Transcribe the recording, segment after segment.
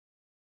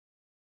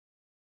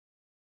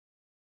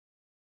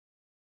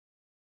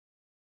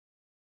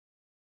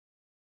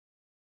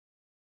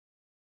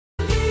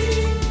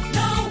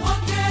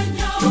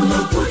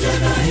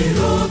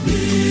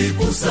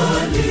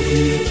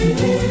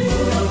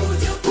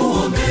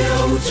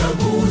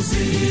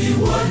uchaguzi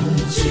wa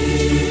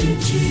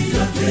nchi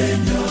ya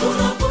Kenya.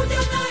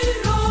 Tunakuja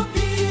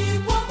Nairobi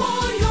kwa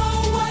moyo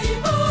wa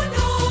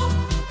ibada.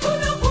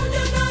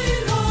 Tunakuja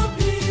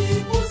Nairobi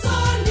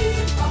kusali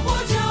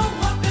pamoja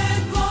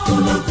wapendwa.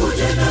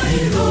 Tunakuja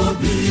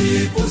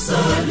Nairobi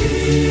kusali,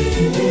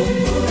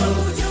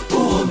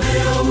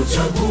 kuombea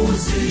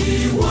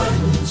uchaguzi wa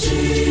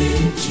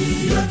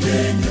nchi ya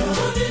Kenya.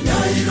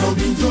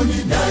 Nairobi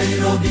njoni,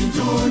 Nairobi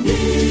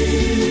njoni,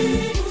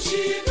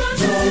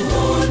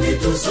 njoni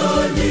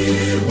tusali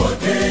wa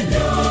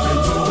Kenya.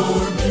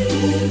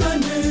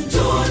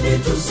 Njoni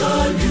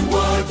tusali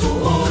watu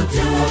wote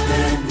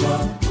wapendwa.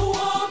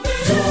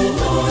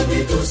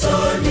 Njoni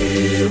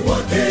tusali wa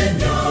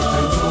Kenya.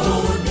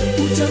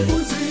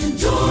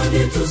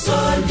 Njoni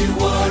tusali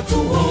watu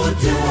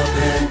wote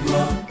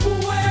wapendwa.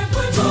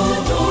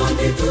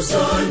 Njoni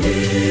tusali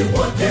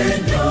wa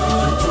Kenya.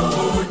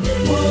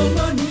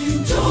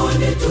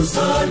 Njoni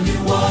tusali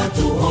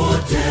watu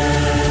wote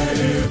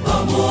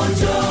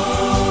pamoja.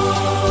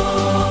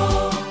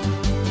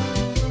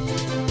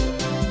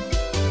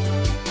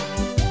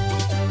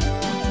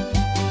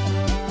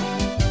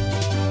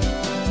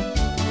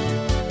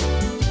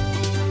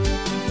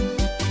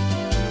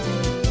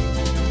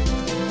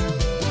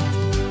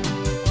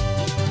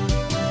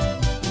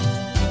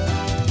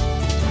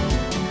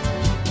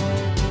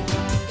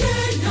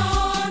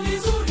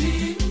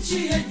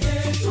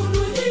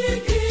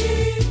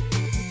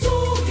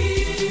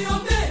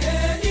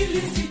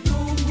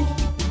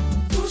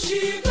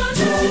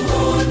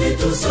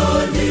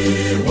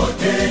 Tusali wa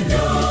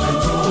Kenya,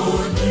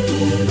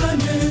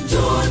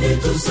 njoni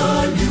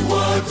tusali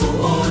watu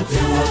wote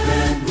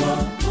wapendwa.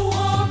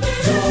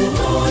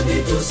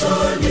 Njoni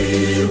tusali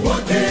wa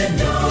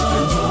Kenya,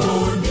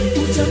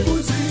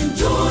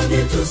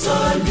 njoni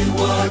tusali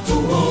watu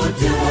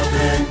wote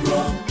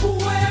wapendwa.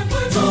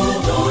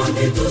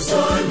 Njoni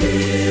tusali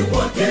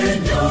wa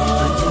Kenya,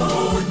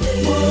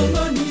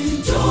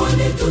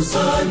 njoni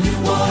tusali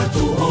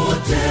watu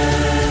wote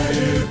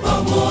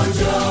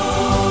pamoja.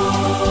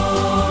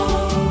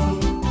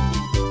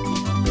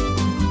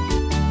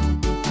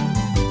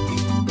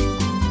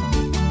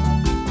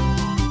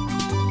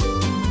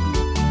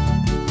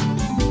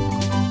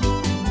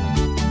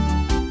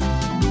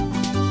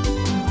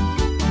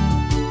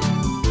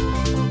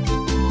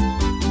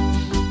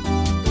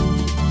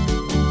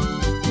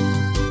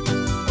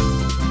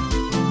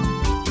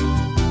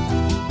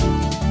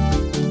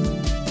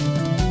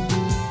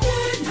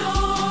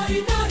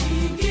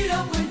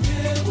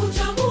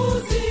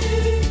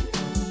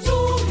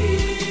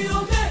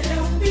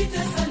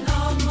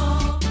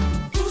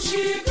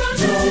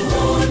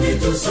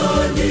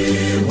 Tusali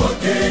wa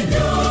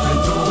Kenya,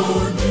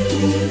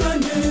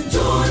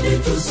 njoni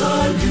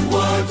tusali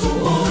watu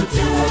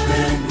wote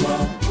wapendwa.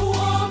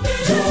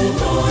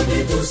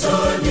 Njoni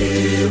tusali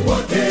wa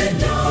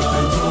Kenya,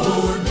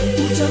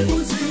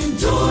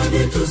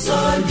 njoni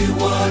tusali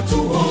watu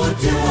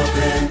wote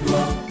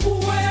wapendwa.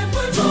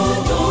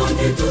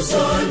 Njoni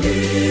tusali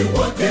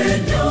wa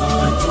Kenya,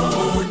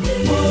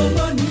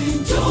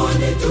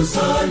 njoni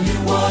tusali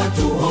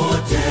watu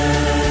wote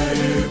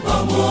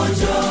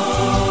pamoja.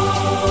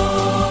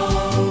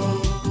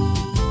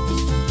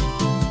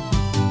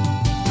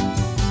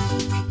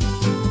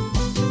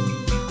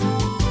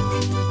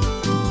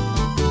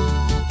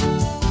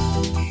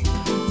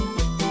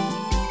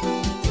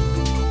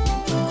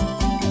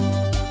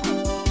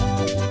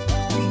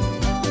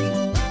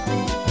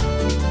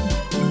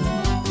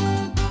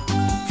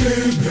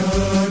 Kenya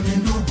ni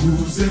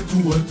ndugu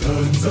zetu wa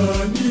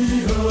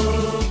Tanzania,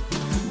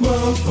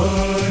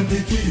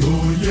 mafanikio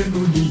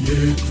yenu ni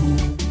yetu.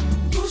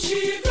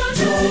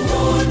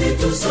 Njoni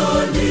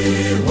tusali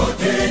wa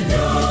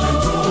Kenya,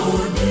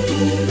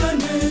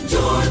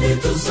 njoni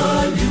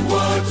tusali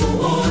watu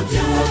wote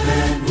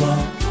wapendwa.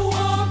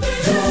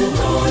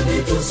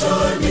 Njoni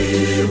tusali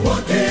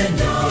wa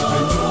Kenya,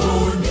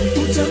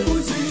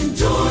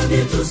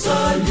 njoni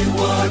tusali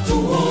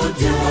watu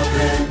wote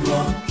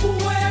wapendwa.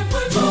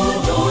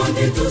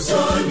 Njoni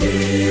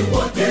tusali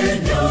wa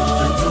Kenya,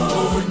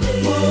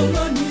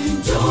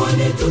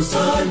 njoni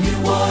tusali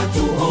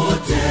watu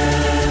wote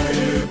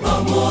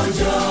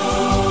pamoja.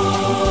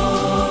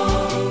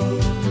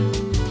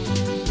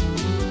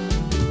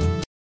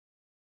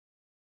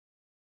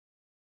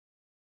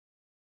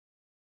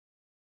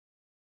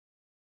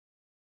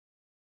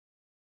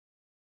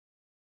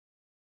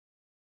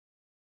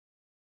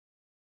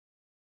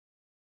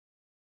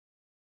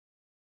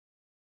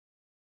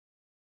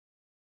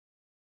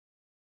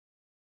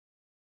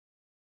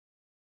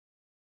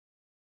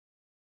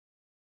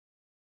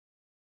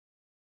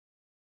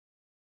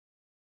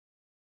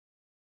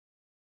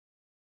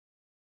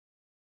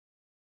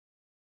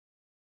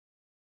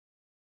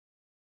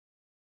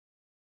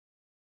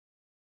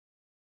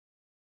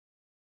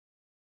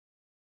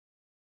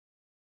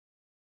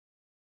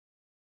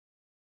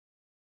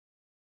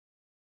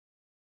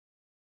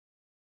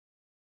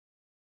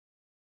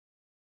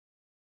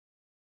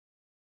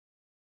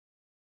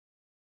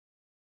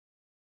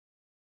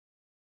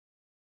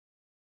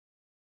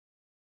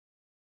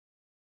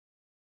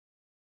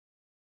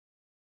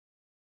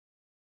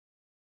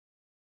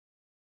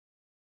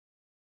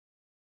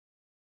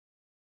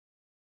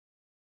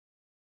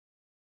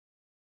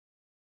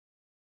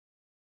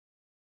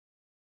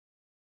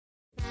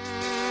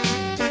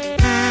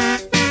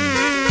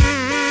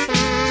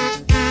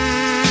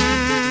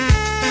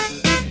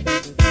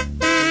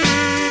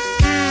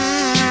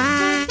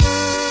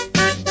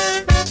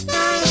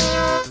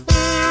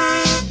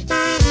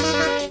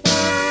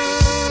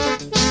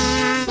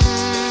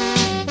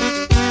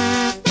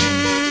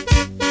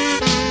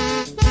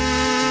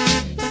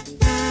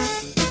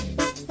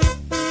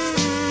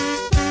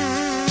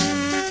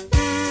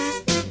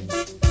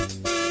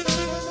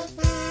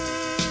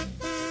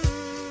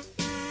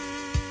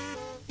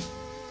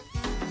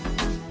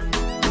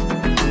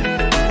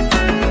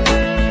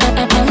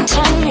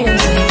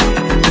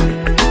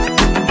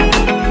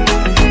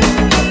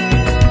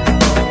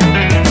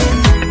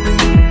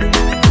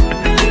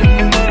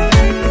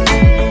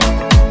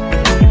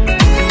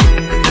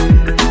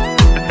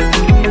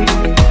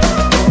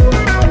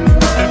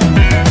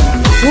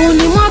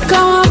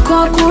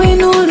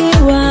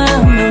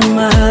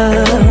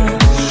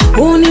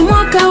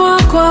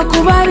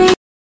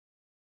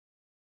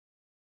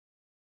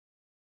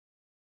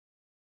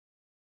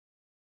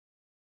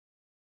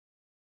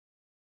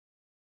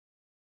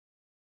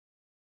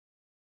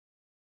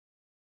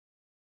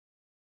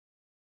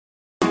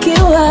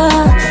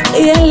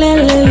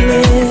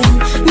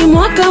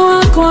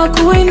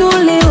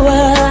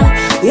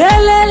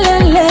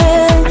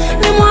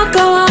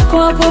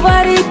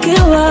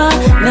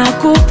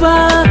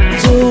 kupaa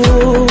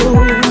juu,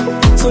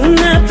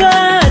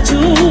 tunapaa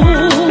juu,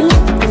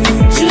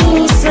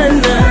 juu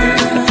sana,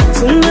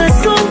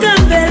 tunasonga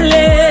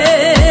mbele,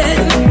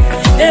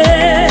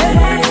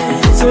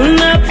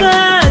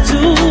 tunapaa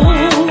juu,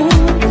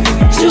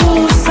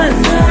 juu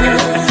sana,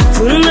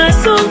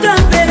 tunasonga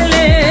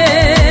mbele,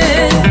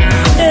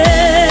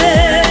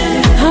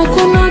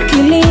 hakuna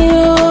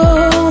kilio,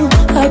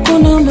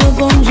 hakuna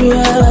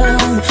magonjwa,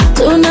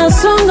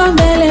 tunasonga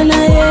mbele na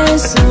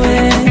Yesu.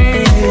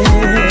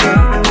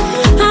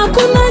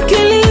 Hakuna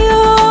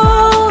kilio,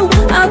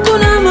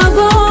 hakuna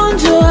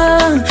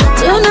magonjwa,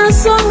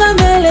 tunasonga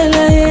mbele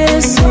na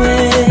Yesu.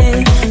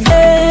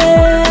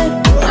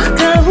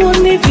 Mwaka huu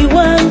ni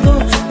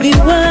viwango,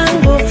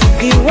 viwango,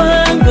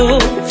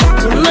 viwango,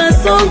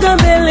 tunasonga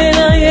mbele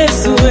na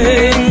Yesu.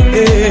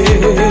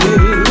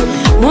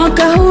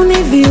 Mwaka huu ni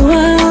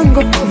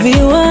viwango,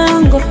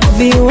 viwango,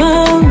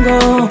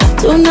 viwango,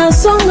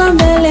 tunasonga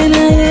mbele na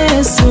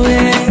Yesu.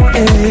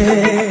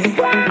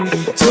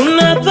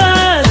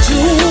 Tunapaa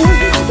juu,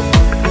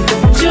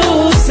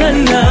 juu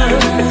sana,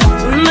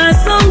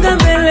 tunasonga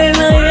mbele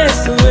na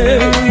Yesu.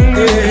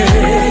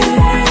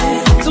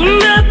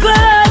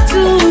 Tunapaa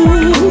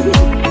juu,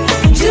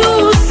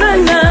 juu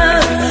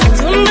sana,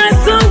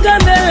 tunasonga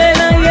mbele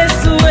na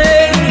Yesu.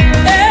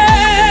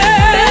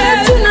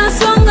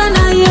 Tunasonga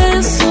na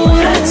Yesu,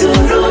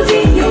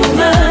 haturudi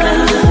nyuma.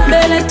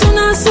 Mbele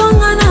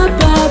tunasonga na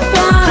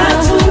Baba,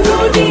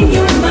 haturudi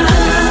nyuma.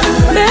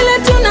 Mbele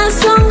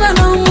tunasonga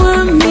na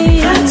Mwami,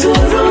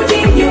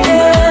 haturudi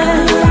nyuma.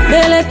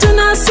 Mbele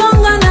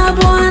tunasonga na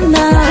Bwana,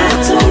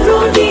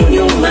 haturudi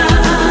nyuma.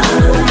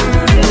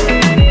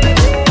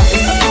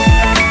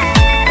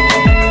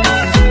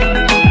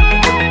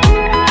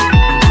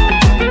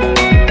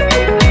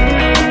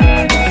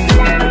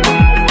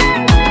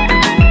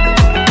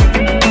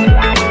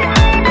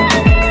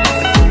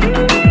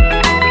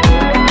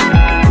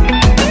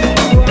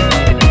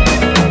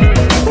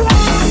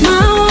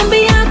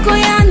 Maombi yako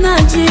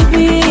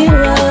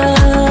yanajibiwa,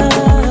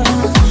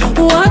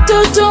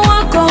 watoto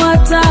wako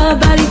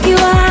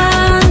watabarikiwa,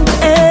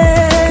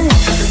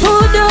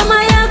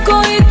 huduma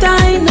yako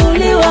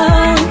itainuliwa,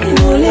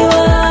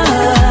 inuliwa,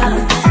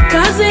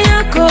 kazi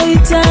yako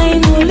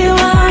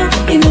itainuliwa,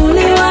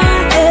 inuliwa,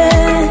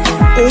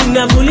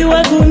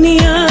 unavuliwa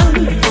gunia,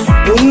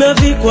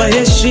 unavikwa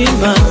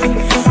heshima,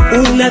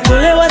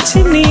 unatolewa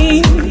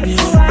chini,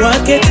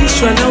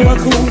 waketishwa na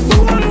wakuu,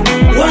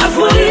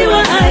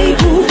 wavuliwa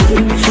aibu,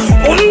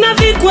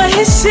 unavikwa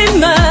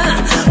heshima,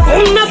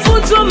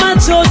 unafutwa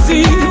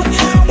machozi,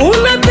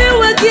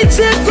 unapewa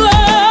kicheko.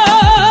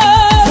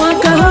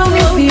 Mwaka huu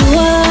ni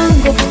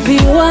viwango,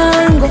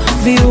 viwango,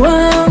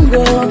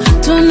 viwango,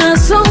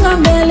 tunasonga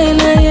mbele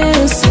na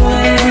Yesu.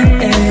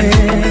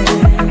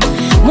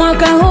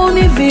 Mwaka huu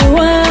ni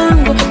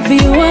viwango,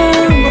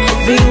 viwango,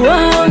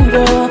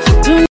 viwango,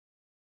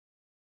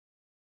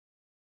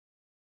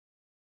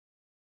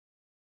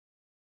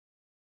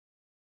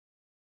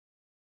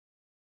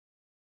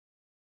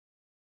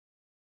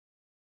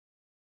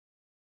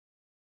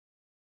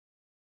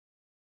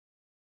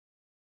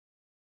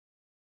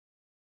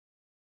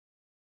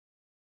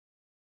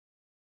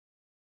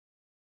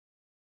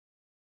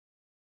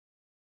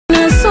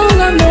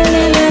 tunasonga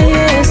mbele na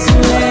Yesu.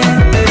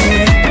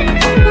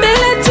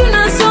 Mbele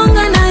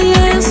tunasonga na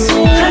Yesu,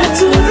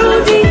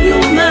 haturudi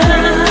nyuma.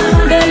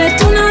 Mbele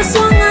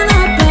tunasonga na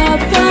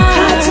Baba,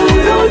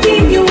 haturudi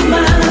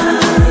nyuma.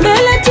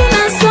 Mbele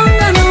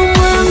tunasonga na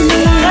Mwami,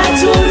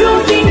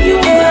 haturudi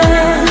nyuma.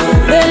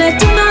 Mbele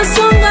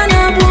tunasonga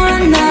na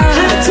Bwana,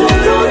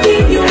 haturudi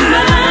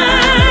nyuma.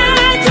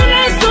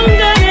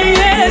 Tunasonga na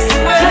Yesu,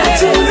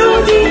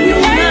 haturudi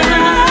nyuma.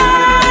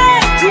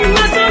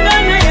 Tunasonga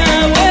na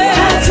Yahweh,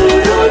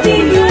 haturudi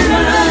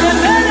nyuma.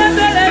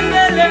 Mbele,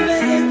 mbele,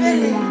 mbele,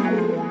 mbele.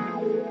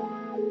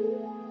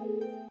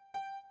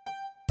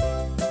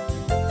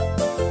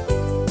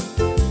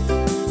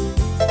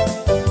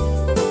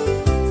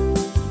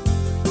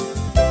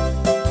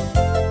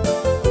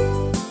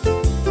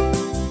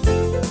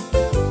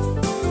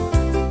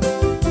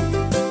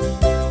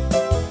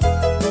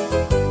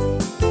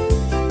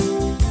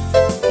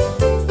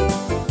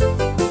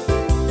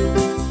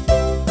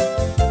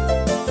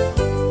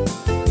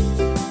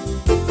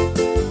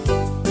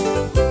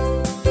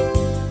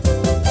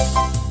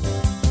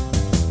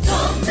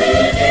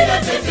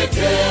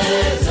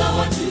 Inateketeza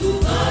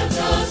watu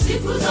hata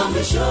siku za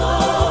mwisho.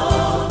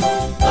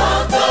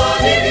 Mpaka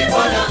lini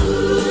Bwana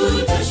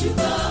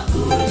utashuka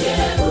uje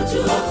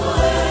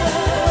utuokoe?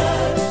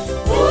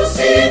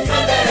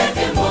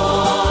 Usifadhaike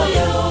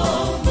moyo,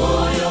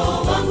 moyo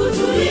wangu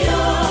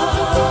tulia.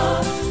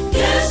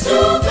 Yesu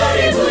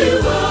karibu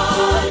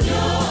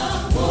yuwaja,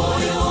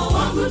 moyo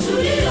wangu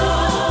tulia.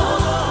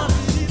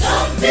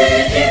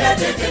 Dhambi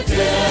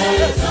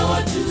inateketeza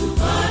watu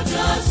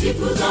hata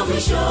siku za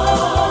mwisho.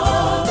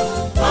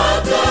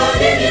 Mpaka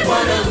lini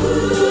Bwana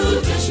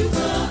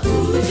utashuka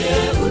uje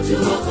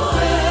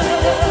utuokoe?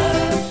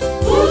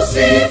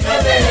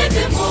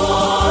 Usifadhaike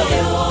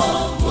moyo,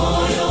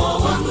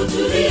 moyo wangu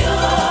tulia.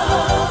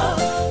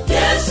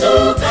 Yesu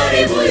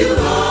karibu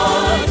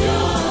yuaja,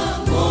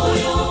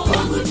 moyo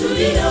wangu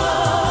tulia.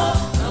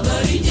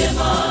 Habari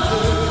njema,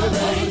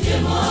 habari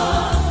njema,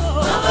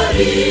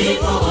 habari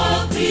kwa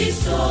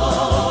Wakristo.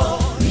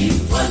 Ni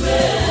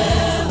mfalme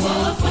wa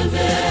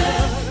wafalme,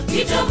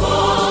 kitambo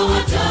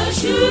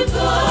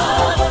atashuka.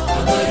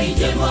 Habari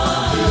njema,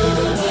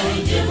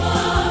 habari njema,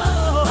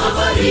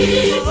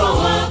 habari kwa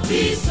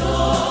Wakristo.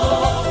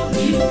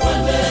 Ni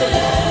mfalme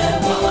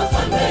wa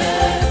wafalme,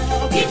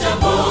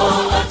 kitambo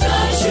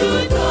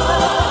atashuka.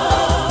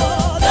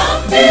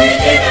 Dhambi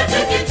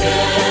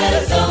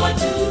inateketeza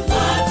watu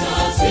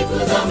hata siku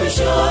za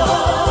mwisho.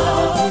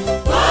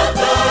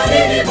 Mpaka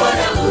lini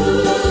Bwana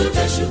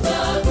utashuka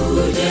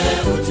uje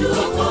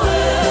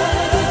utuokoe?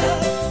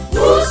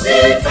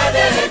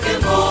 Usifadhaike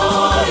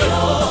moyo,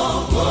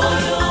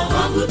 moyo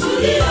wangu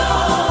tulia.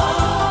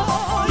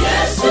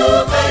 Yesu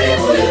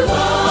karibu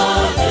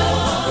yuaja,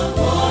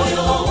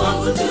 moyo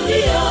wangu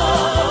tulia.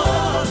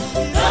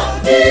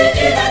 Dhambi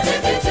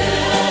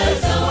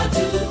inateketeza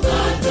watu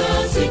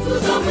hata siku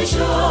za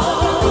mwisho.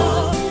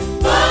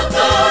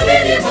 Mpaka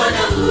lini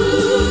Bwana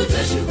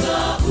utashuka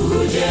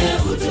uje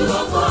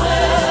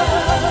utuokoe?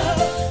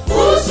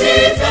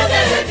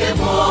 Usifadhaike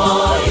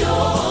moyo,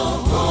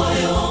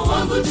 moyo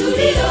wangu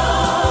tulia.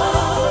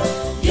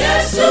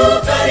 Yesu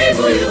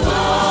karibu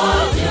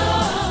yuaja,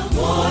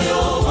 moyo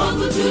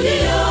wangu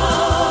tulia.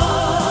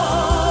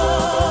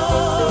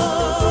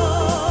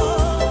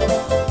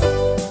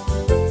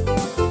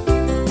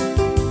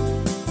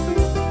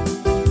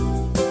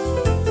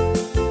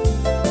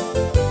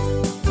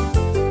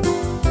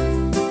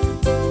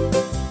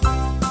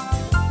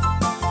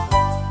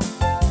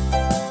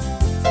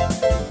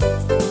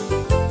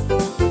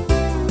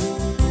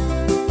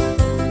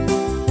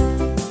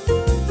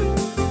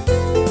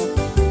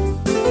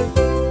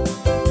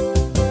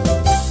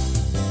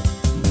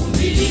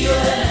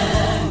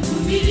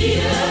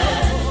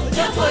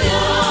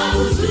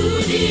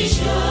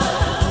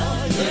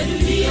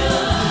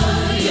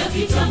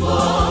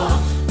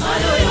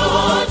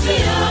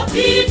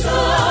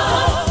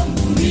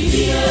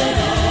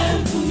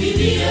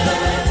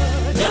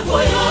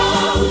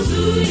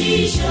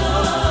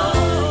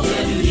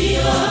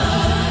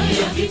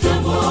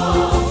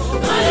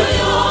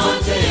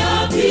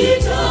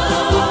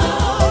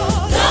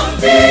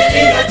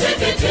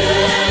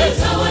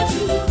 Inateketeza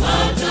watu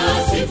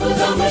hata siku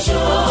za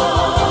mwisho.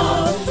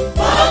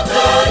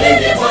 Mpaka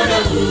lini Bwana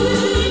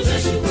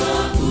utashuka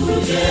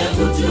uje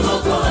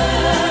utuokoe?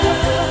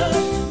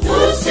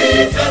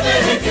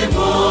 Usifadhaike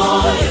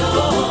moyo,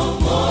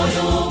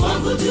 moyo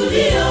wangu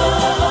tulia.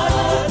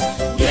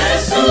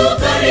 Yesu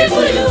karibu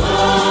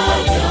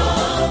yuaja,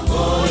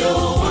 moyo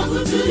wangu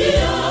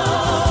tulia.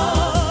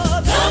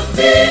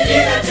 Dhambi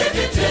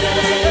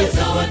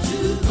inateketeza watu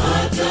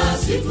hata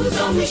siku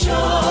za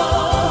mwisho.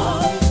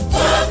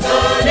 Mpaka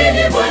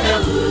lini Bwana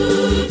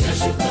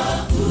utashuka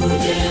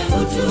uje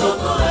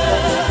utuokoe?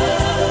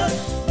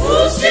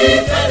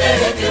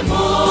 Usifadhaike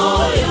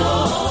moyo,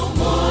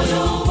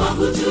 moyo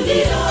wangu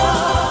tulia.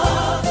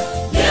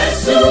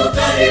 Yesu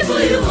karibu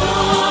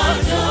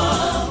yuaja,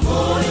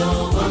 moyo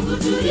wangu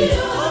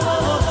tulia.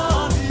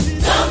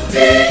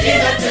 Dhambi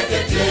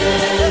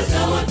inateketeza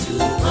watu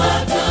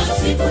hata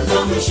siku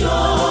za mwisho.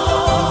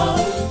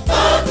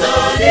 Mpaka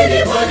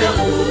lini Bwana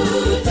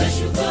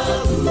utashuka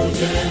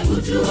uje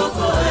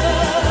utuokoe?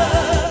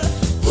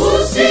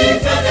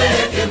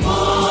 Usifadhaike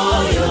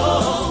moyo,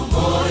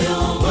 moyo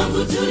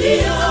wangu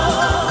tulia.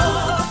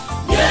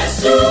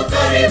 Yesu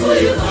karibu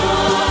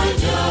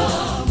yuaja,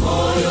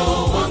 moyo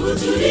wangu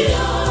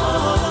tulia.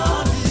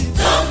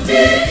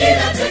 Dhambi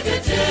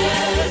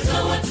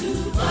inateketeza watu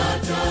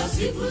hata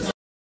siku za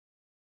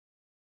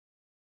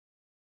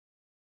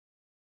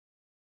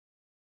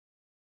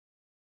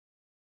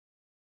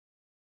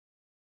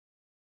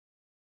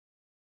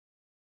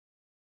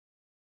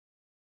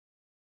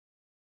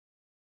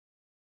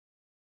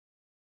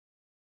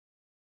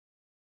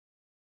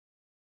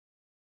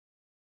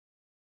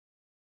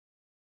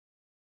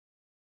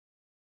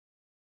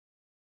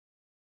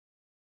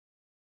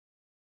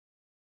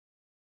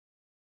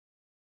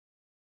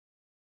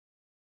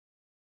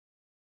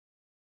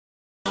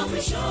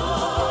mwisho.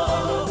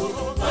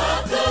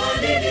 Mpaka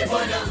lini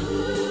Bwana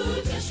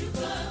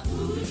utashuka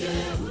uje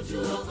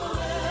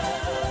utuokoe?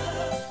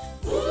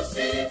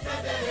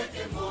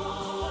 Usifadhaike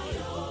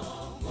moyo,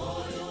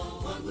 moyo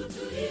wangu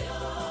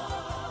tulia.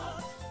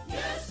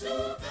 Yesu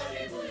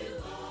karibu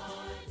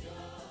yuaja,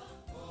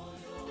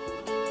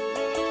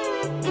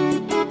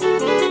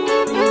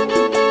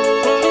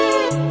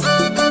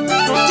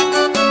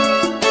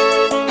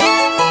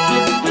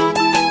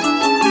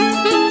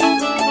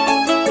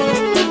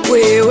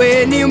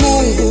 Wewe ni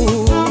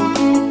Mungu,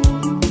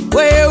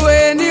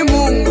 wewe ni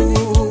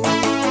Mungu.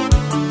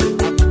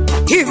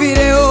 Hivi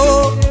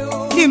leo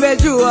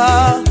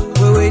nimejua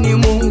wewe ni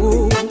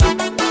Mungu.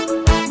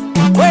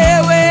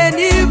 Wewe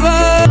ni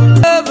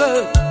Baba,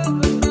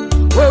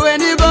 wewe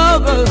ni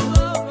Baba.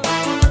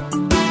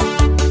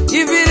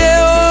 Hivi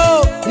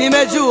leo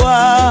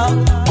nimejua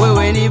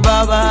wewe ni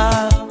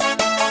Baba.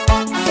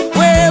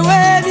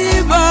 Wewe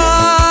ni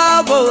Baba,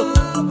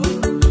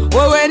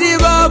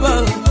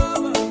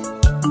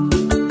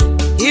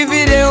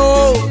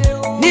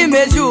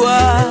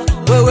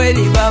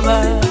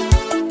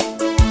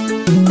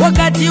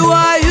 wakati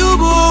wa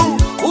Ayubu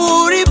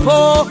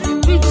ulipo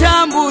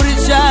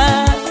mtambulisha,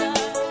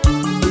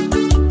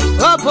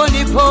 hapo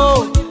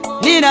ndipo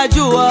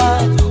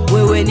ninajua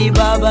wewe ni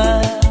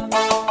Baba.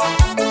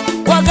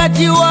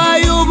 Wakati wa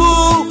Ayubu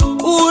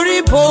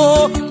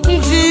ulipo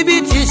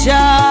mthibitisha,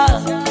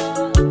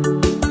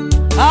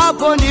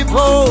 hapo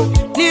ndipo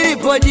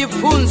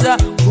nilipojifunza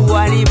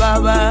kuwa ni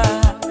Baba.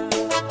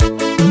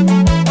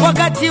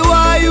 Wakati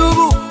wa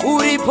Ayubu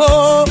ulipo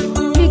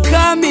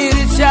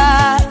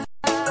mkamilisha,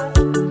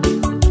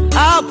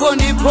 hapo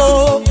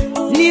ndipo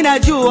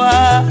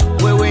ninajua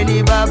wewe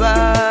ni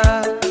Baba.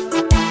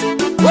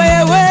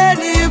 Wewe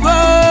ni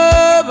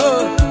Baba,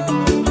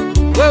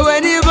 wewe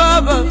ni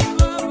Baba.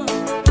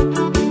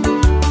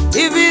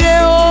 Hivi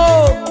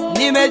leo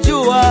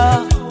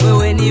nimejua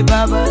wewe ni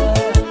Baba.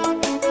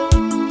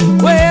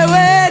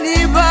 Wewe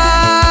ni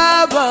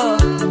Baba,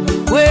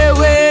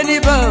 wewe ni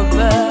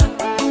Baba.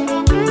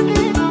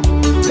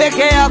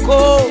 Peke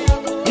yako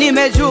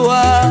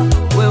nimejua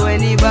wewe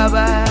ni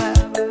Baba.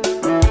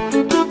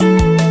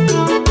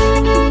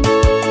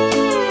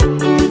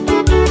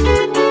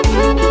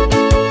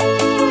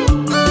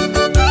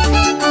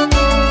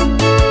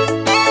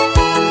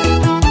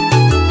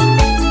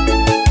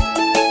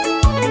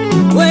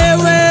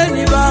 Wewe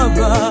ni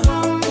Baba,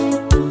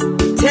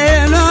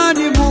 tena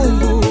ni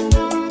Mungu.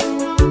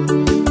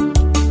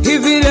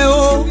 Hivi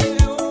leo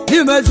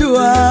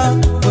nimejua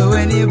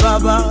wewe ni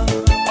Baba.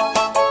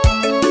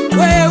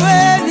 Wewe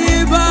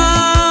ni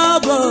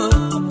Baba,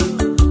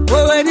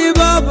 wewe ni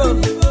Baba.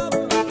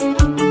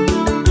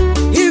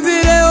 Hivi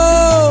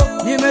leo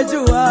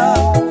nimejua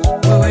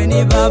wewe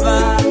ni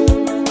Baba.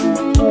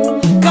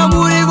 Kama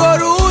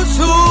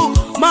ulivyoruhusu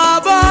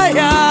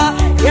mabaya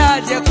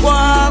yaje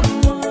kwangu,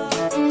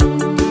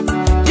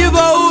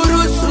 ndivyo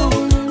uruhusu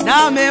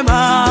na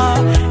mema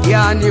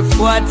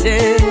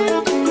yanifuate.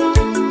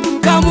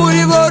 Kama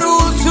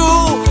ulivyoruhusu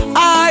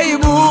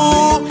aibu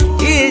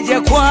ije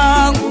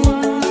kwangu,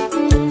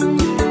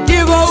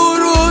 ndivyo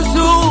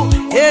uruhusu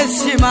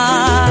heshima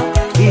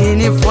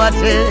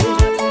inifuate.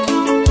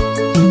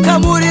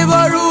 Kama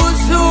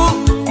ulivyoruhusu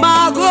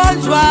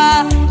magonjwa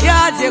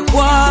yaje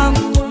kwangu,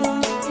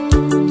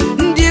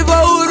 ndivyo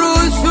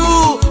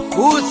uruhusu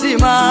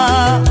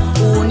uzima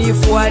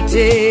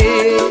unifuate.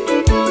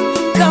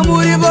 Kama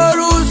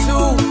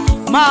ulivyoruhusu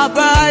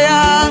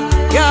mabaya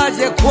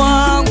yaje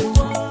kwangu,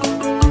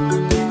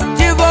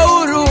 ndivyo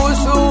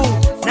uruhusu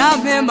na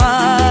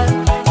mema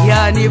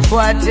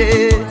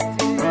yanifuate.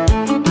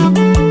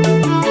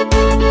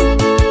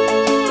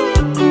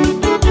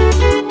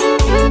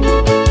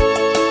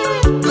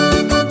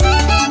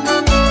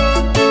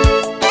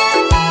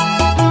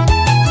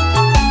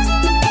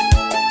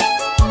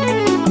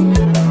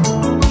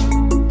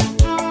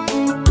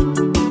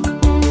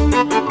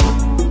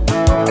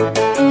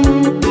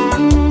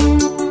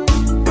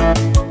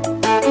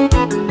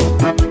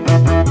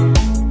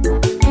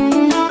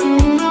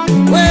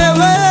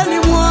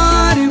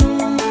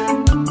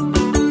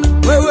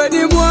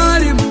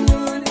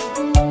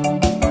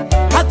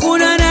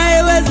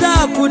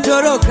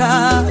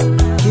 Kutoroka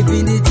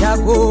kipindi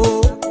chako,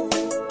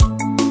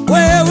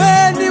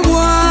 wewe ni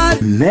mwari.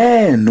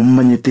 Neno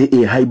manyete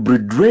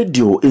hybrid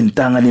radio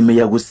intangani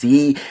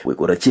meyagusi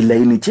wekora chila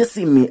ini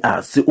chesimi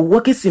asi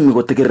uwakisimi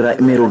gotegerera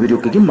imero video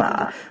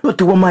kigima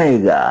tuwa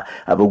maega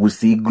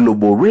abagusi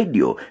global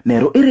radio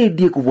nero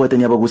iredie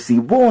kubwatanya abagusi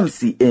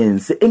bonsi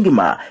ense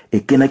engima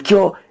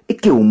ekenakyo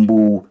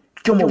ekeumbu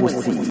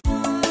kyomogusi.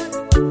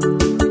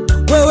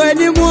 Wewe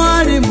ni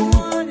mwalimu,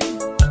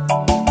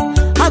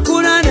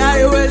 hakuna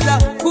anayeweza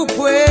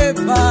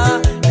kukwepa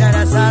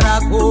darasa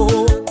lako.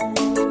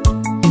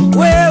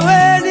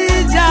 Wewe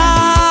ni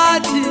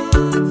jaji,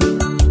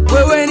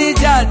 wewe ni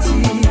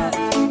jaji,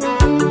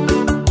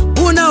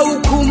 una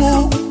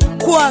hukumu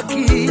kwa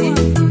haki.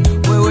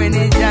 Wewe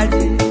ni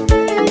jaji,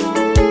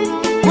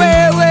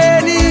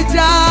 wewe ni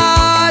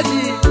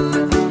jaji,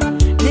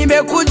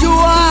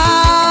 nimekujua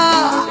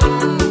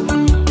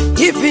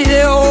hivi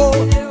leo,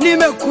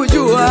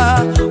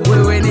 nimekujua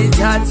wewe ni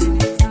jaji.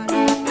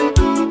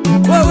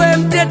 Wewe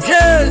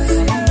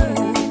mtetezi,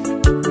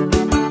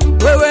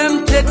 wewe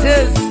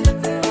mtetezi,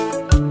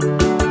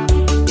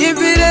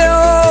 hivi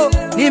leo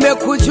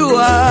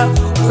nimekujua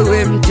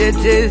wewe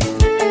mtetezi.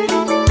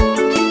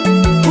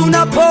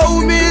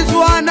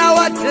 Unapoumizwa na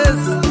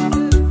watesi,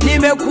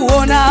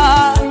 nimekuona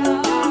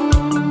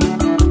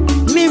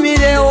mimi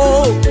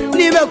leo,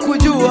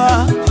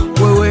 nimekujua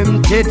wewe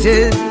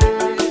mtetezi.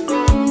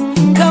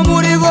 Kama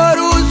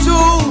ulivyoruhusu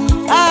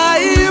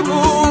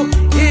aibu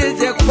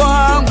ije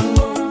kwangu,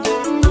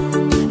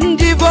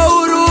 ndivyo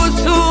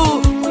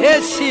uruhusu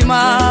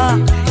heshima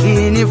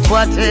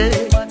inifuate.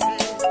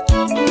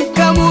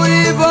 Kama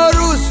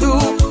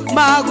ulivyoruhusu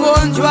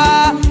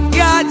magonjwa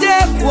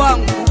yaje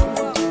kwangu,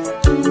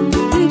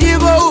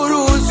 ndivyo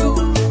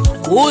uruhusu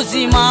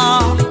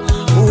uzima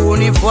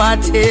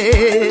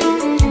unifuate.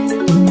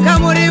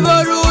 Kama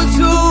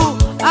ulivyoruhusu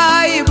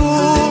aibu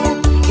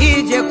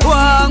ije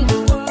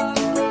kwangu,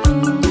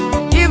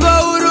 ndivyo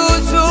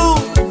uruhusu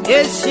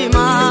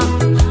heshima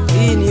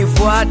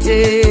inifuate.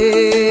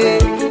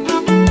 nikufuate.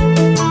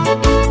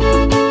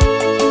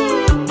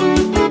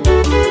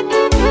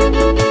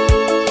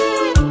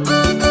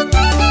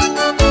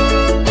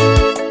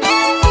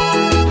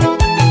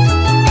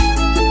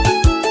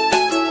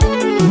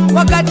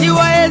 Wakati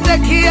wa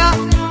Hezekia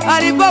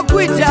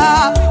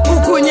alipokuita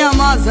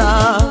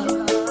ukunyamaza,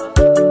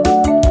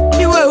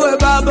 ni wewe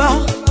Baba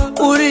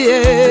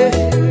uliye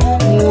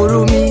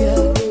mhurumia.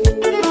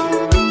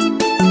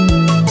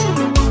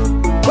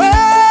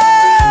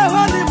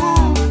 Wewe ni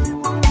Mungu,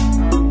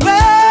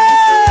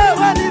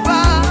 wewe ni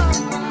Baba,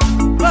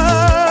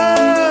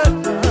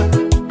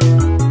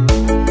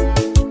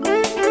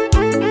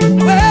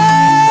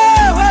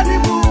 wewe ni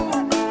Mungu,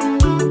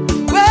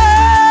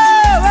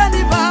 wewe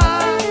ni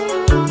Baba.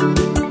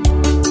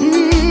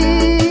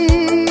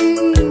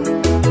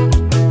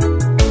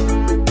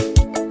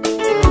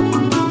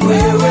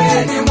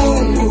 Wewe ni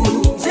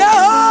Mungu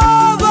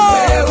Jehova,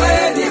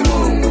 wewe ni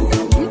Mungu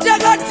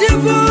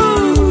mtakatifu.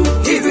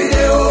 Hivi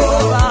leo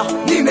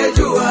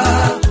nimejua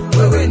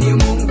wewe ni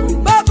Mungu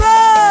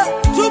Baba,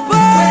 tupe.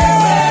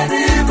 Wewe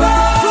ni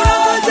Baba,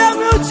 tunangoja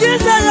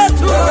miujiza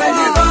yetu. Wewe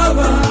ni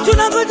Baba,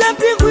 tunangoja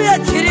mbingu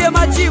iachilie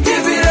majibu.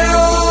 Hivi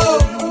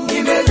leo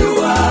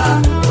nimejua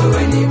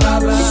wewe ni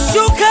Baba,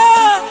 shuka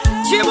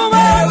jibu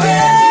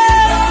wewe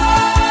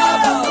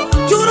Baba,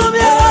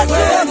 turumia watu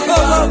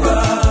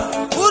wako,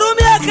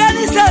 hurumia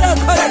kanisa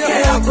lako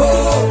yako.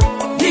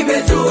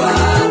 Nimejua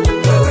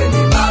wewe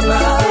ni Baba,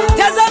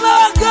 tazama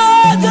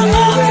wagonjwa,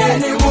 wewe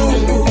ni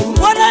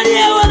Mungu,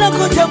 wanalia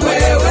wanakuja,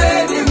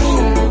 wewe ni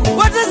Mungu,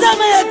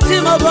 watazama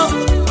yatima Baba.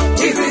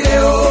 Hivi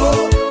leo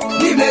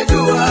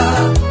nimejua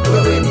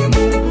wewe ni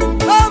Mungu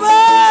Baba,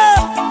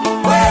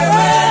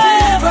 wewe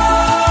ni Baba,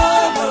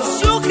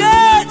 shuka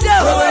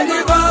Jehova, wewe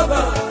ni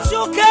Baba,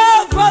 shuka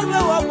mfalme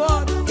wa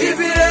Bwana.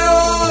 Hivi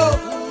leo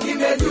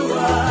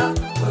nimejua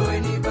wewe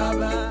ni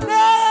Baba,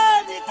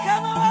 nani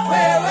kama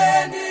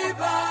wewe ni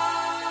Baba.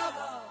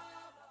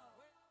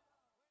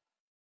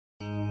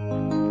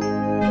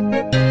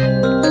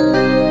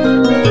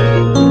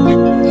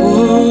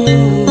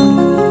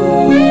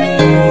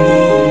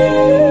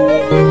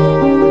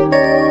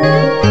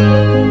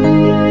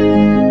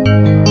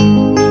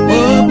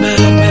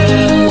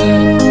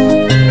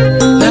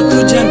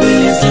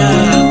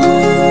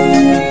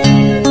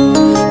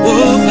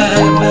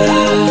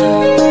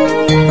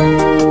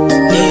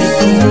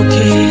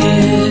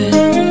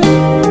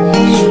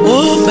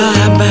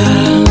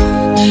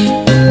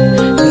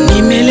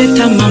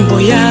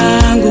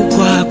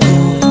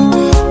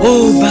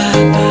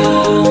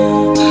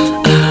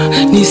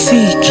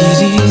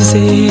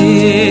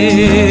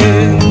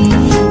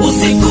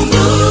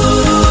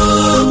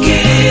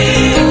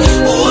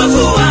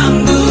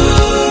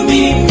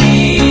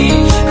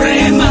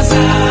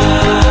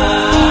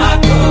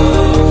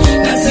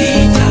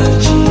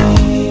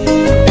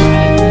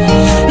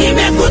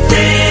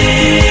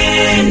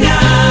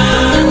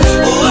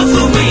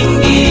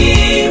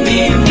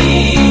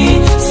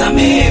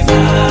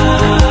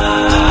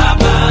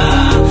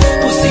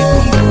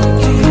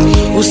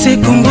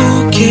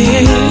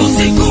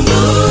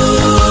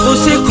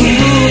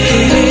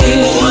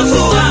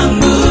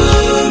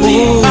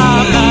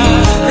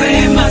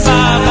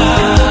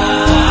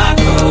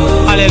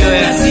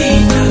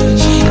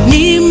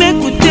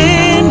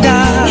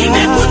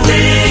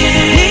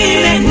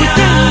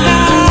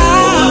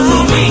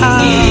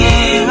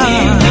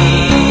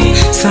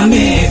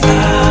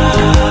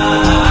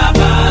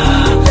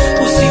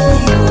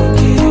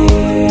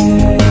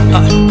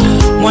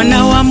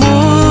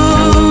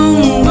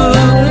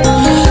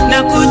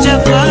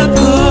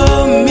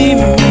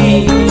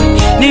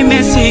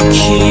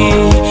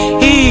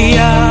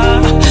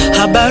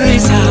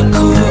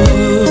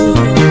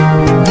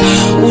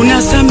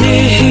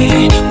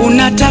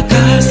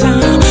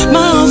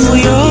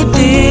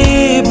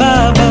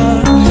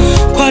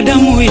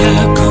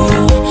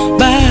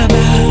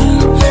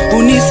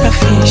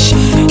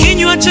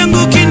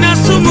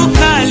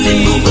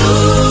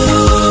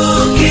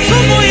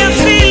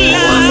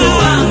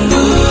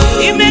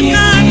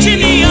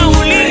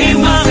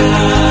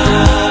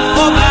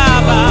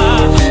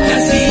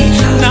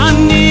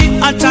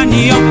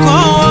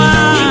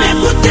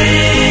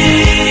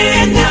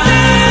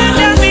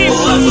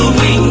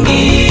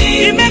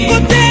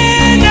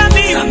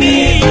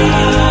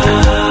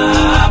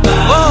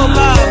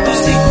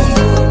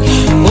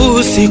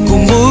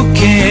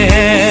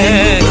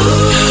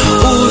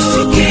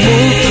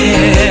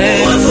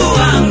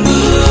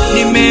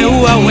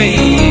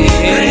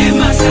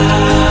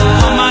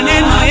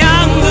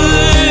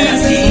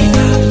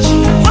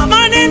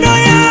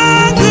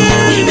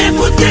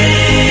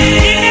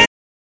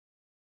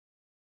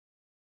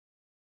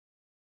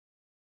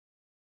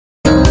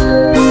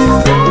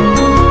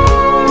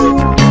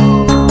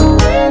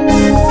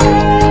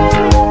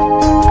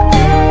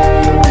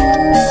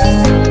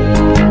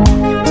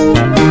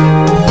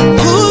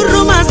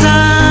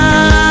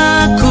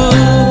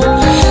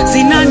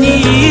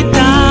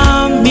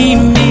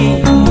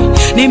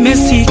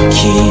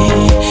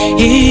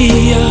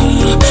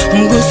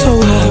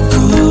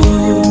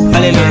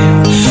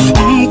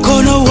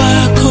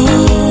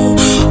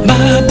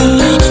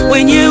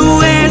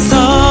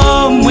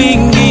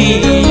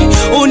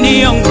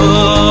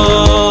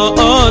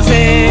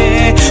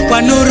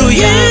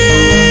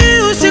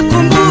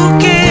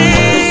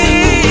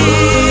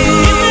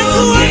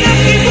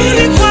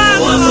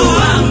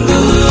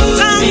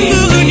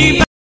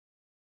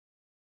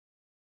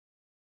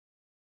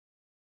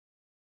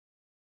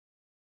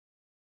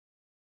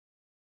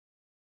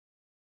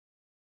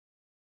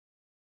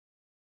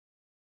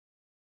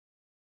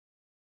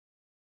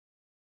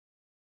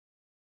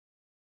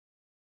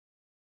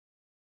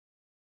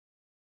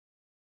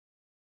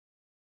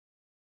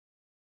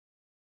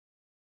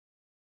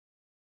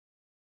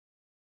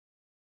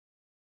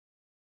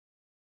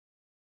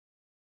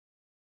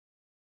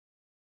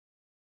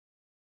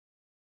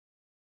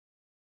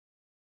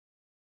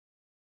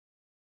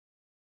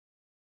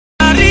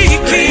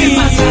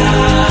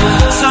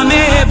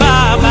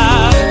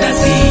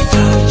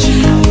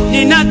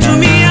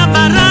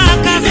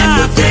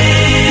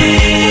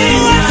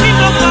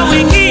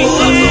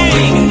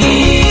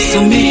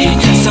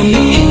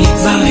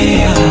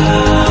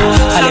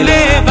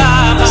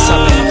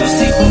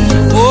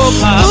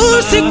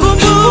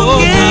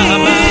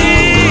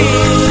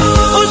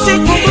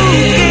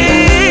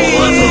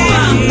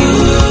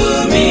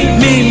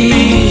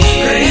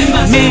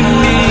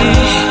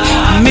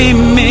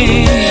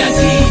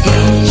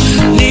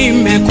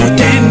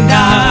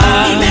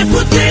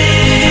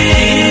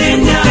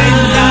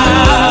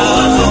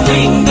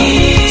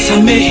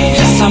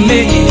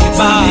 samehe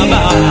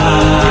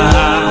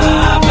Baba.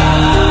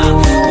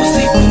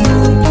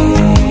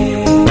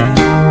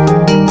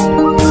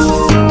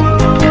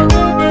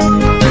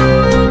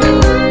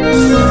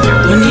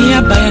 Kwa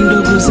niaba ya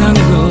ndugu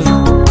zangu,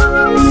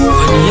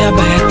 kwa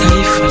niaba ya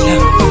taifa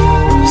langu,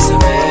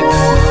 samehe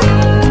Baba.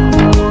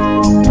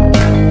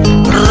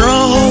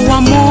 Roho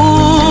wa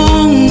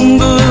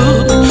Mungu,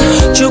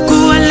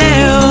 chukua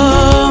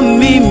leo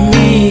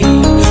mimi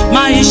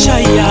maisha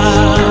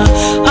yangu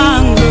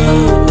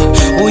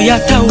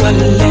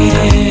uyatawale.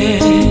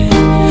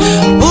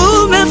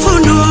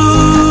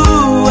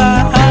 Umefunua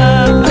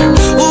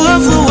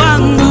uovu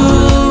wangu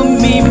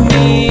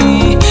mimi,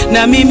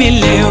 na mimi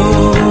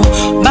leo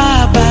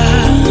Baba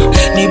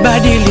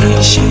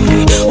nibadilishe.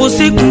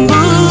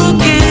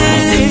 Usikumbuke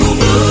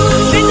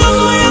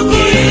midomo yangu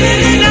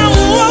na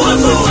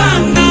uovu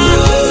wangu.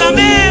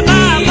 Samehe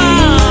Baba,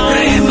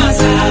 rehema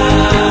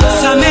zako.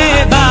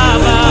 Samehe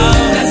Baba,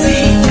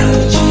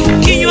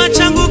 kinywa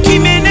changu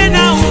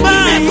kimenena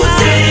ubaya.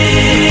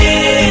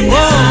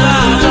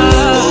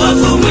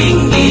 Uovu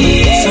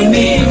mwingi.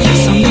 Samehe,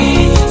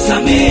 samehe,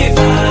 samehe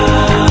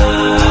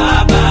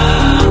Baba.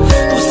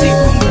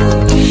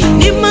 Usikumbuke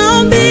ni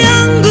maombi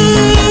yangu.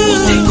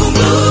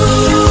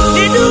 Usikumbuke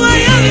ni dua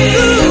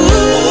yangu.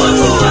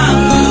 Uovu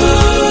wangu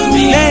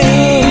mimi.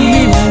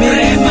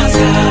 Rehema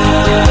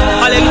zako.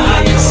 Haleluya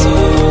Yesu.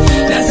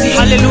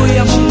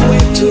 Haleluya Mungu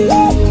wetu.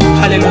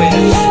 Haleluya.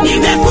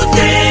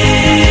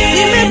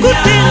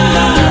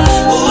 Nimekutenda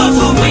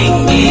uovu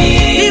mwingi.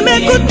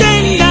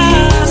 Nimekutenda.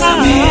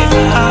 Samehe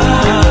Baba.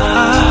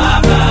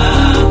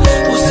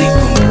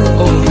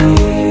 Usikumbuke.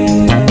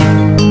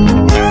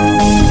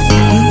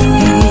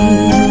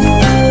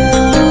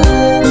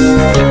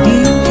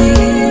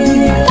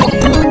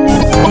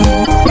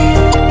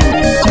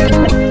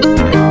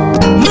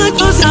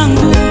 Machozi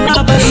yangu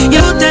Baba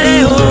yote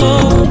leo,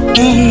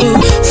 Mungu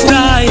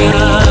furaha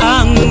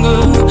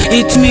yangu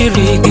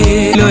itmirike.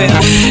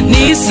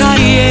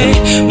 Nisaidie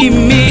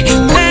mimi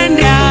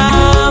kwenda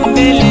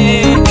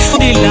mbele,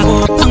 bila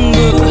wangu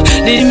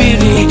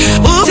nimiri.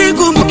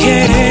 Usikumbuke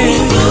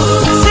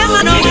sema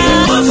noma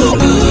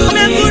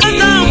nimekunda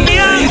dhambi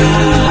yangu.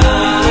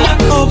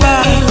 Oba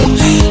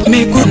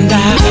mekunda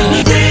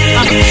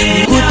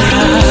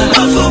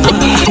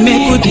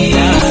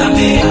mekunda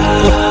samehe.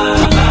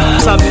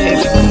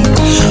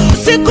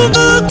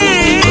 Usikumbuke,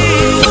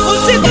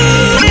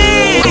 usikumbuke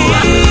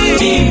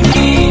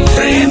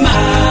rehema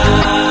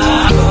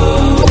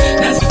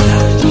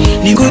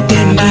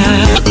nikutenda,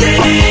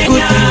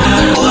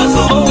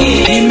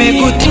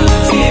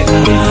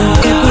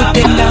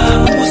 nimekutenda.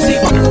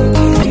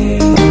 Usikumbuke,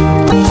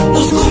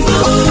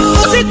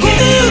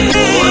 usikumbuke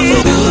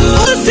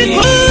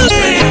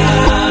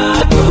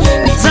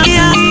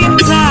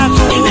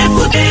zako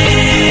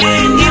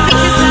nimekutenda.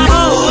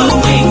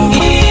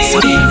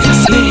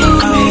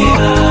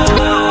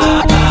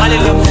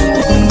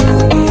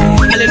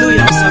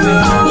 Haleluya,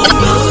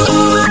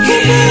 samehe.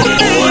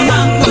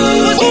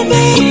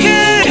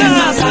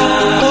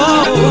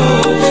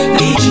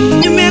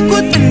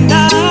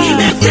 Nimekutenda.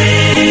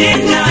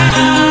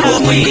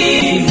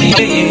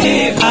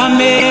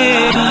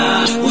 Amen.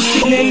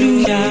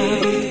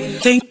 Hallelujah.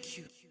 Thank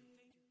you.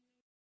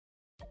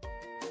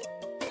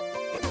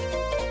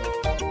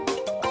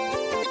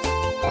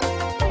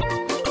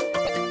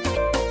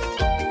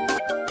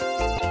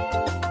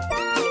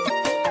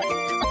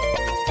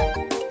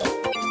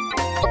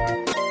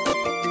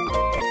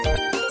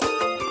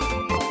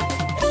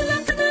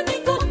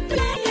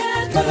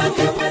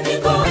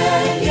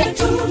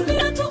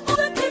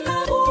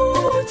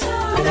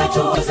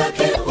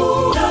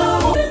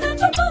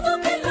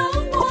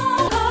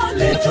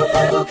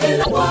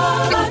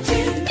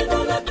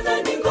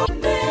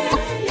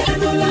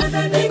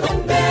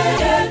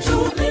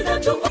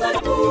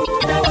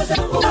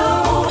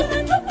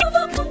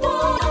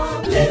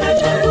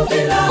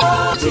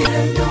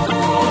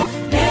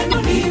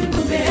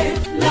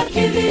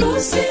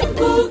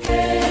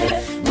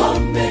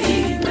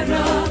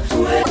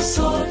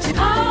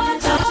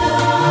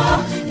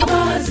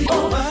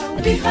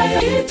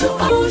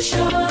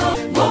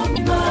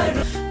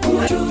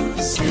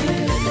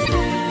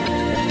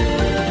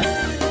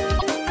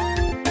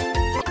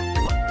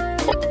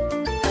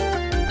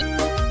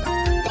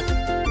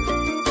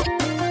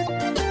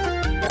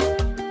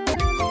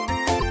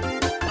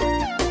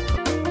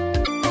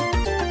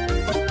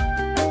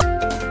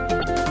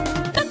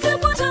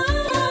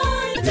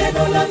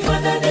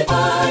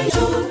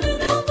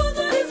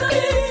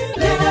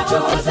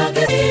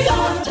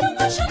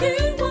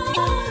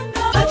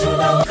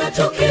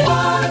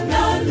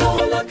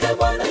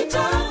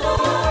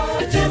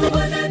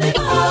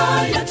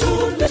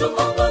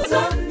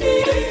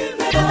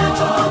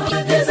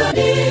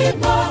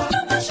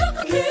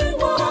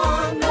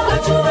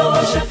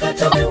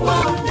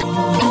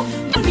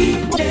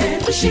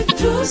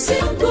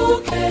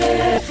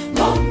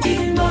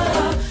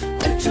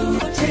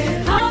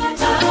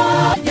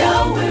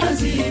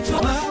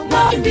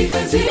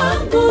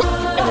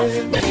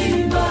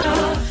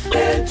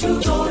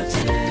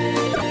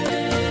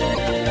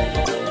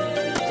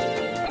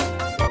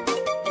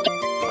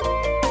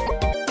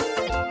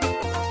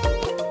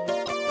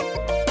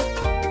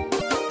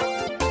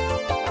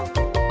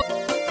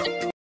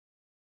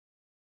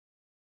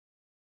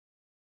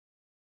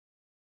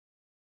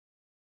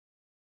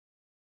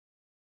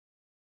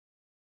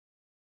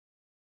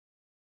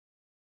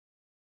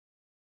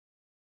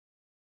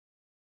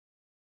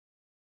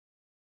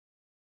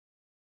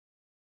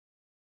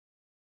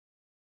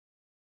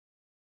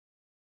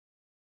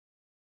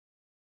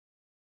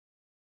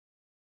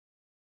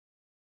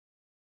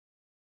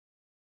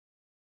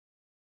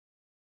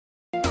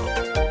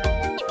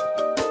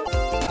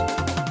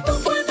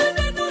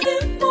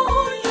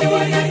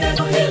 kwenye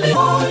neno hili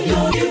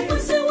moyoni.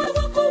 Wazee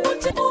wako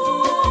wote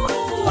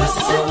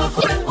wazee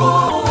wako wazee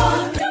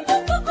wako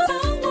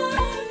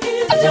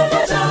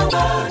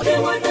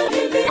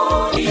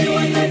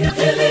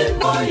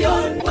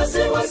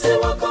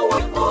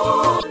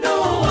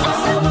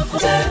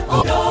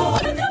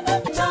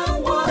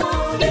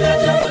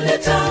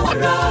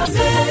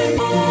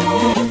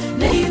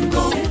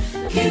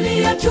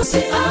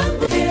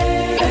tusianguke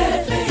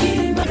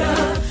imara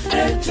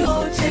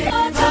etote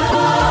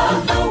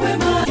awe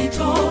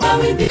maito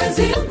mawimbi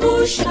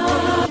yaziangusha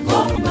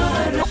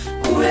ngomara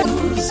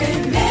uweruze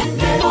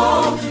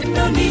neno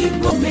nani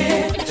ngome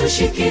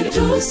tushikili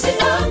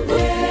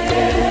tusianguke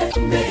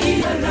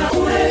imara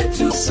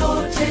wetu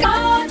sote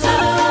hata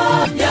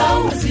ya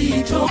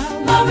wazito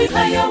mawimbi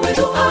haya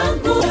wetu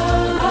angua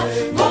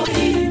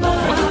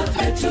ngomara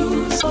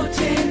wetu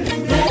sote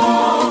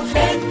neno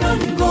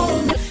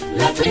ngome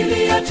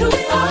Tulia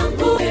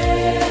tuangue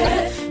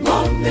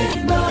ngombe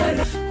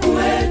mara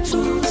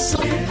kwetu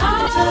sote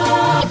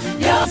hata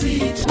ya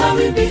vitu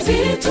mawimbi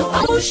vitu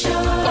angusha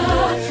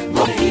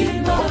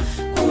mohima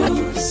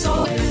kwetu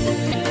sote.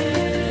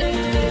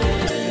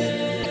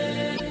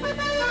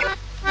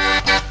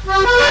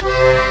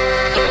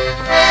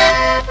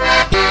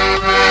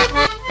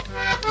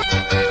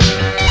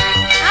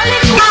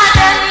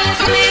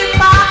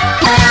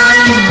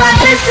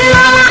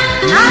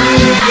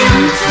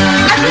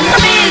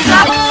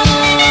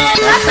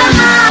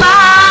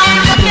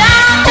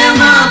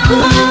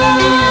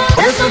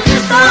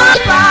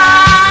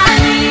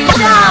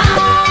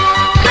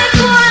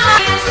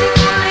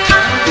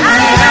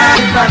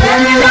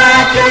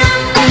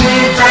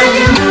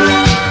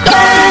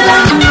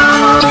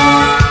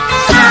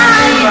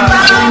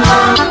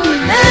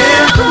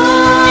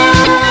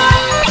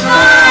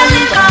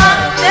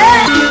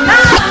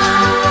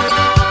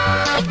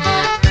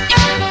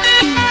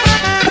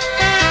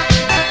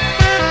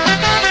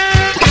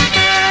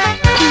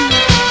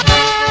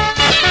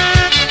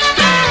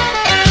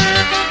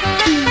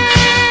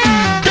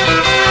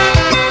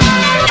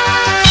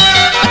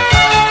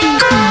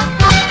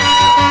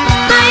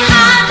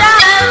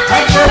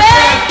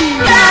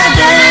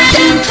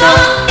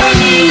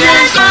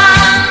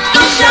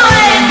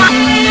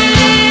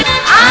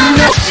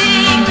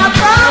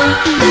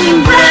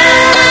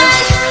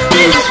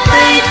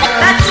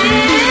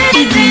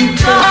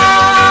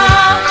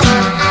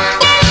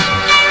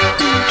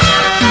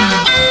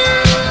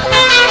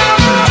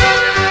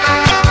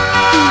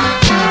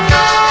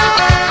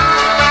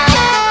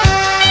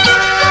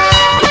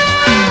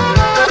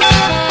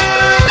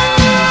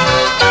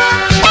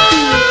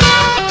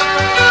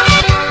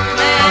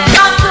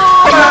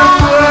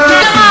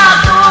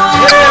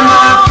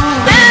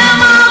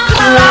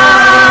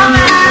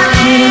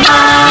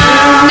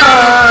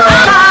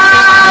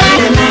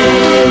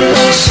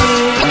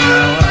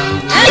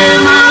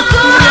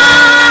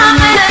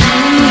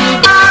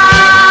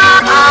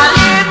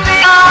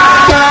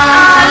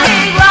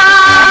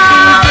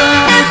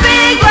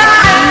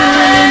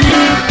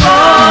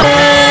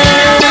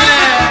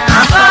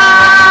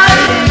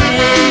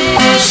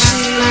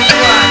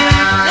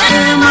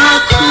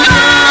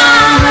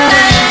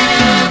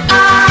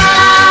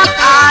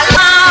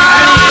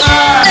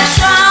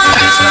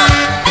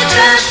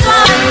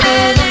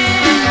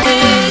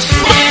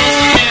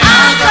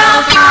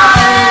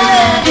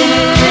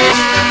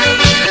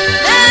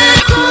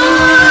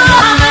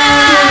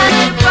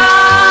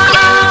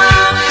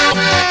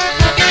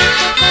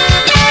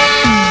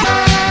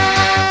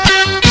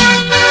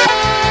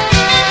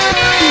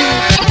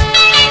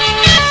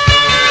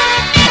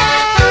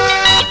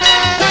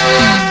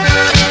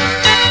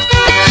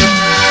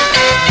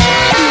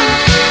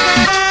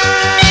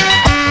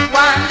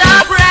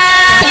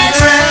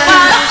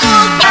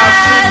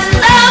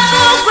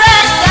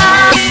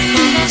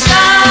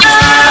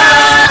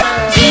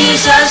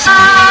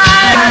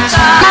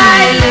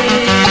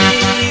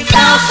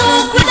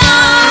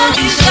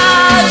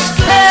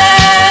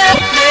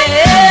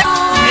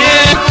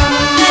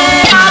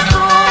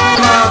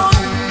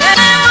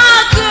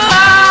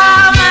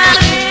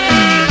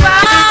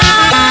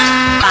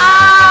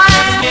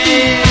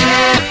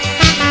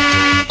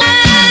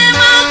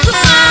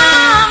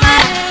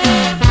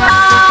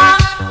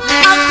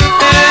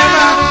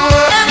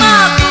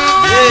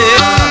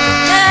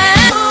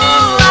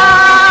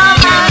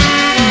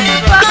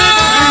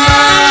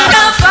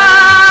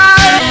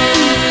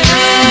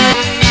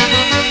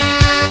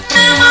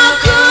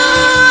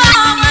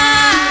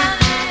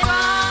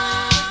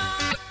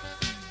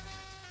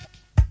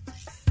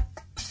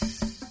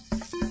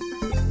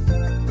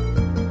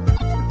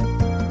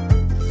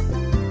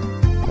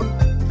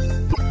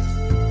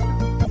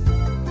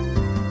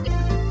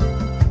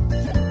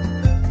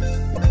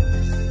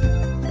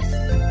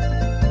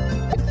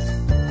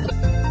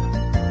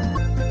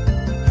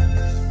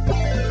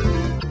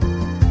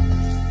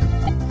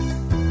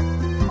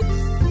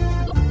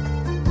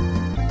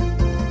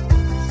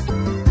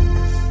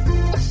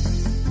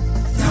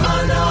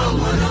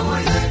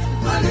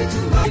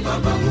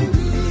 Baba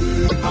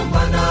Mungu,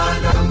 pambana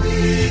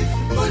nami,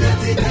 ngoja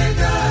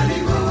nitendane.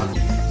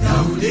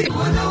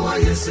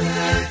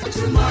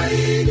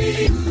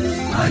 tumaini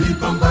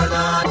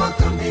alipambana kwa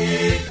kambi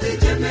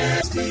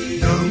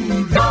Jemesti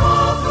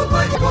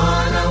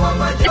Bwana wa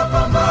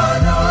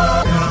majapambana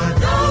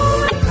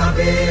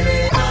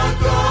kabiri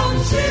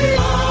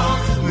akamshia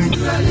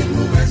Mungu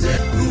alimuweze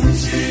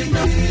kumshinda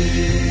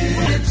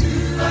yetu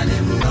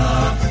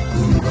alimuwa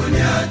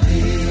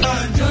kumgoliathi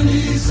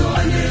Johnny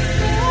Soane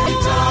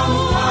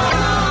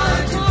itamuwana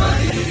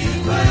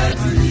tukaiba ya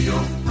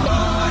tulio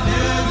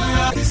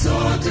haleluya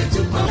sote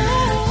tupame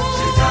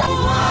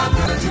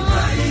sitamuwaga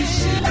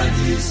tukaishi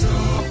hadiso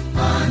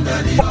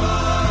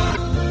andaliwa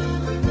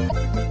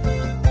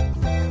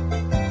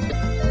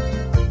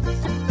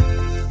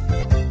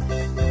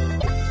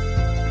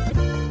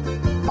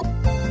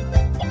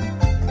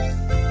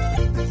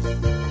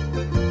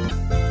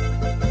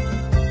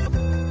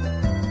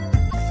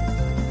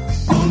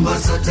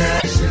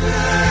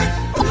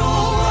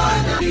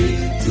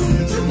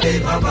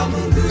Baba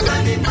Mungu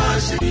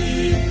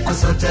animashi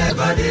asote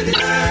badili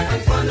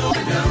mfano wa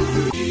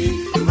Daudi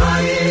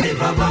tumaini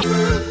Baba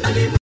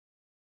Mungu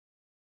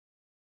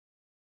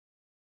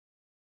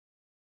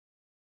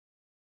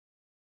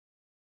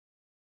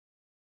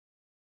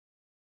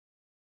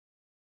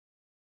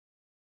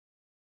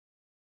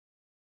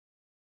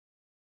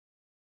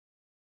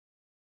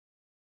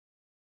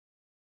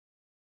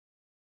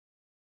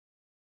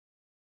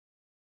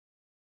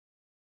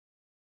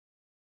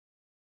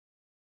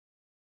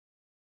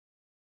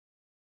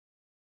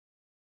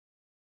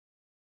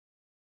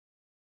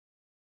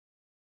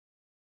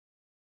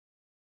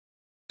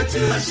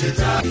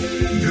Shita,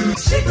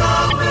 shika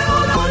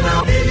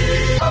umeona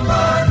mbili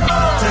pambana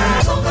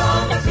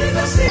songa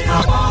katika sina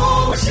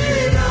wao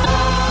shida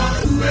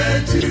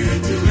wetu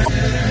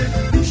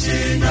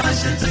mshinda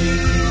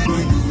shetani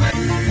Mungu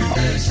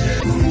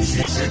wetu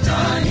kumshinda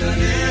shetani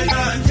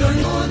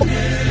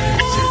jonione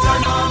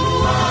shetani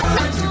amua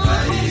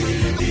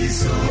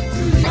tukaidiso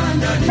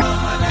tuliandana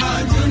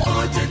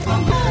jonote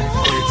kwangu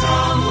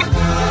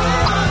itamuka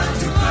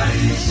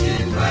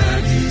tukaishi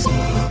paradiso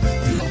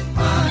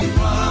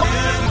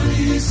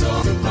so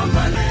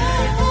tupambane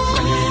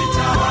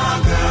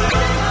nitawaga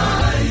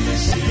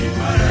aishi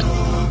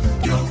marao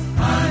yo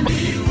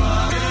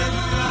andiwa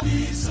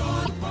so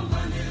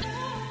tupambane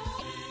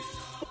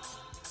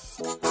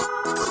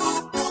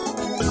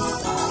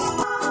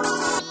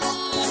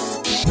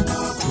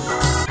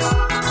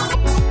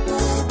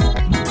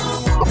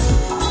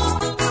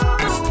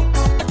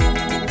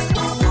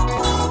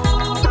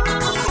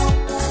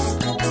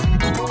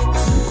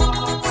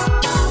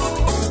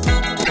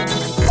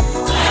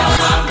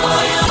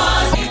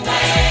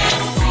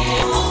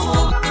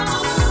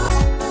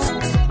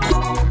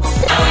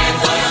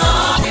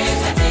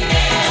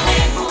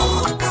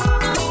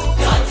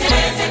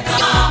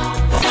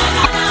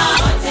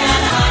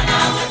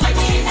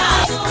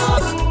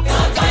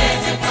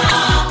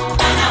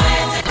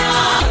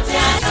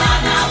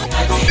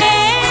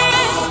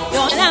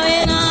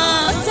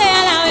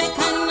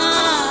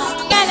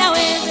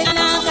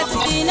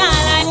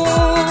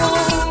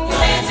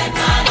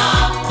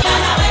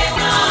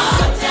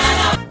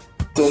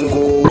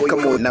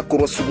na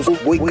kurosugu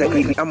boyka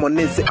iri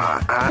amoneze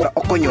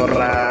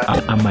okonyora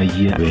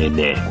amaya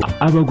bene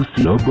abagusi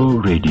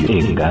Global Radio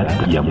enga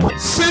ya mwa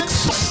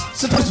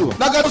 6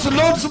 na garusu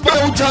lobsu ba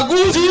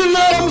uchaguzi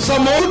na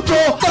msamoto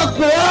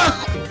takwa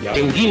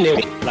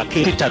wengine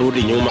lakini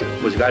tarudi nyuma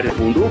muzikali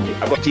fundu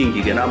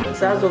abatingige nama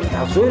sazo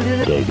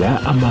tazuri ega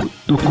ama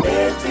tuko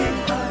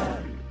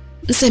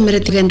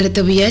Nsemerete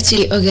gendrete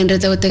biyachi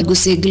ogendrete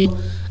watagusigli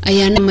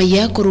ayana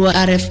maya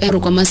kurwa RFR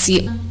kwa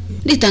masi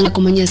ditanga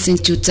kumanya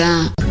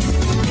senchuta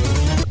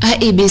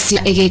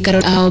IEBC ege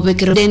karo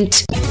awobekero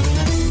dent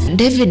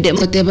David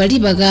Motebali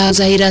baga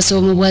Zaira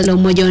somo bwazo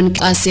mojon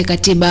ase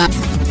katiba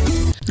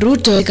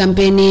Ruto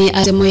kampeni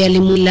asemo ya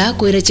limula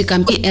kuirechi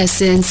kampi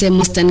essence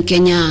Western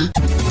Kenya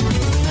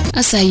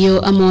asayo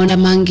amonda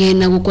mange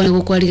na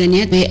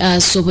gukwaligania be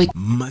asobo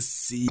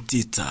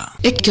masitita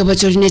ekyo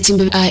chorine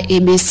chimbe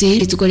IEBC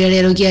litukolia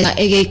lero gia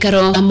ege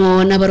karo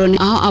amona baroni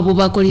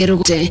abubakoli lero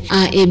gute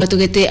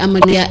batugete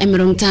amalia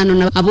M5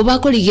 na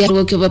abubakoli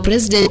lero kyo ba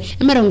president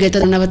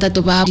M3 na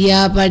batatu ba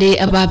ya bale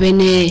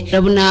ababene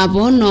rabuna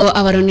bono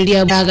abaroni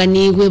lia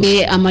bagani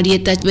gwe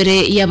amalieta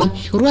bere ya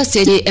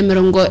ruase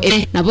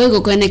M5 na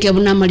boygo kwene kyo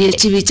buna amalia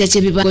chibicha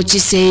chibiba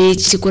chise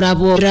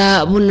chikurabo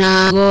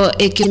rabuna go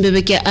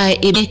ekimbe ke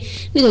IEBC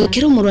nigo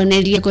kiro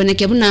murwanelia kwene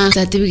kyo buna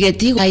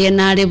certificate ya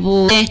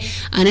narebo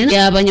anena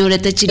ya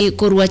banyoleta chiri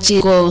korwa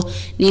chiko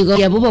nigo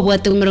ya buba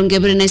bwate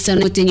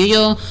 25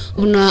 gutinyo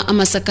una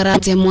amasakara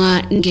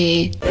temwa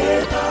nge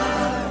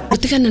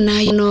utikana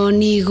nayo no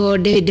nigo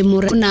David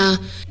Murana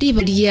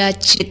dibadia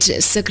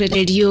chat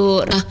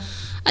secretario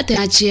ate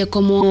achie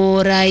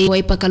como rai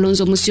Wiper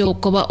Kalonzo Musyoka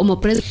koba omo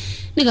president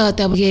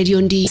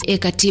nigatabugerio ndi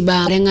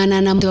katiba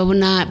rengana na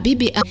mtabuna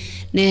BBI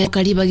ne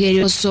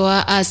kalibagerio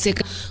soa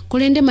aseka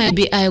kulende ma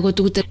BBI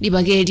gotuguta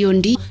libagerio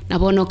ndi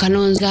nabono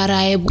Kalonzo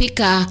garae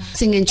bika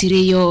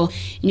singenchiriyo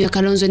nyo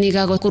Kalonzo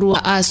niga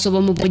kurwa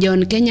asobo mu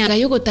John Kenya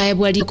gayogo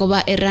taebwali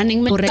koba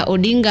running mate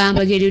Odinga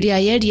bagerio ya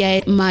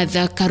yeria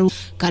Martha Karu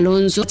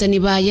Kalonzo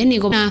tanibaye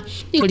nigo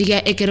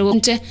liga ekero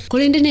nte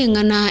kulende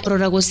nengana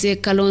roragose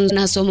Kalonzo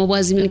na somo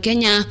bwazi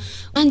Kenya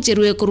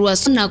anjerwe kurwa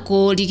sona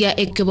ko liga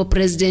ekebo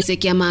president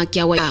sekiama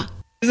kyawa.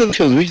 These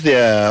elections which they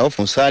are of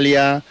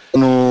Musalia,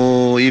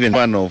 no even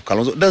one of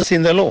Kalonzo, that's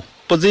in the law.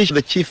 Position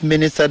the chief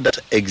minister that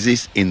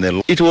exists in the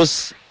law. It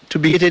was to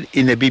be created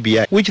in the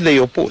BBI, which they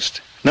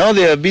opposed. Now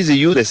they are busy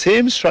using the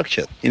same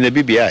structure in the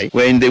BBI,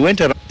 when they went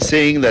around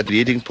saying that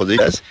creating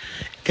positions,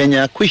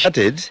 Kenya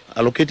started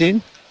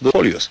allocating the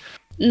folios.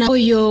 Na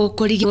huyo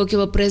koligi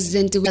wa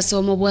president wa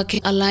somo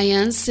bwake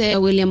Alliance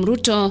William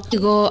Ruto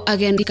go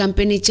again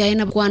campaign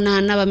China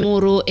kwana na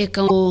bamuru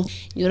eka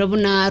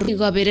nyorobuna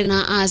rugo bere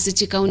na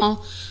asichika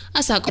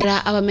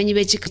asakora abamenyi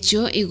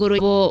bechikacho igoro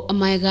bo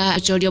maiga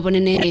achorio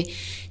bonene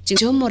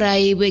chincho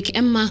morai weki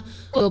emma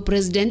o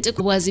president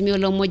kubwazimio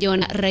lo moja wa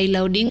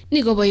Raila Odinga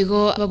nigo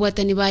boigo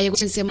ababwatani baye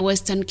kusema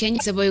Western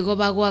Kenya seboigo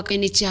bagwa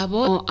keni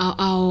chabo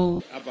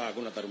au hapa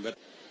hakuna tarumbeta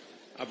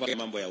hapa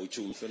mambo ya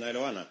uchumi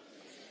tunaelewana.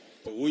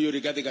 Huyu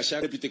Rigathi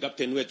Gachagua deputy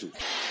captain wetu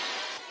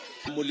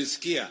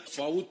mulisikia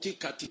fauti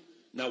kati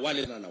na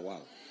wale na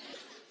wao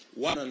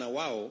wana na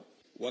wao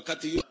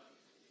wakati yu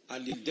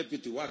ali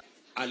deputy wake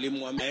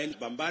alimwambia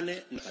bambane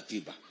na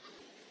katiba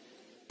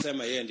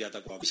sema yeye ndiye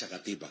atakuhakisha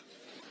katiba.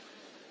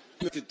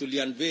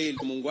 Tulianveil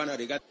muungwana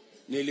Rigathi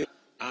nili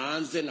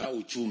aanze na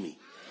uchumi.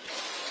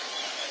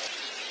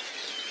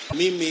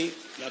 Mimi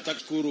nataka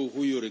kushukuru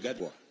huyu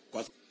Rigathi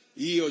kwa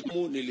hiyo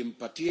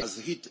nilimpatia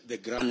has hit the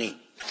ground.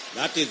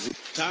 That is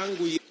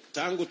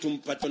tangu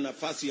tumpatie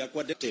nafasi ya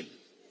kwa detail.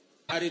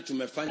 Hadi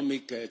tumefanya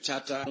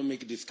charter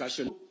economic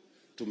discussion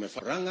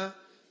tumefaranga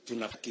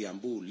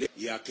tunakiambu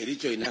ya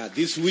Kericho ina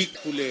this week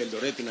kule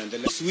Eldoret na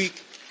this week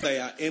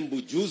ya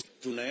Embu juice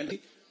tunaenda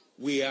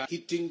we are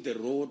hitting the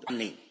road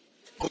running.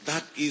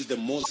 That is the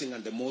most thing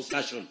and the most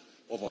passion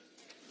of our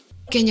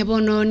Kenya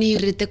bono ni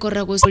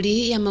ritekora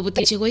gosuli ya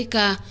mabuta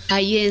chigoika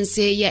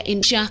ayense ya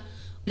insha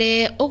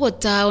le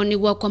ogotao ni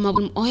kwa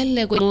mabum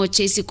oele kwa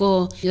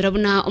mochesiko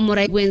yorabuna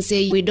omorai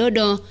gwense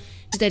widodo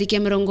tariki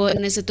ya mirongo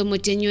neseto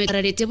motenyo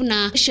rarete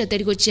buna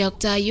shatariko cha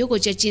tayo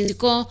cha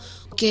chinziko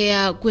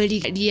kea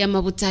kweli ya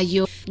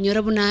mabutayo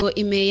nyorabuna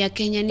ime ya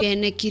Kenya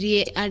ne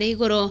kirie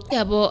alegoro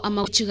yabo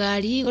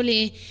amachigali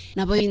gole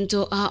nabo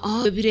into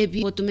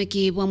birebi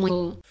otumeki bwa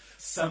mwe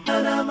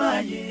samana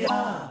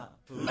maya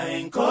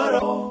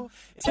enkoro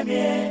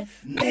temie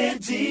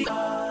neji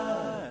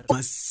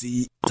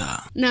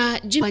masita na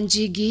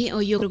jibanjigi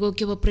oyogo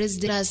kebo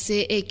president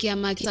ase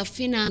ekiama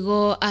safina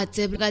go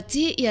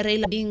atebgati ya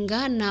Raila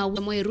Odinga na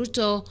William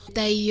Ruto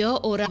tayo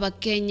oraba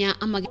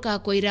Kenya amagika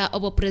koira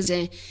obo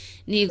president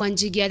ni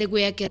banjigi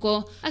alegwe yake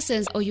ko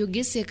asense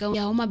oyugise ka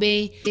ya Homa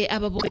Bay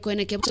ababo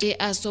kwene kebo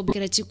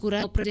asobkera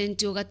chikura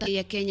president ogata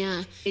ya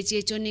Kenya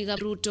echecho ni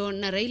Ruto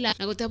na Raila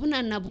na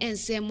gotabuna na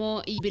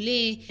ensemo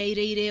ibili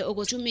ireire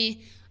ogochumi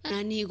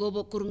nani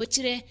gobo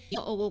kurumchire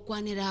ogo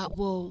kwanira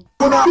bo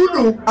kuna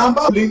dudu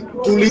ambao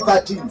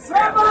tulipati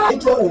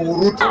itwa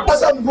Urutu.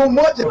 Sasa mguu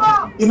mmoja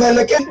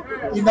inaelekea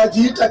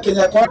inajiita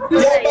Kenya kwa ya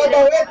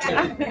baba wetu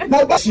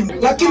na basi,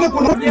 lakini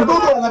kuna mdudu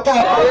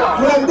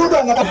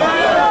anakaa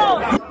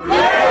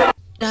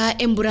da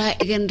embura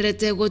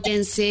genrete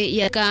gotense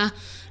yaka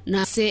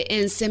na se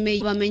enseme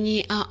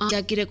bamenyi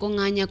jakire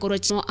konganya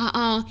korochino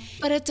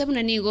parete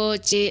buna nigo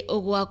che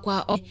ogwa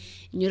kwa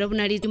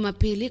nyorabuna ri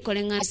Jumapili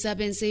kolenga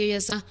sabense yo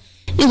yasa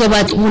nigo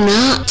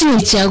batuna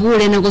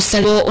chagule na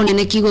gosalo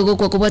onene kigo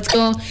kwa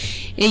kubatko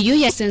eyo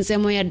ya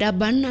sensemo ya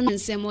Durban na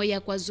sensemo ya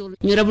KwaZulu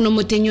nyorabuna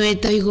motenyo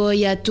etayigo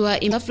ya tua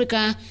in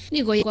Africa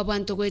nigo kwa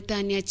bantu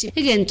goetania chi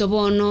igento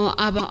bono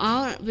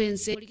aba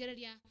bense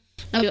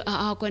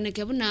na kwene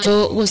kebuna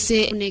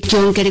gose ne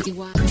kyonkere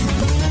kwa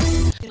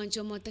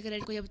mancho motakere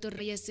ko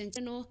yabutor ya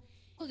senseno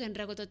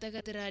ogendra ko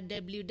totakatera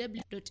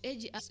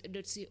www.ags.co.e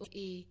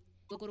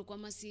kokoro kwa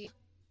masi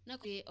na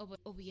kwe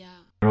obya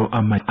ro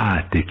ama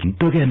ate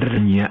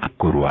kintogendranya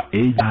akorwa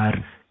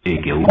AR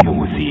ege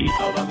umuzi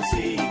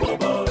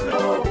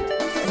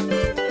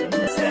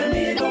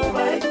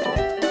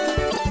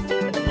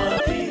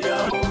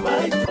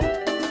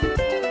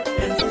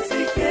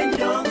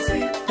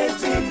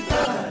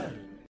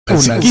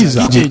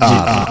Unagiza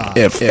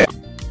JRFM. Yeah.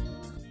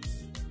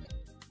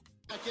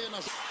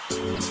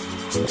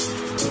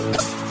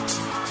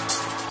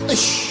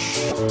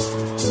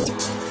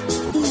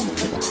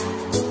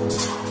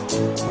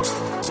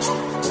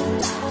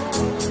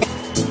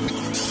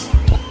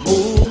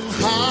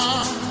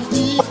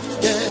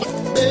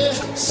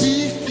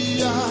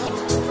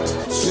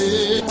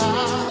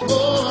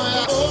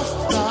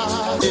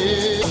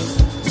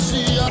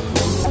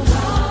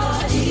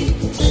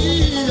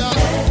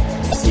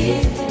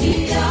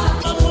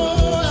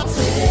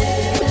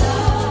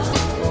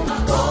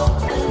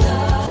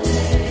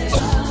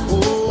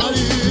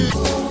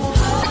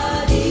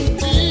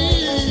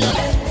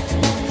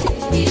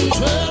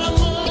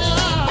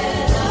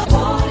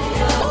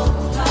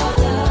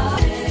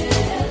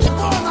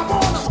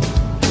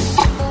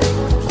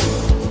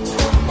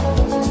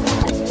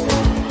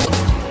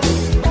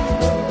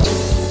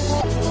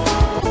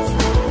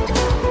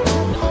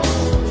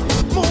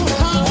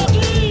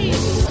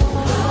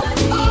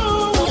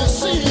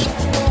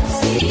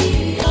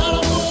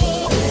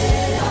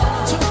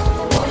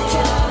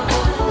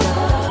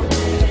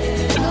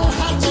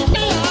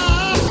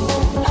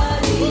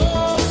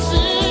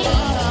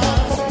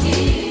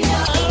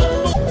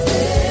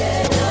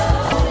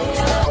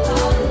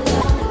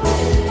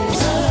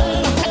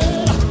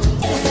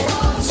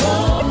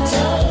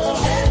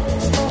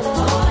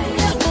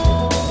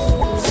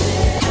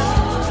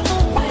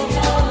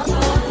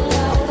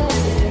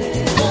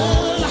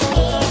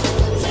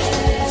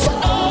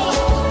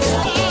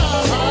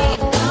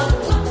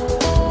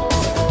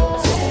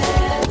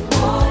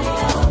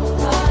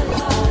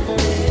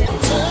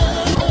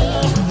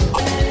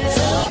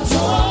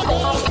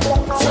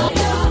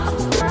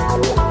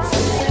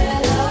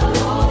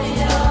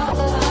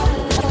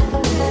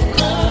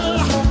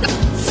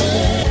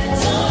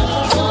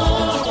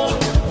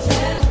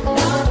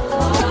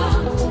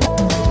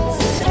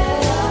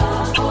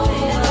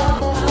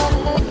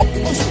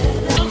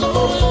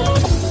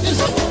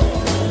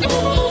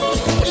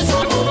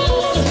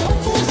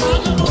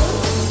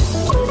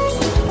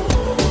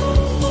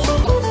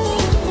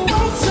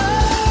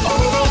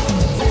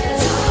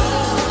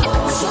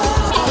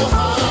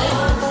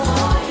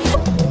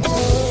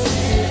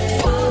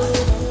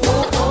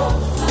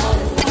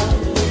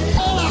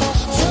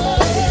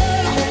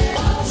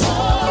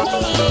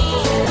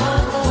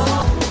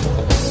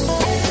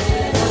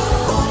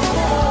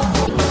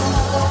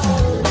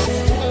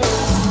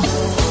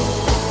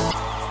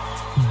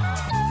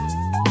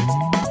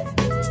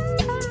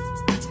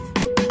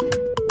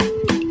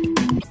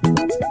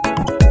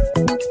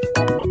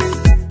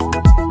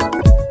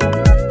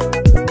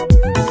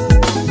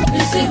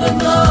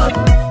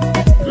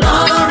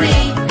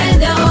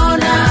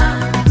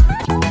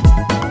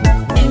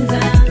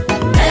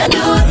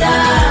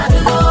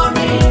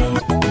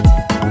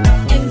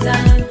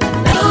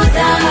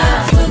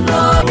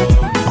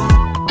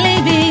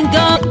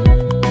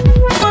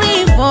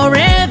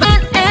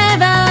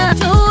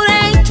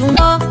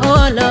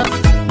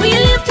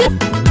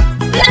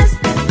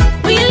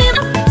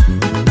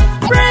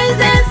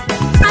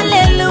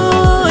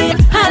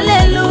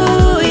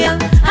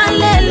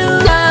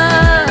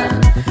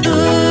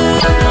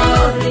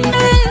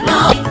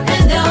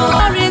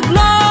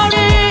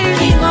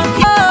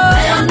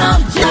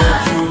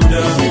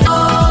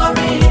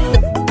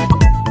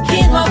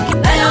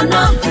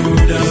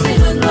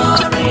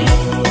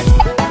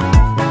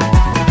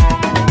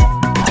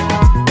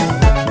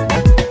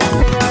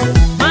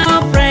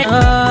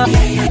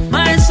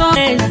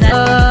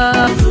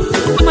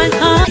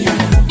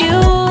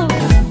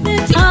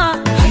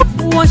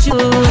 worship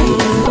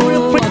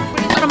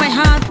out of my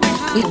heart.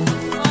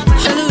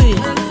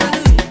 Hallelujah.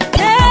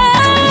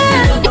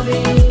 Yeah.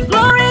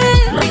 Glory,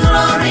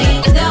 glory,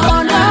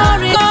 glory,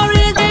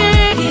 glory,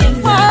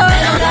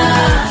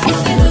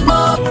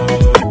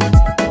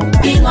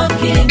 King of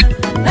Kings,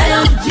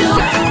 Lion of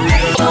Judah.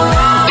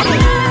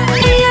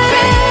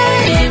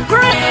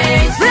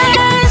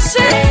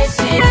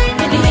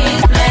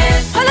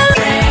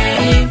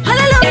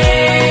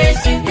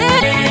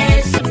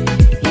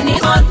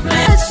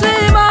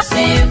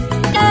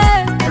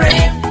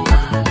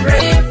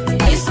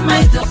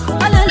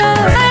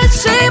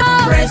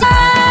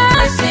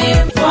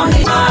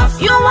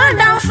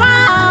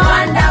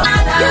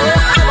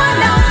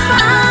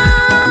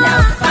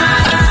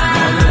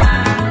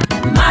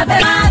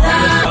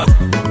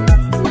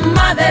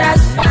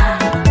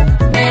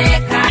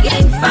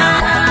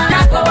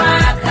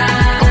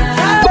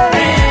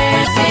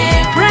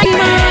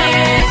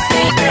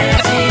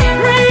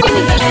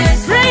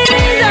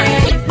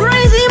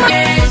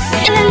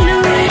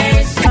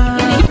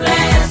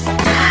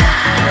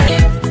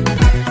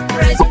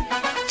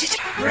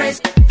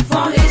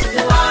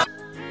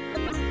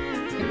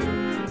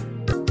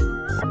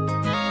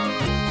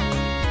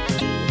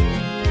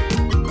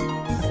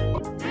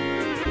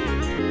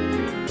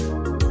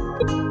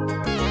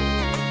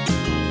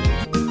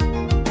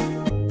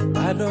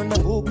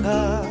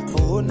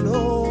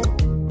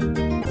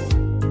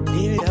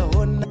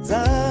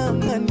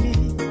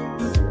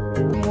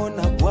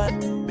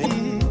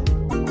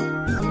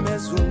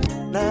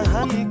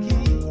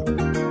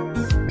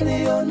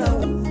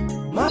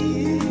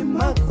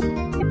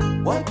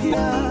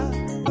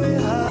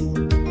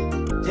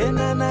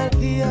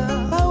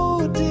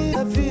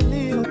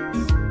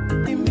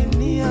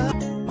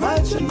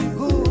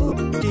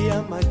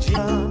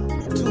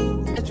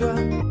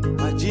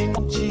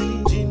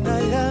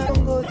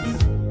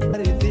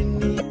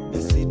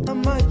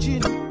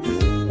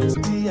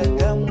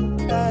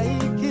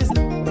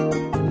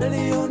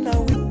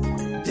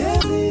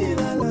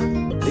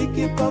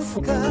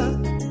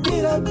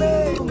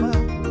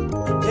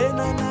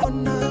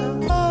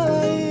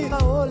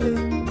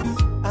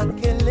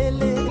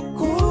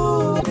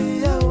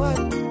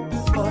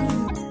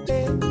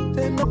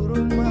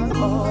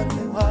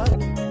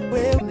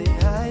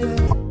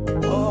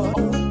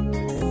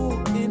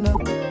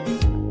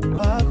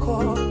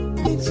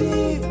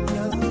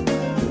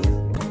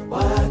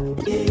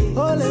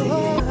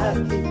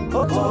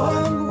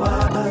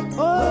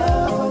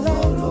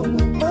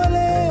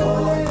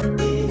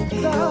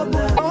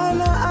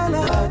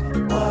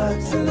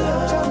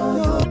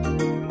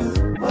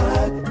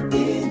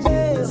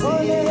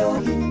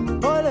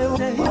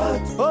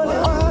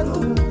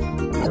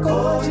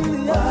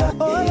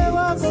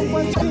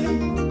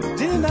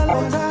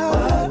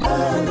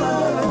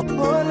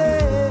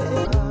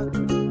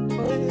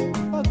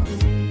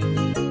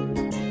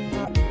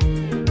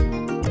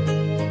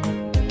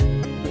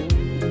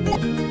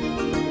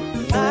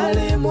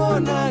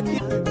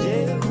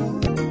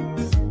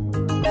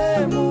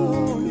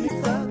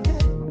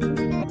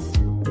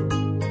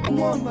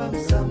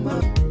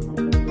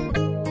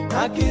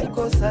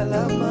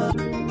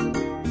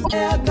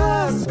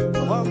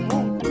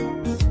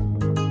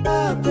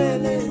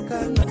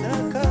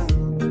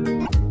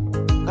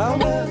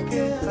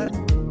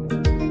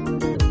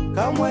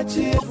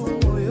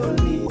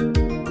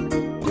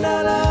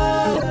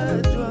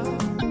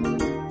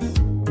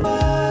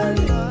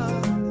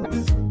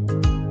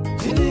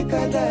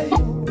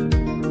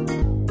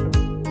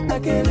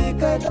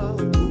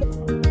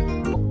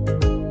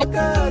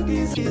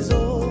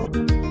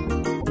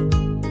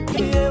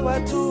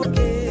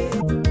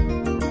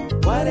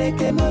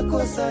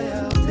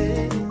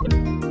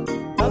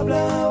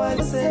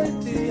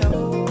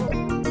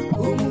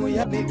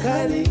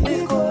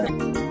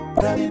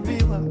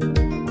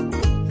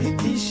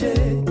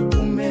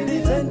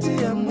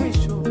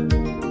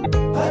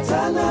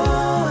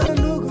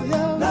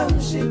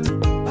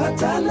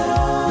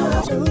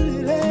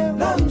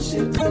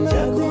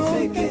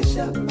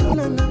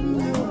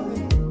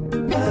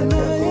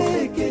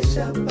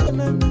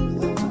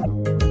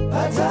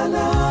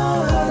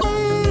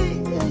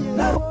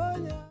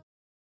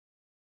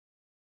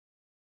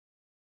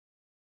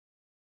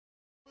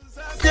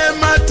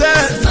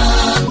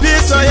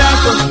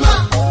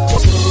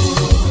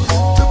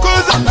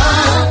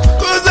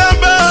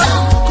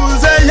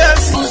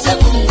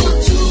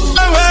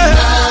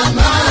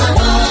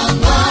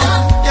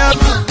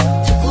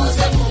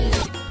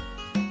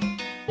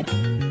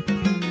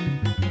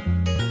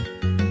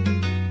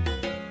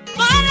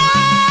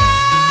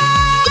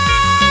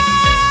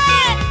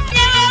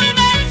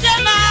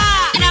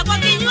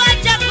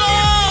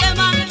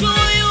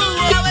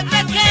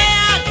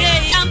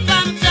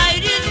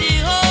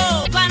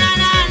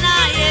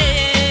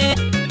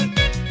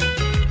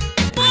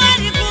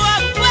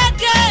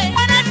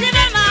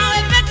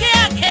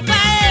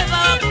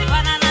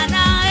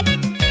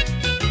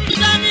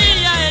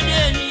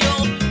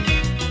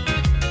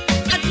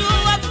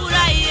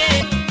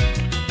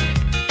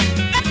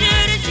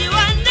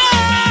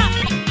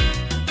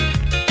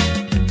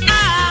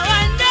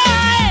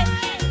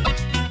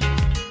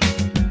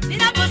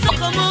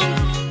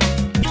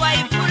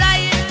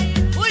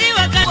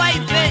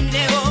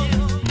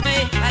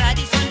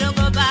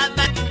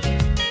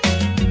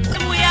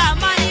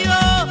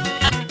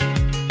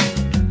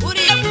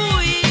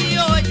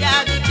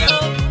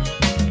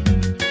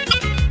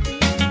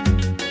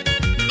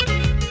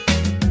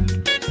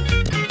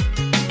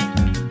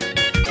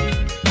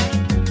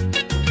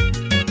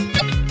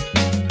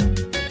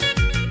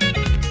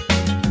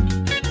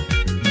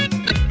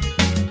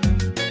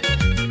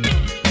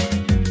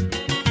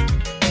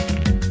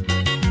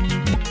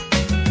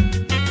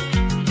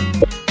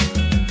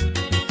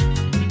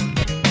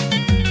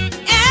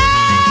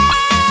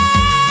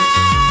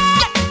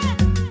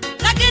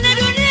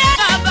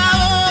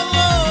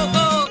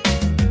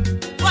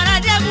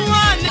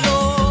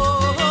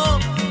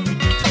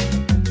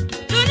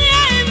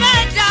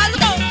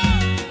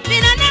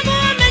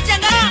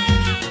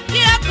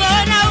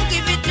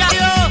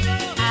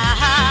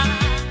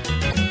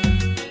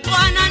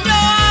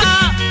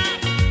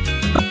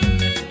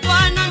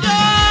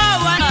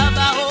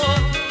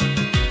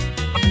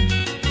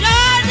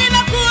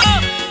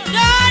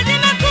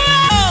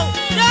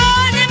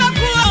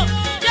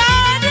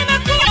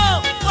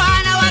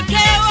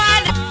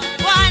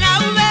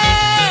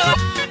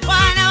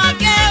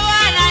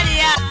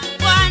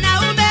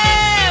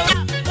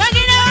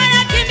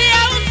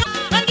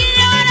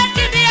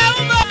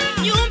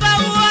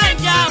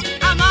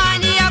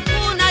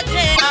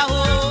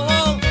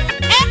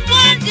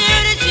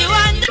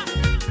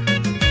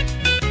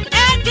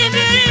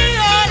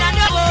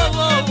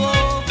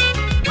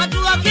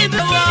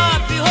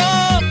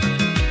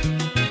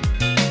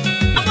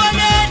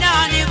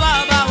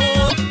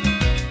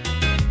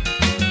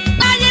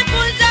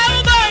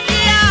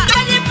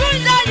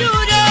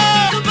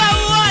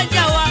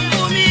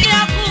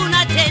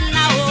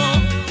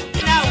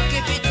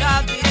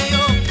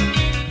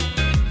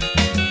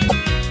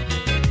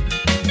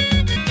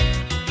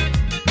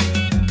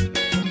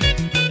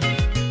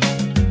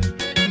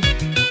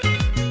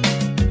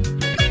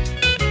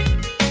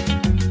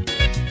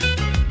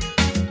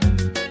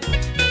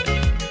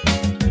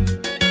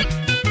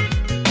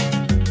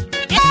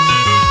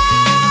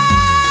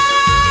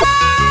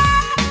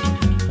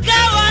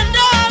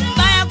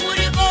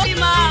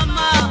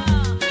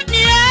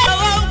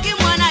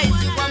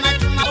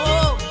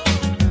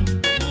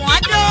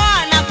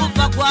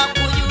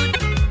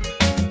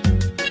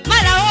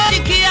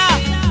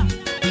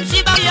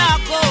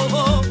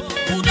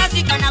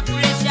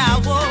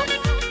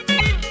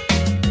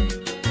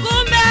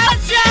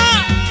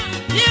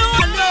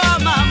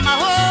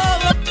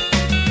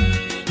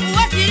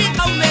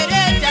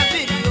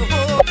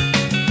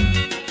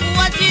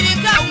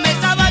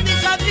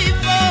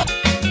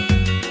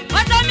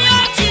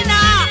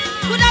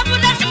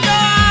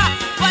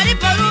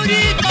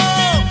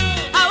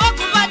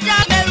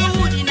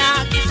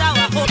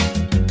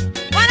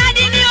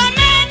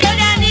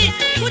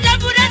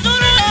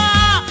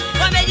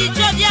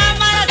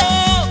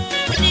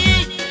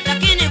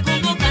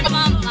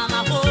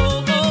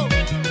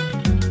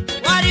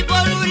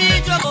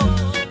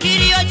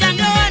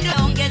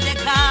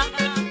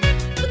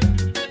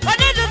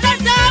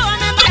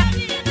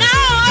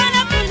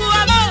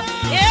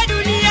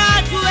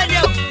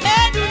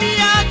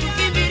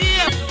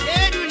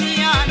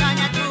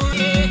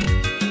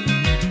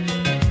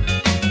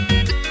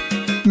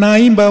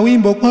 naimba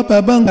wimbo kwa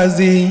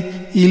babangazi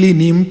ili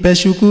nimpe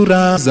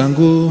shukura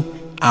zangu.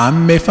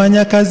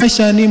 Amefanya kazi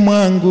maishani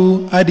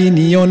mwangu hadi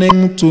nione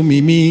mtu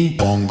mimi.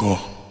 Bongo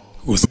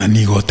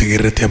usanigo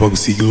tegerete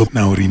abagusiglo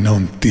na urina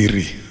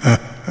untiri.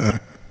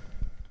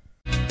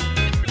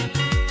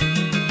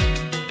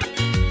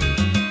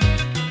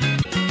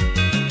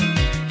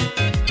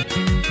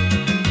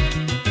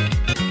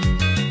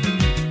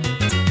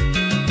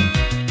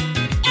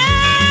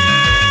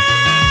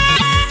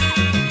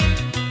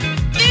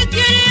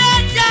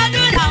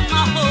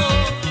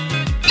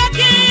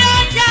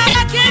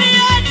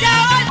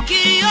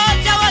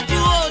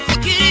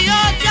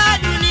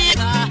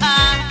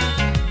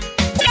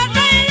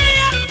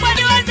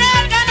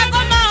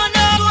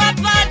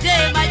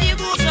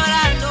 Majibu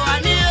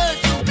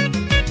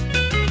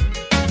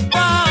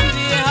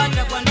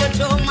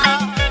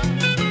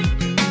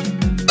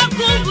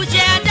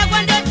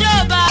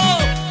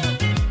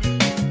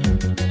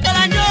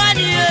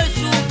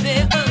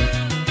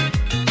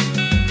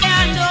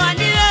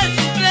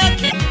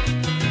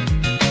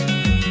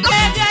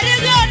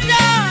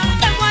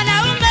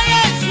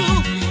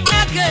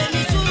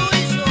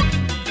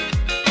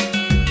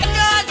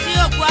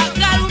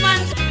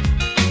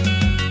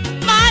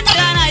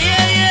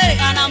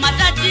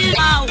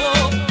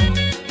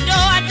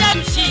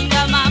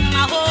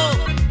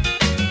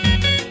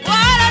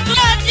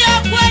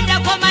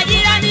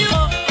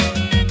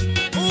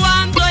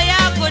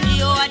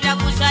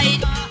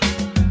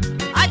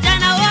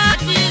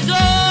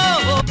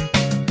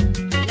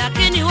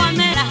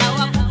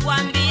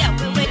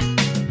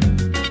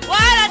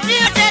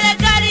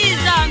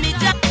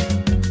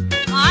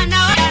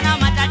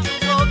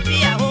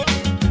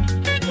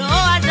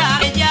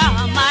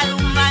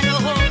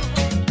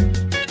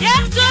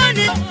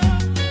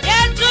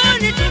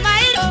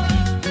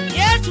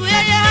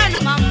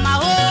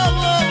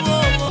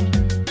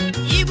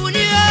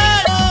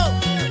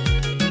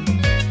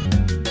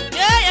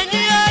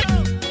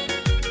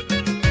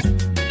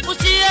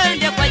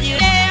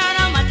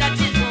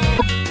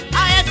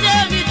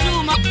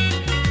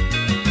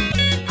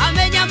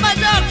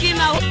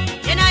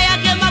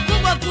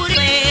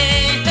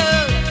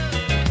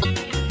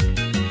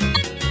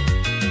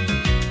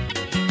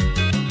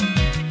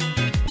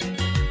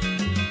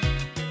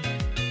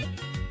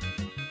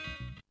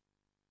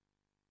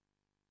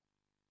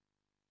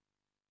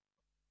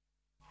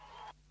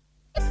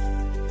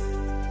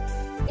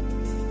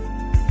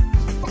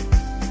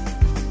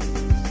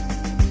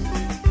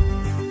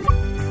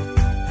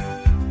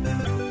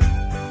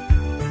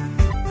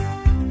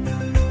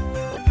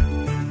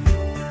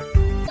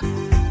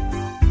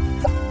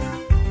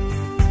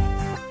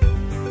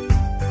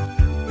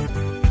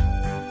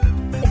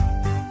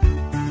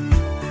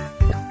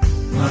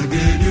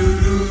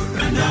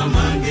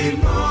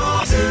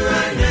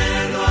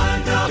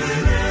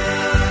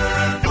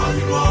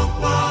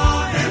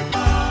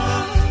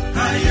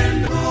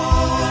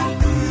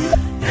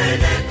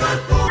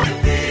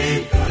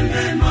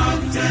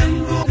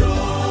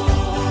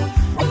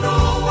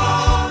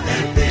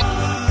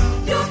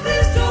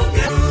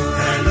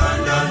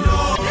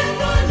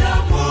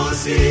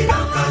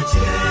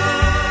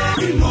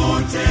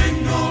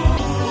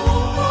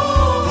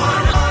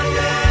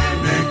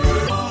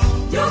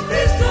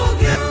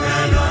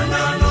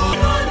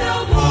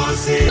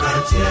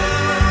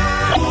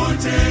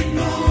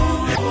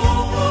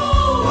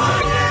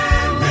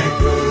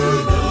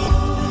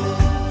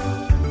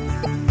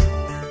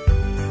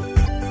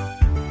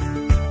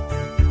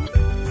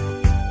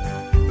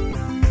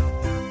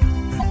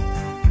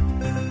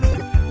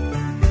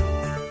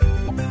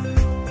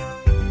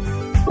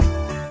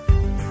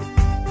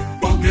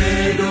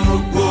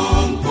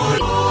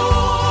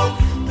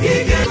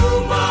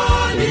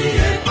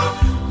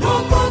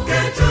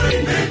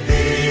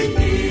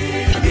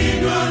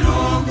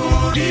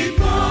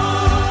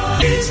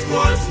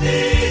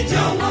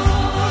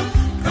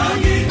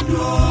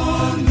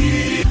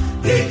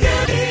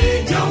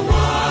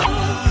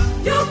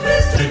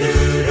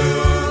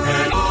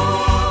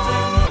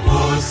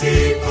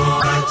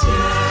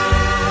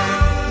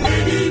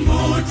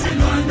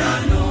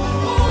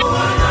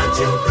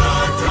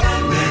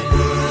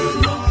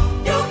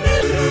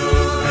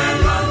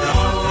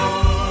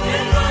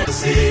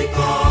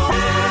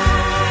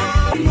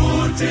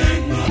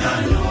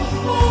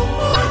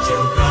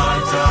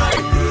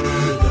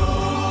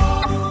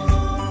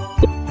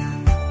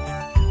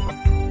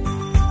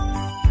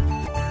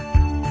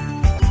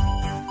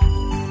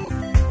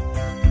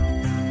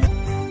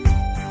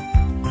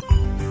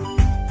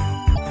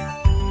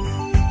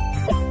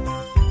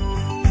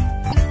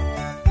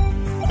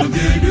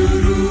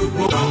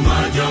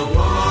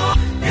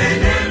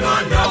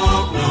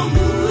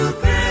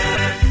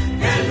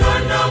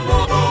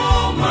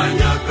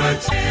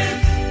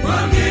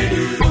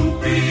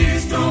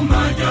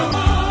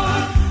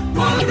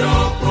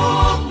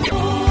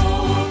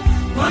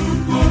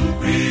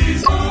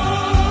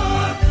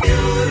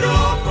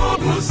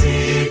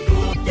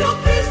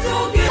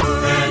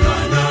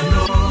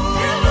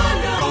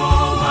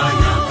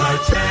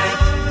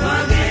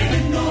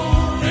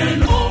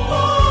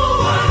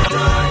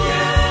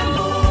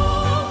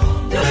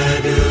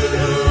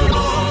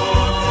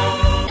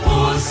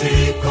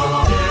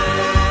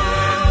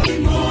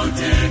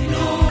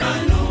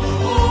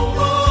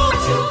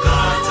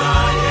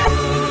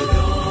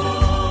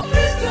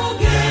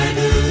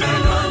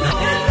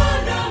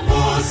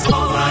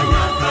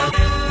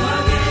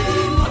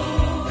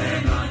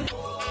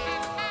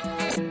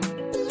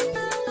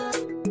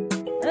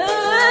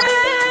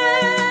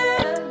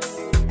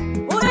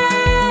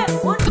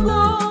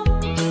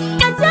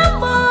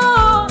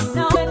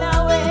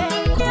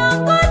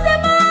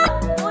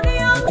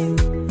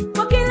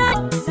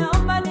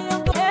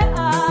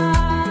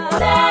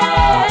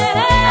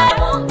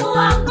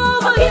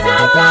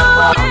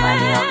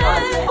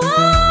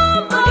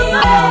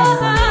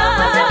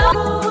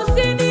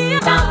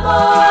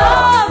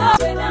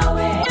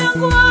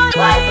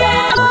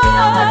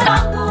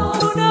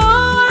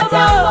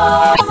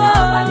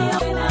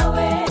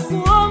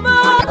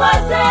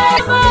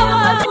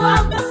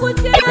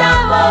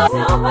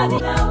naomba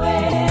nawe.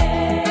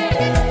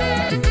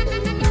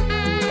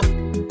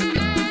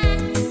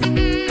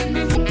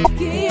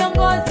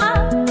 Kiongoza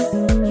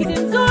kiti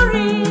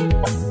mzuri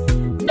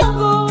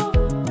Mungu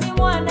ni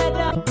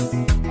mwanadamu.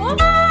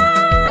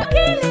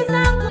 Akili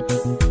zangu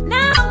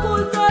na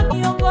nguzo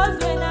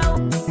niongozwe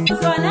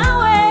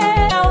nawe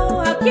na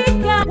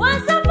uhakika wa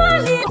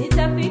safari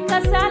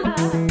nitafika sala.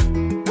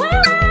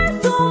 Wewe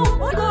tu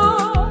Mungu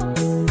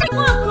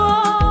mwako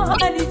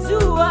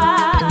anijua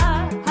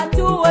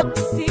hatua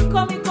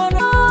siko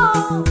mikono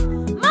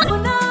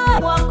maana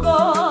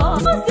mwako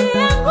usi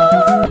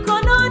yangu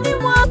mikononi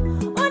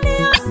mwako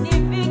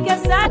nifike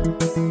sala.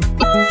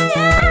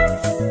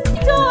 Yes,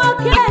 tuwa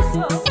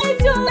kesho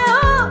tu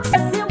leo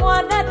si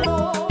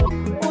mwanadamu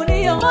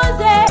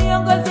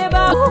uniongoze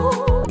babu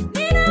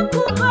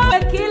ninakuomba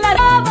kila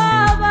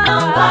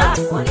baba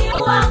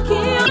uniwakie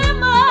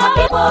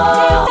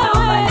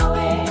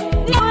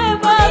niwe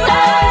baba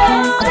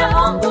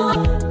Mungu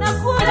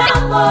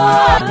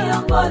nakuomba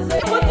niongoze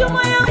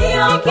kutumwa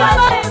yangu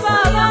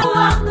baba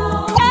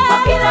wangu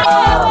kila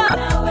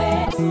nawe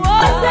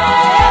wote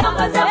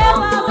ongoza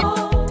Mungu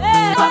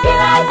kwa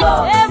kila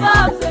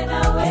baba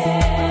nawe.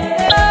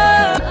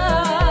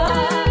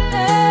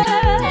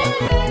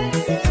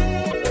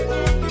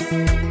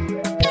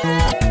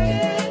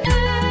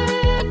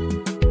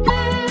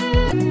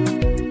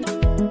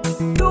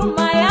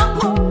 Duma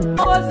yangu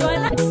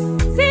ozwana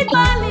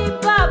sitwali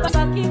baba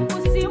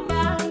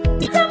bakikusimba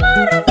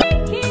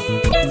tamarafiki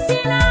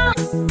sina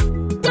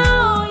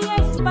nao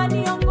Yesu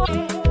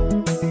baniongoe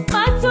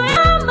macho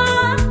yama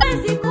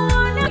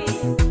azikuona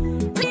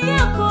ni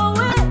yako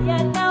wewe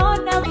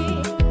yanaona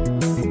mimi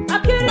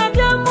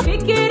akirejea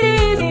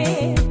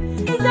fikiri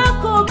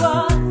izako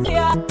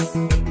baya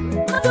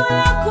macho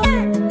yako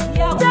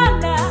ya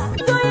jana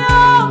macho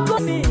yako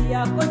ni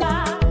yako na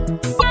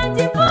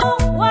yajibu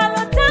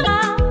walotaka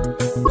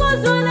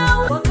kuzuna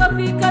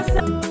wakafika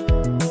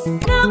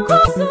na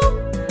kusu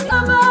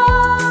baba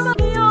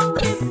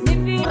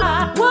nifika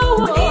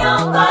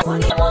wewe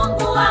ni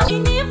Mungu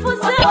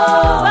aninifuze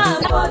baba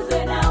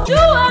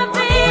jua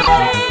mimi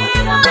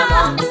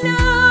haleluya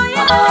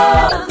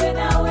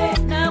nawe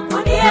na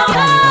kunia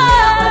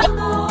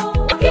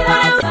Mungu kila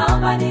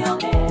naomba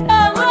niombe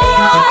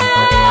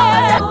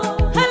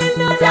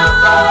haleluya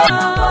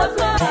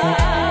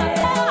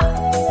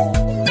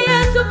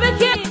Yesu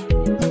pekee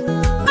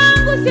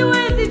Mungu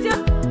siwezi jo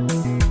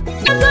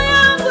Yesu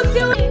yangu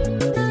siwezi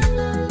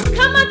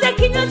kama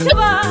takinywa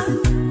chaba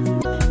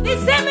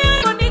niseme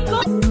niko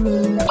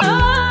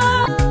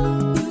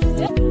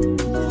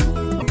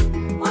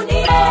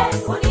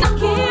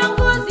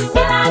kiongozi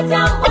kila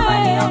jambo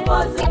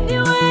niongoze ni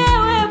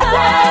wewe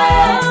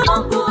baba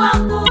Mungu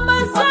wangu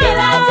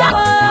kila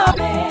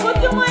jambo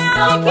kutumwa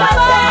yangu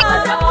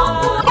kiongoza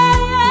Mungu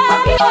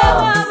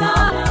kila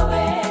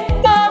nawe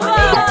baba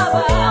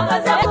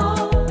kiongoza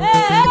Mungu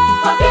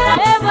kila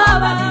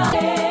baba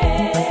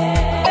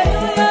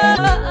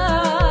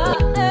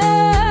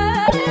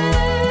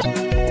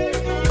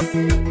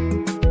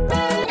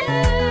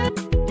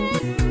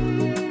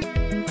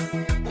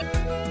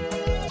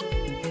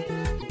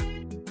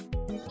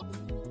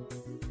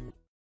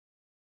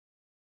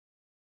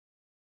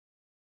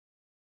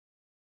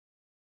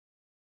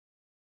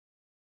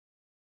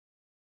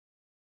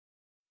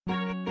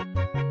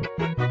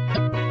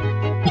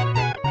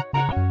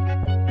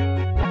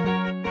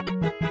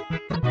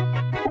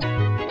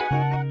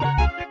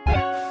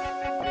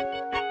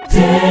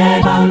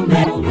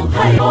Mungu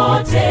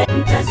hayote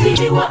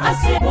mtazidiwa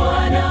ase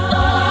Bwana.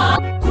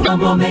 Kuna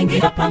mambo mengi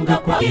yapanga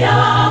kwa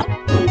ya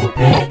Mungu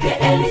peke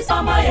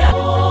elisama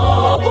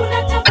yao.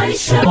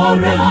 Unatafaisha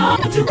bora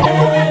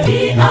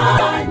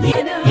tukueliani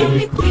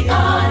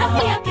ilikuiana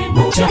yake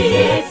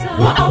mcheza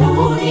wa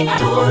auni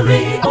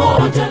adori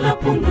oja la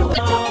pundo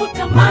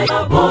tafuta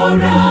maya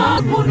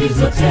bora muni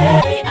zote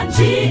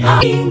anjia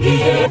ingi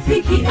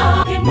fiki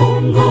ake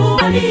Mungu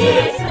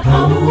aliyesa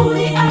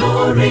auni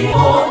adori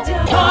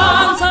oja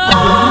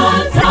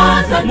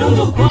Anza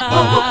nuku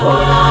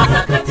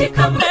Kwanza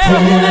katika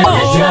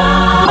mteja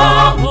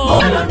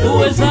Ola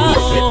nuweza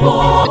Sepo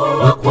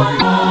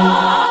wakwana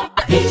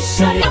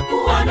Isha ya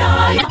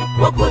kuwanaya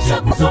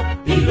Wakuchaguzo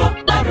ilo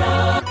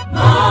bara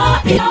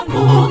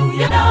Maiyangu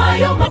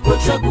yanayo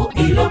Wakuchagu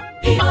ilo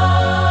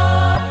ila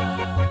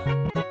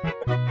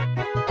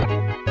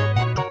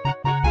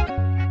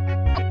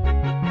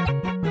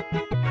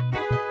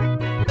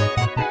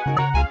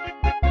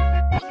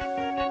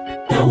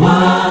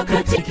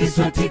wakati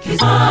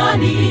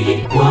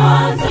kiswani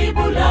kwanza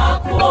ibu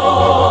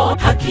lako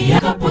haki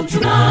yako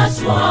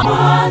tunaswa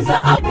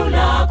kwanza abu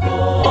lako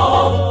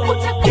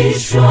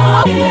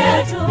utakishwa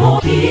yetu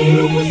Mungu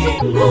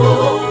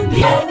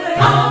ndiye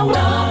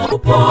awa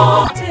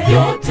upote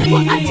yote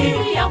kwa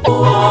ajili ya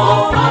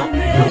kuoa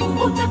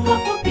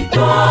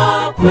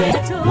utakapopitwa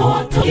kwetu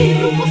moto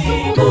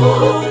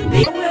Mungu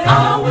ndiye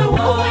awe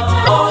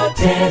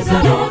woteza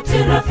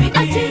yote rafiki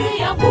ajili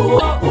ya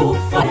kuoa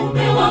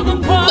ufalme wa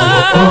Mungu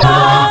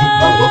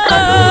Mungu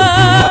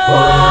kaluki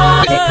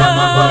kwa tika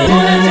mambo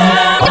ya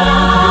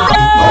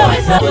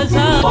weza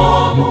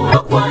Somo la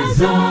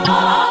kwanza,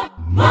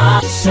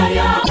 maisha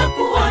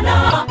yanakuwa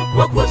na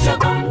wakucha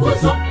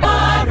nguzo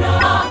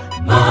bara.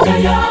 Maisha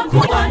yako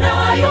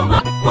wanayo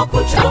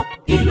wakucha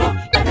ilo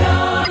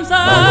kwanza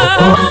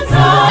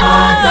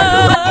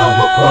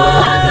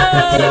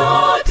kati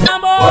yote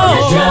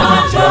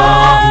wamejaja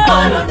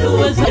mbalo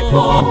nuweze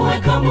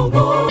kuweka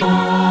Mungu.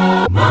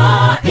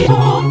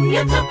 Maimu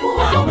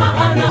yatakuwa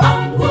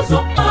maana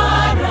nguzo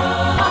bara.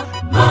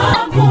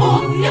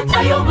 Mambo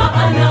yatayo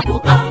maana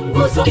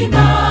nguzo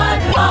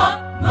imara.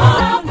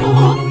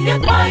 Mambo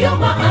yatayo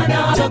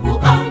maana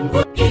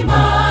nguzo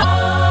imara.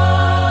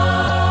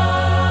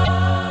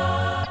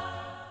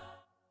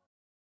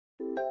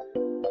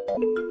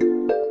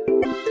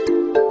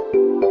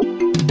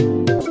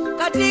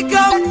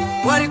 Katika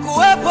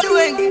walikuwepo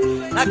wengi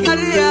na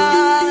Maria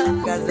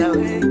ngaza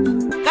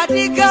wengi.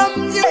 Katika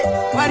mji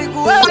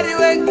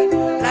walikuwepo wengi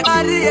na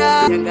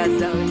Maria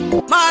ngaza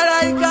wengi.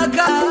 Malaika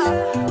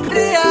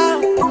Maria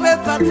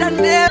umepata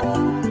neema.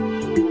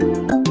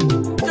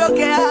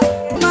 Tokea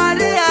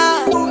Maria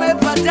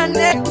umepata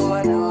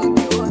neema.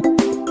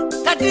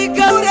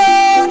 Katika ule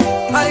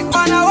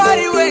walikuwa na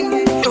wali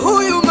wengi,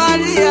 huyu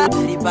Maria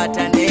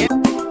alipata neema.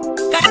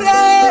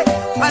 Kale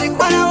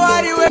walikuwa na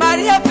wali wengi,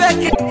 Maria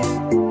peke.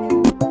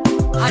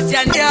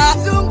 Achania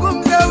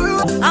zungumze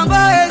huyu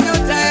ambaye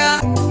nyota ya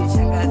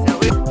shangaza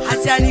wewe.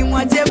 Achani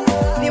mwache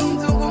ni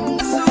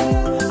mzungumzu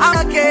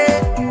amake.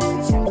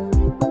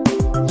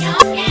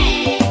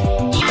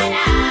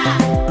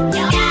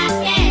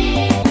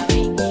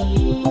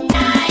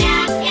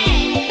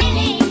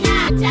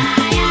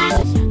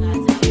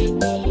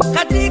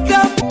 Katika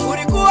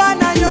kulikuwa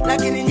na nyota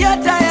lakini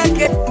nyota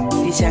yake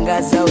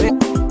ilishangaza wewe.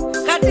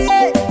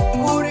 Katika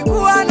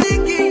kulikuwa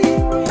nyingi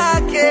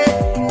yake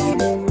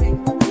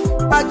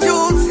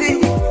majuzi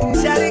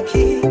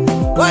shariki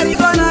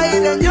walikona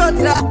ile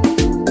nyota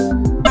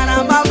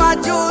na mama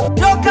juu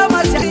toka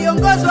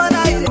mashaongozwa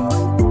na ile.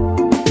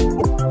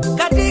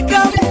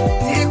 Katika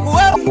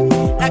zilikuwa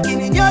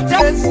lakini nyota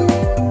Yesu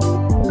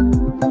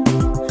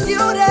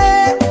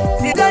yule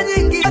zida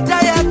nyingi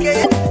nyota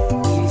yake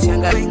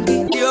ilishangaza wengi.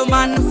 Ndio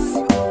maana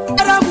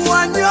ramu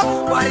wanyo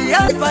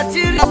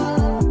waliafatiri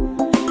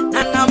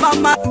na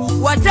mama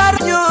watara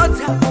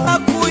nyota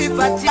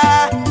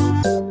hakuipatia.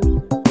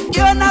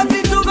 Kiona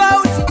vitu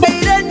bauti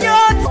ile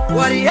nyota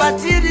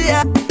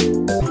waliatiria.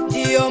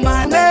 Ndio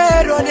maana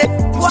Herode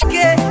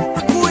wake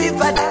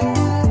hakuipata.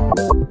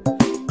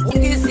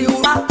 Ungisi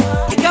wa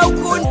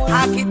ikaukuni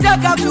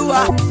akitaka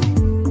kuwa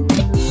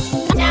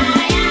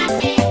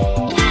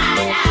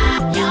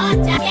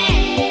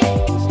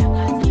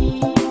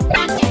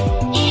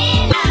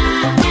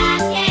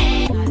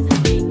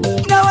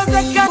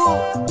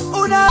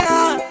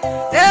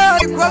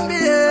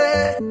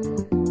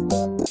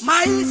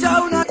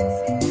maisha una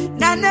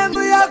na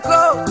nembo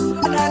yako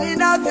na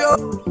ninavyo.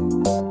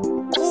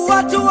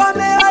 Watu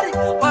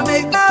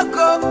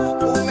wameikako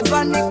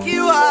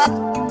umefanikiwa.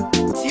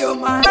 Sio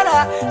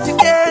mara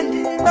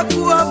sikendi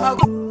kuwa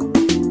magu.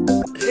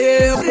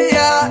 Leo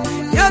pia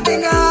yote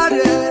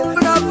ngare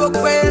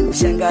tunapokwenda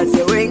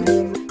shangaze wengi.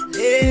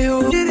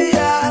 Leo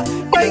pia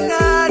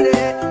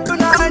ngare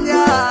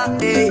tunanya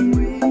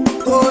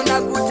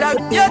unakuta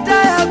nyota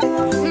ya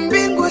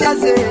mbingu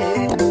yaze.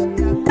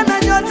 Na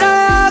nyota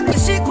ya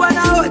kushikwa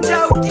na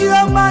wachawi.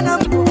 Ndio maana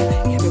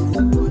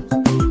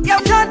ya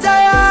nyota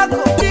yako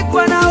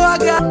kushikwa na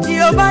waga.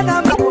 Ndio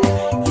maana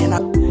yana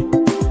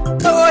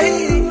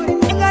tohi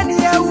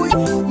ngani ya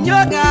huyu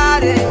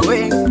nyongare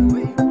wengi.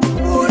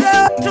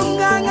 Ule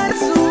tunganga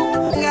su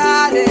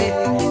ngare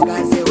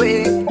ngaze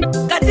wengi.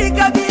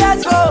 Katika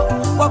biazo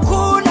kwa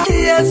kuna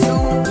Yesu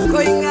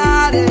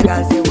koingare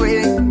ngaze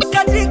wengi.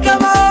 Katika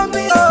maombi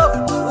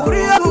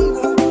urio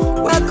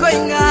Mungu wako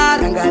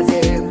ingare ngaze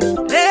wengi.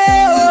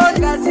 Leo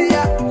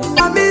ngazia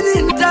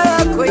amini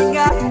nitaya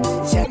koingare.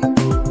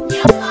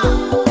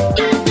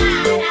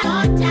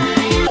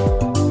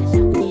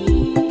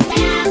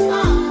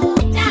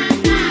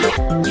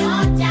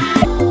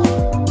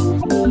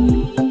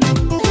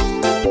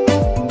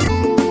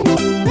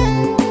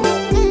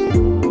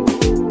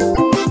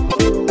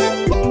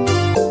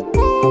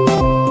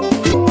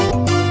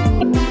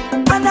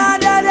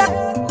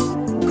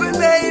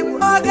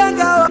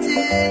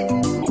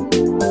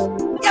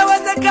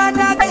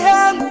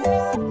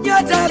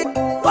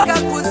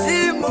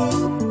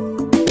 Wakakuzimu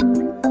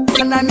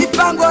na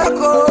mipango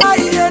yako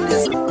haiendi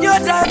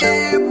nyota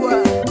ibwa.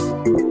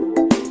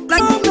 Na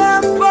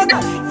umempoka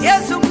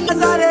Yesu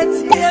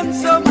Mnazareti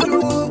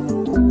msomaru.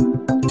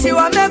 Si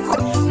wameko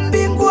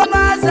mbingu wa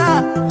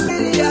maza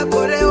mbili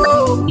yako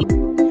leo.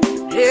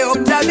 Leo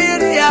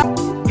tabiria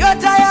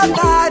nyota ya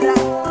bara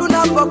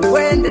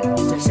tunapokwenda.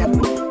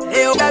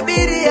 Leo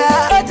tabiria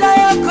nyota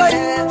yako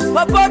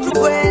wapo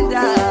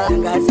tukwenda.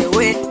 Ngaze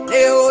we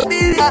leo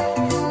biria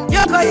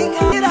yoko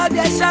ingira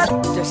biashara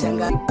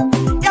tutashangaa.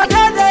 Ya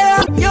dada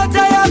ya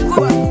nyota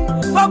yako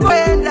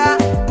wakwenda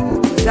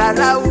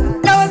zarau.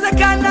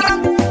 Yawezekana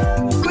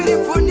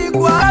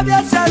kulifunikwa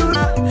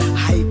biashara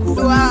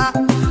haikuwa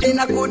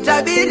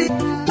inakutabiri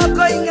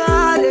yoko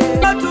ingare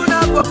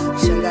tunapo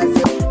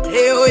shangaze.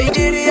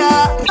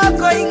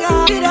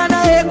 inga bila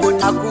naye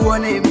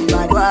kutakuone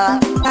mbarwa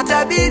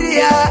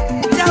atabiria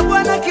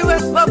jabwa na kiwe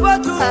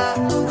babotu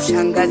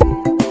shangazi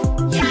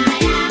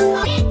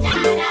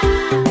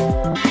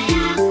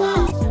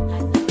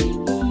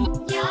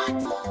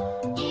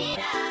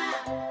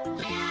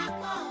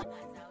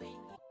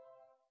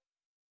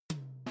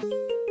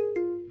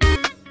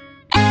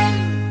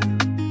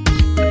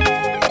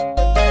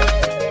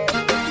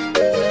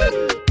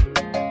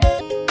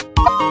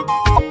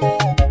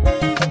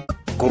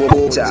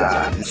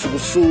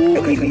Susu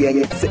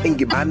kirianya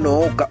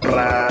seengibano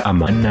kapra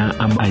amana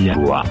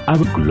amayarwa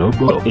ab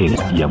global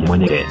ya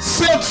mwenye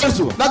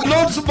Sesu na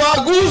Lord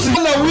Baguzi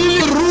na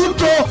Willy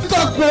Ruto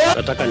takwa.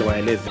 Nataka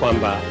niwaeleze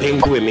kwamba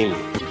pengue mimi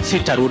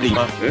sitarudi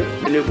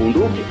ni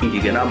bunduki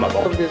ingigena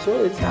mabao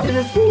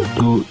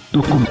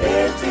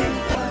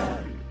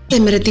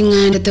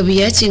Emeratinga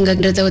tabia chinga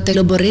grata wa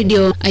Global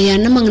Radio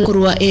ayana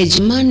mangakurwa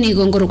ejimani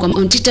gongoro kwa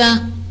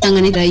ontita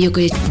tangani rayo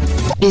ko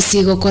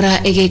isi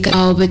gokora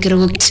egeka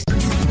obekero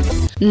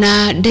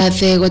na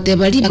dathe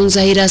gotebali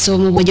kunzaira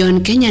somo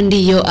bojon Kenya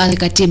ndiyo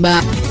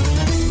katiba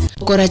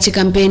kora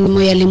chikampeni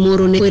moya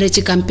limuru ne kwera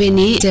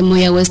chikampeni temo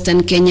ya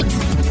Western Kenya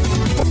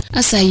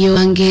asayo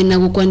ange na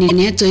gukwani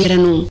neto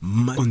iranu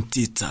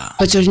Ontita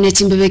Ochorine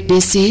chimbebe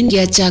bisi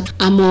ya chak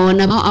amo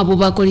na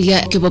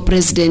abubakoliga kebo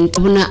president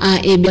buna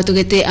a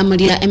batogete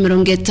amaria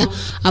emerongeta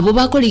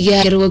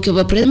abubakoliga kerogo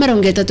kebo president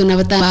emerongeta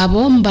tunabata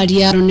babo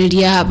mbaria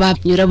roneria ba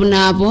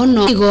nyurabuna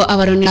abono igo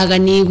abaroniga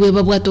nigwe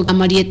babwato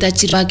amarieta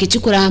chirba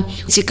kichukura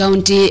chi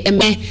county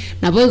eme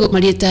na boigo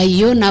marieta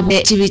yo na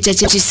chibicha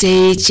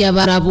chise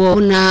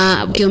chabarabo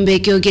na kyombe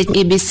kyoge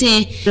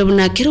ABC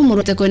robuna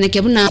kirumuro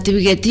takoneke buna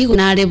tibigeti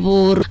na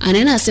rebur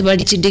anena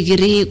sebali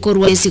chidigiri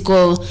korwa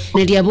isiko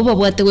neria buba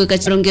bwate gweka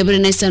chironge bere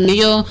naisano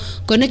yo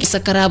kone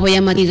kisakarabo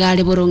ya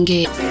matigale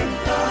boronge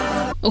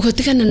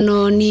ukotikana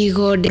no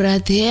nigo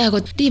derate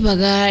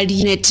agotibaga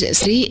linet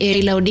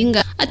 3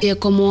 laudinga ate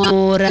komo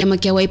ora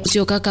makia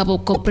waipsio kakabo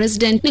ko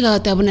president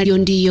nigatabuna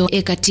ndiyo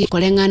ekati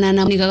kolengana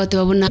na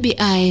nigatabuna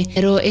BI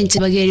ero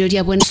enchibagerio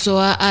dia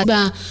bwensoa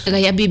aba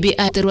ya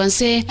BBI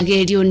terwanse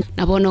agerio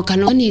nabono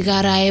kanoni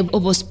garae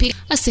obospik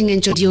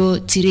asingencho dio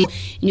tiri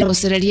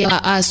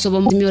nyoroserelia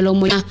asobo miolo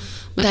moya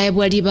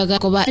mataebwa libaga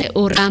koba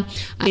ora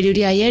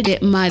aliria yede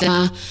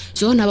mada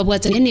zona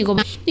babwatane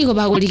nigo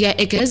bagoliga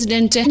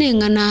president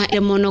nengana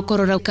emono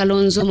korora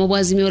kalonzo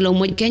mobwazi miolo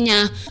mo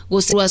Kenya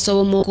goswa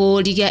sobo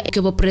moko liga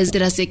kebo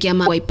president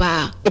asekiama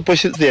waipa the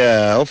position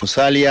there of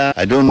Musalia,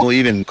 I don't know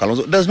even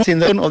Kalonzo does not in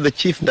the of the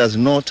chief does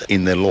not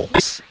in the law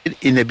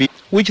in a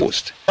which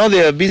post now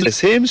they are busy the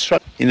same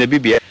structure in the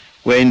BBI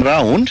we're in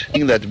round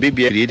thinking that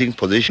BBI leading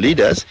position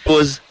leaders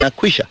was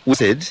Nakwisha who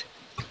said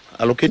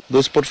allocate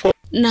those portfolios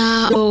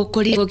na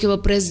okoligo kibo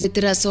president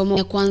rasomo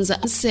ya kwanza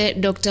se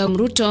Dr.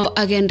 Mruto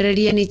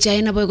agenderia ni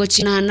China boygo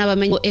China na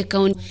bamenyi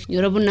account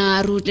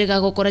yorobuna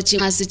rutega gokora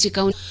chingasi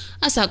chikaun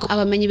asako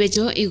abamenyi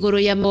becho igoro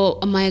ya mo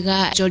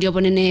maiga jodio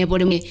bonene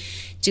boleme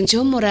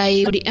chincho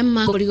morai odi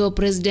emma koligo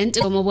president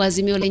komo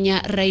bwazimio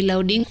lenya Raila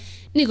Odinga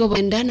nigo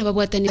benda na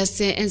babwatani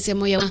se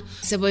ensemo ya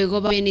se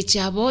boygo beni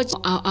chabo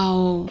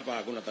au hapa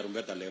hakuna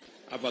tarumbeta leo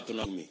hapa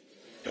tunaumi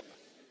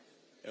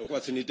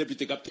kwa sini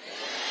deputy captain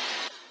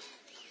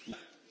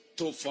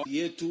tofauti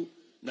yetu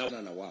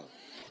na wao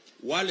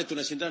wale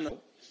tunashindana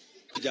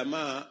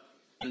jamaa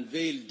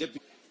unveil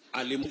deputy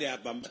alimde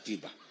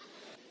abambatiba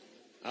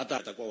hata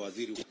atakuwa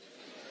waziri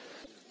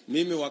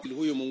mimi wakili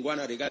huyu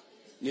muungwana regard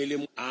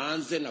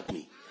nilianze na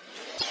kumi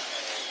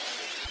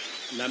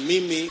na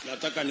mimi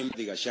nataka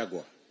nimdiga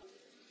shagwa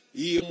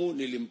hiyo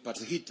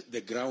nilimpata hit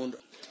the ground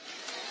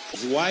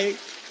why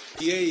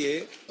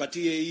yeye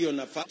patie hiyo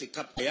nafasi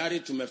tayari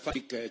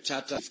tumefanya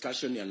charter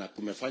discussion ya na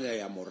kumefanya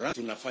ya moral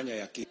tunafanya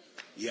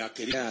ya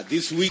keria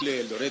this week le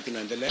Eldoret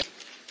tunaendelea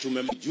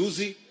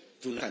tumemjuzi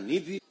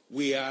tunanivi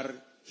we are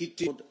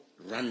hitting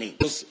running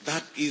because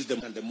that is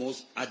the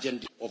most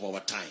urgent of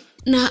our time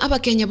na aba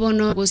Kenya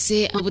bono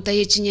gose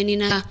abutaye chinyeni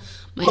na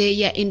maye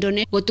ya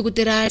Indonesia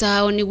gotugutera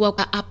taoni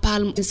gwa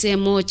apal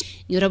nsemo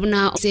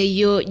nyorabuna se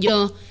yo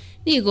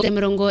nigo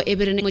temerongo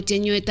eberene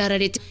motenyo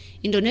etararete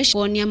Indonesia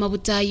konia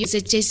mabutayo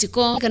se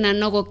chesiko kana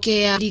nogo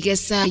kea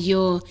ligesa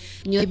yo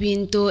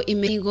nyobinto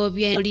imenigo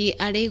biali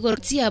alego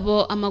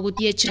tiabo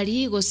amagutie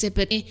chali go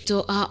sepete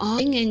to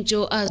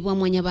ngenjo abwa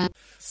mwanyaba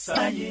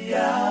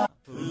Sayia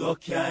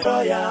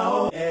lokia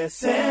yao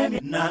esemi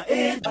na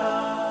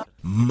eda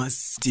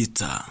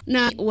Mastita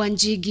na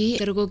Wanjigi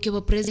kergo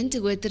kebo president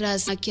gwetera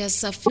sakia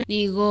safu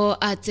nigo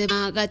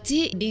atema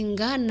gati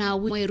dinga na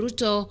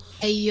Ruto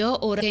ayo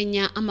ora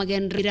Kenya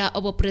amagenrira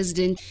obo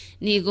president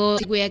nigo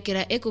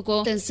gwekera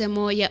ekoko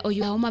tensemo ya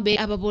oyu Homabe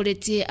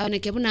ababoleti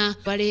anekebuna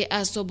bale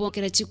asobo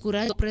kera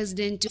chikura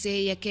president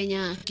se ya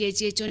Kenya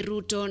kechecho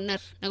Ruto na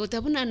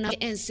gotabuna na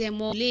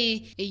ensemo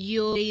le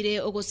yo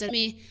ire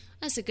ogosami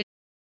asike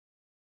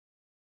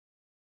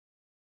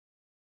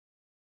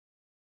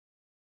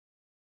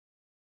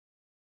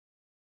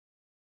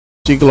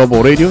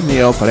Global Radio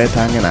ni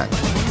opereta ngena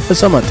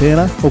esa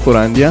matera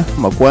okurandia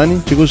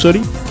makwani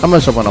chigusori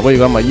ama sabana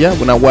boyiga maya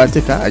buna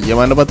wateka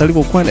ajamana batali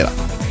kokwanera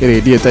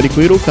ere tari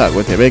kuiruka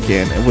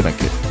gotebeke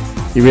ebunake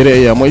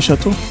ibere ya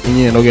moishatu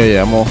inye enoge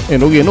yamo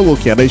enoge nogo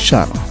kiara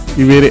ishano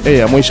ibere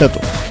ya moishatu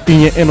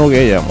inye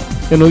enoge yamo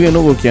enoge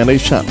nogo kiara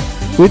ishano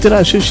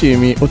witera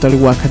shishimi otali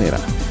wakanera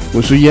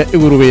usuya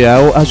igurube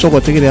yao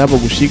asogotegere abo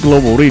gushi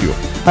Global Radio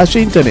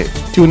ashe internet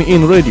tune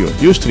in radio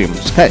ustream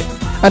sky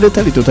ade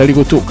tali totali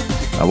gotuka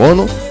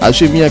abono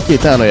ashe miyake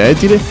tano ya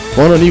etire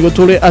ono nigo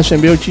tole ashe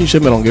mbeo chinshe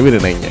melongebere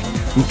na inye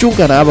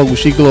mchunga na aba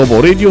gushi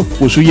Global Radio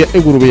usuya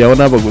igurube yao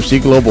na aba gushi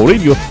Global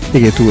Radio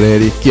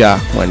igetureri kia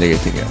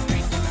mwanyegetinga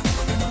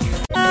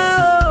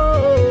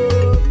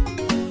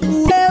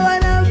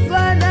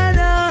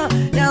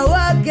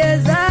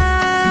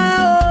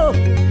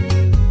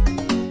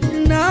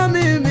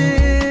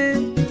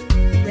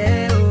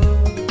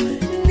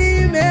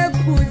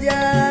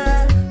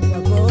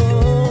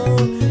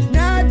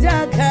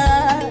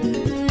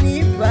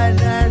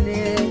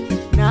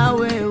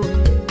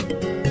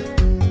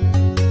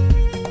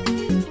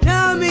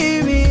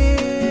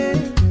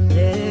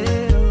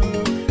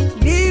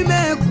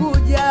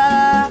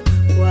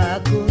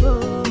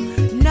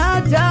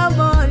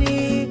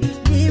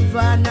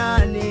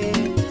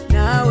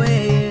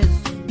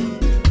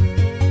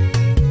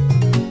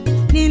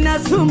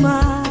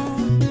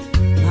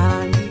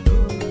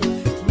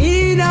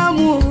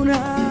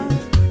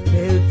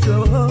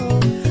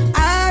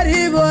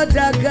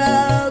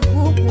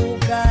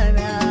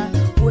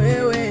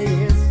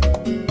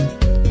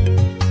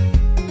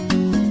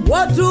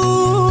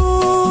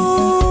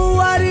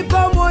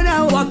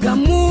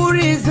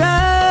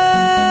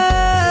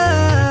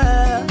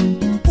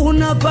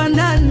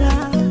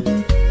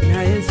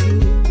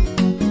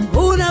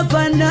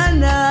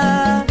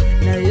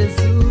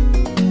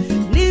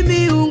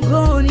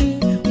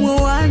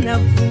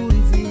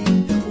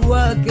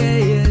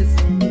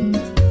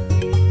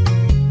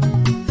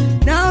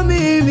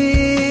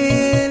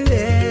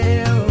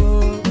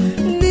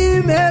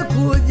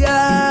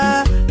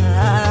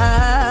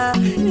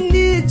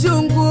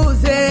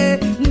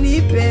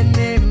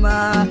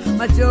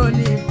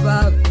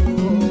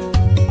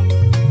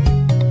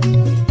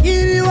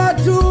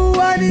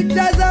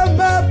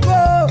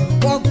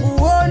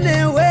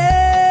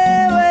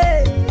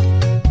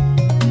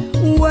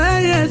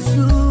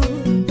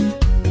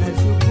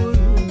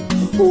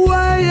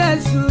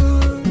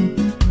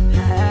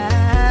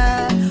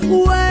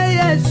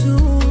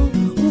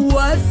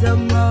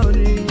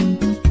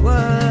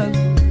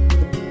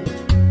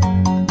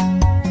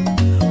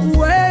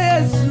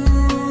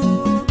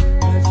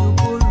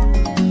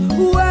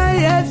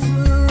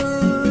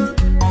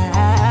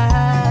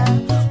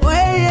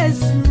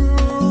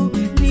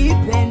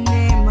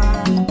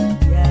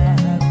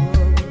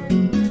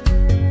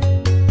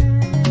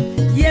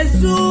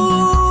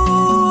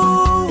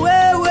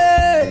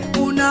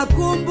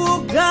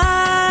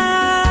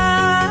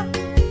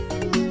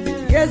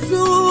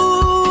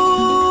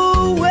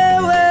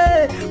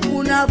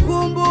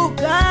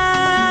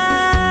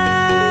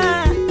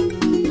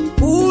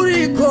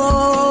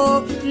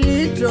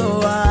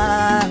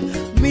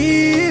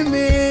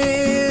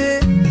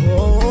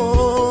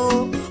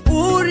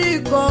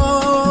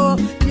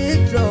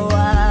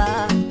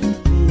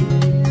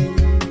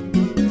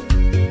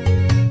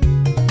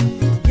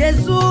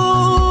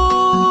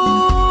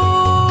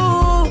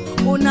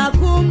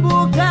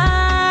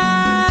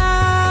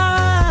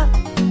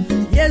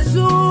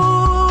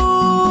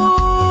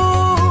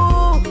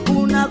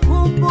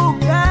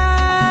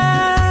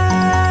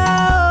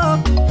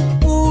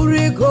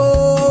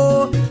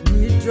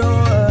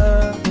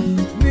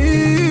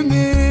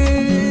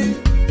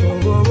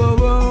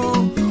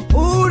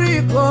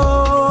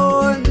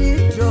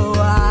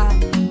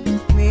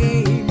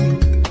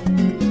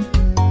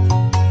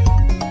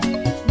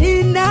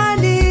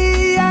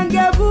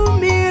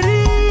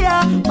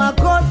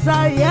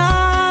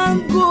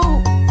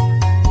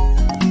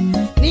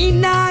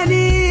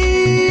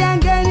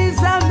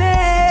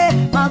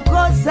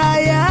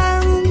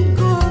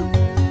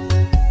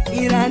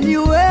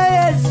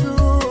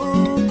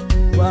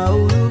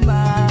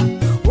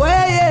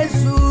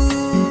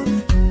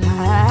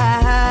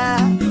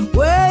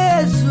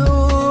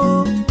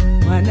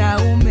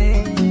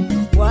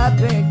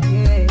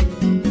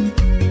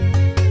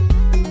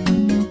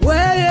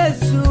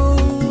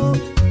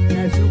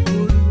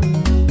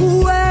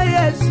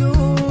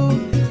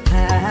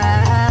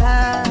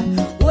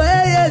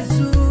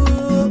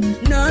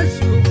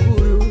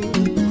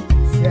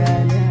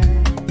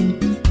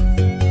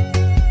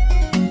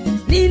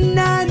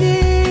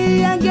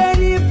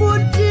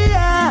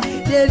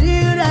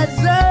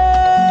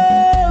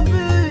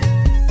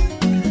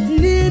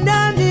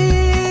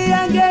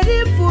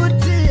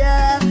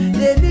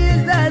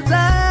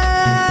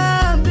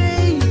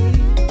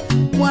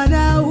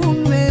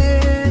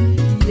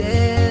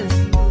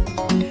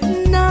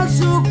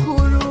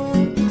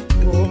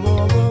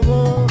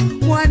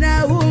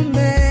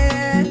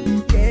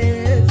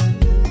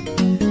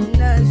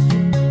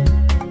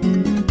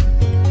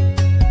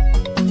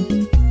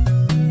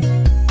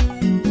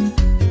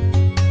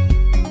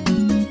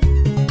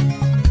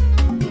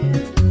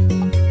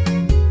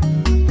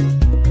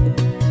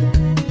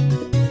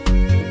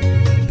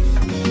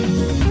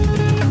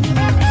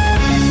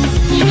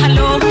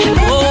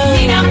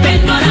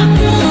ninapendwa na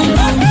Mungu,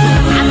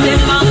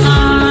 nasema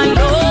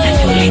halo,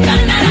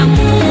 najulikana na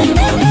Mungu,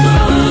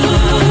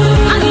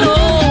 halo,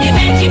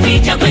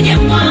 nimejificha kwenye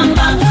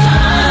mwamba,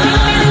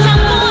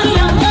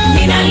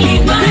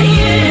 ninalindwa na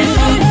Yesu,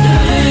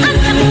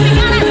 hata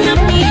kupigana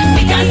na mimi,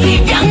 vitasi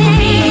vyangu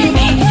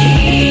mimi,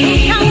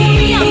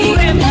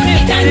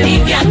 vitani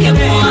vyake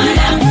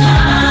Bwana,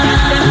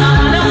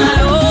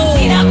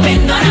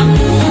 ninapendwa na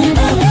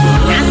Mungu,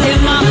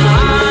 nasema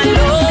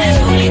halo,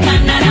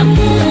 najulikana na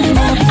Mungu,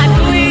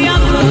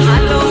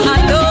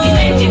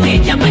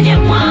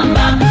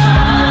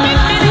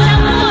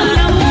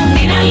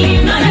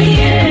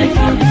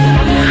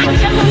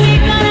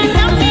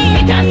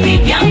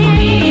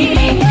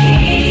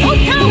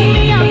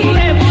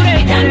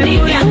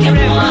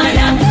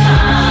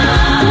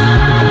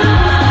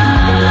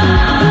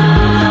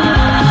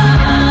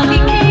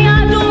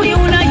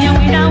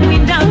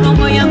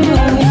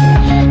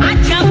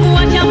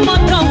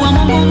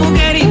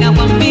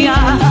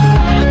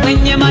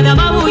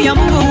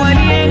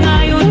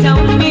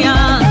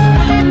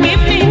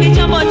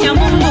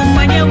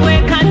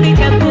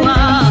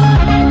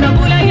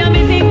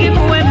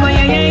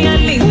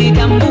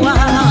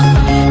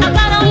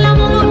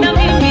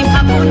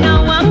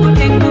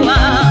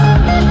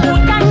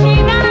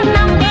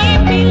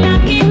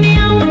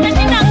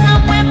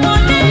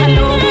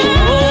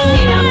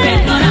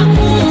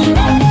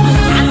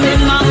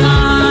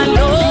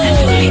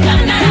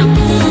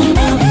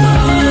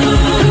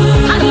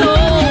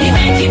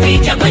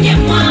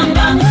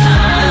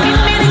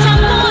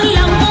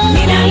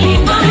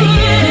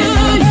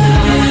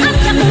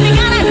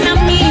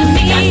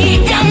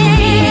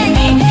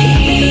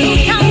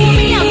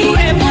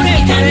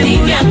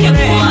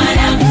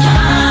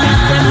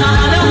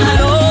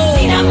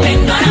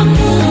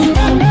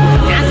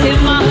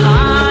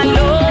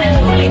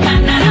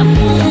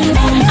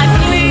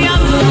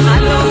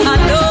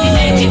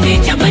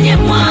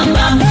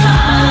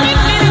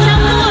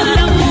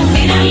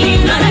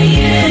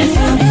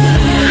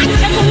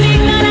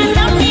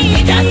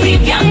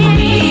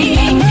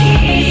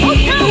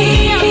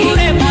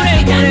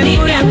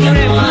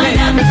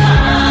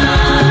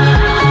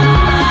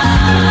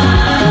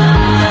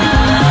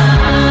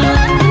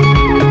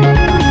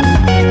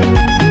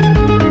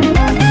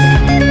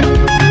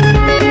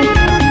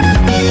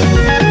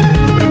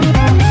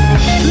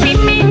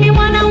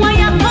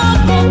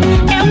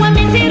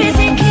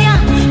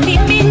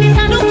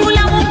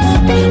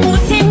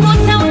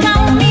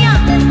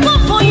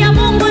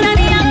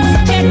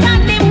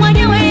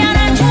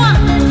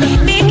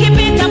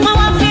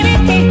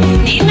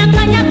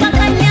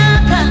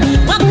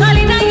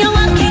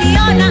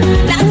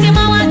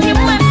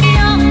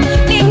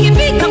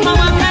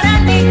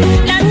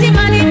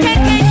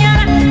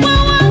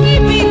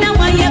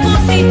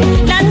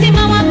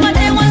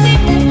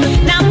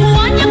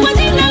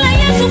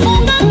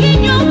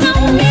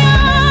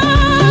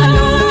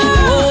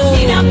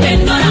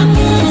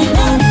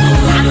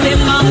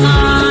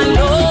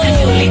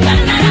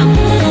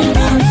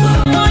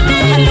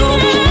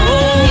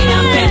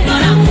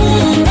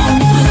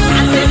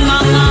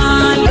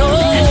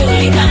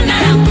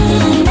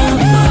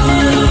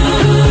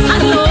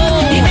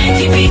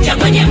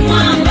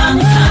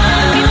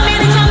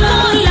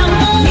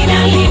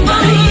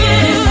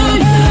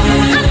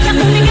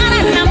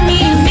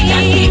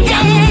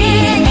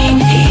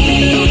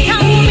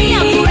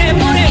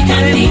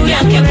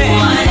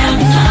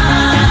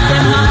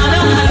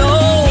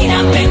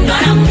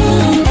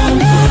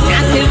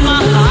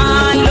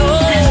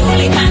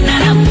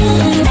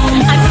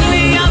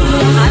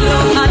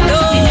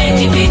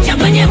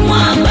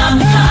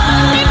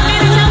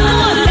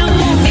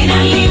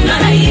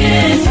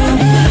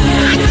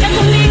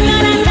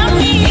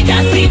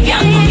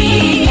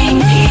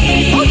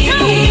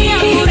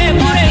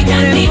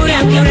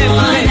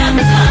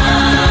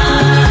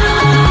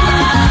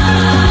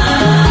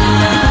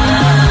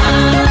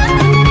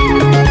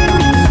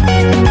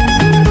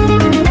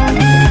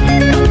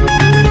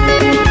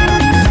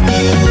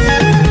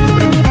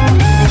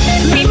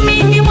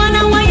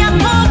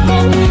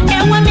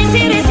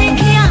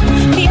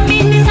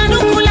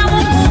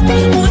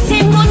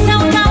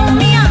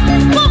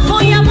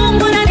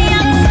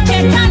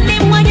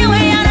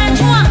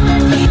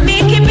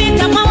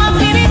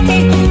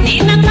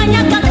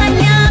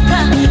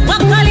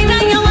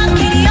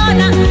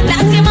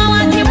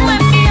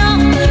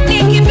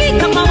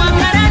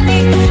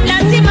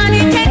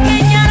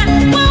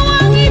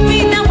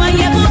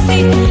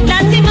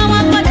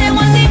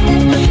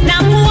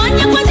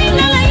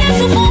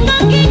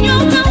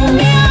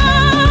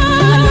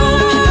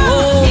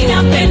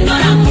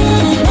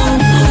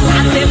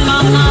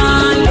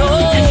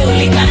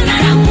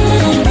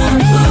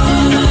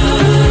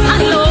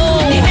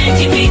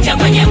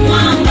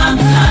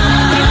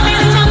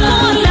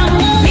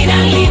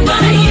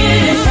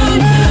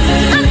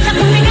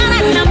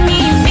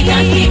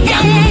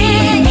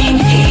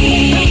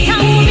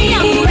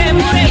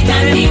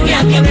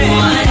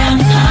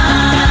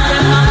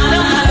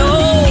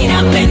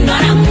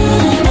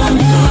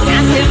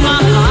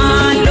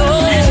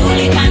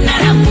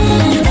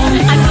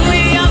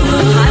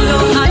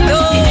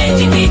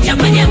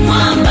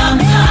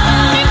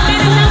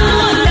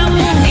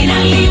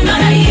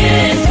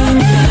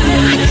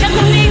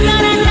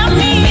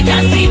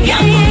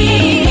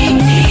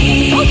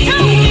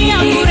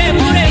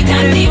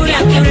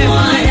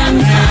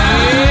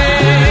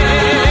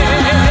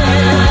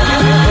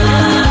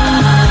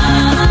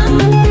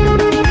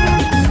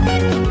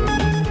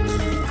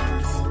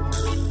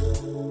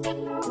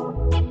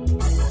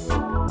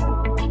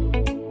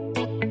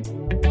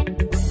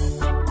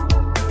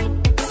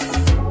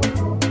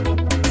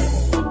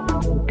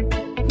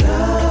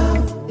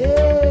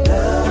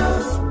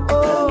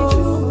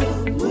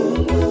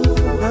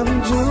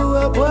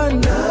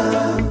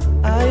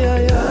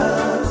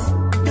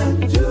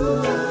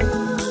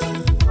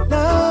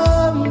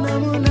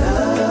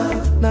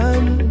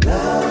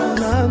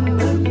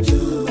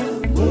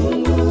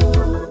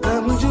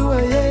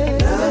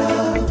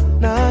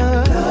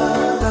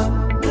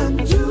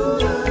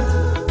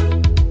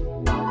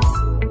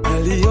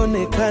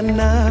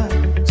 alionekana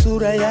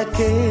sura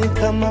yake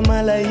kama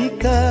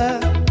malaika,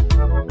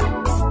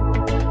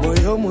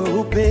 moyo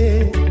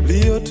mweupe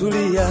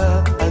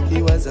uliotulia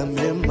akiwaza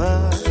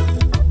mema.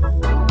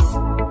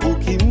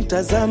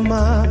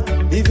 Ukimtazama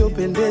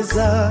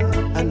livyopendeza,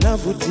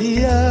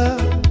 anavutia,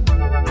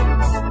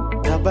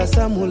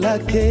 tabasamu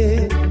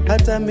lake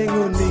hata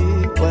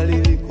mbinguni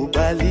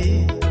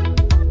walilikubali.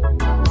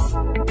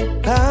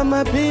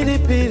 Kama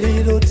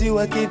pilipili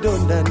lotiwa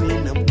kidondani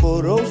na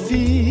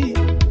mkorofi,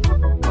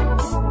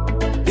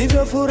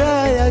 ndivyo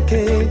furaha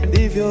yake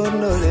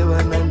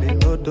livyoondolewa na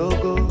neno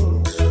dogo.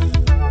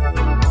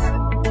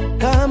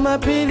 Kama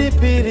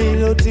pilipili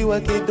lotiwa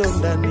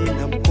kidondani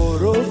na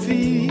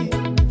mkorofi,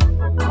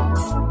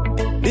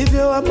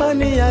 ndivyo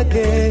amani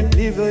yake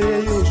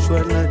livyoyeyushwa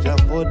na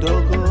jambo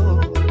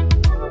dogo.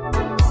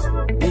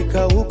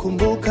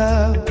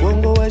 Nikaukumbuka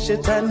uongo wa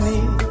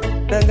shetani,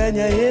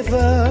 danganya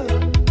Eva,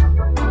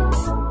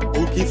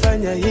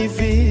 ukifanya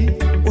hivi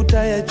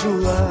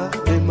utayajua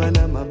mema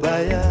na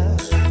mabaya.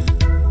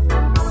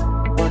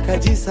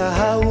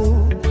 Wakajisahau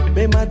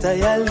mema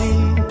tayari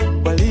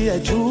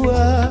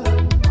waliyajua,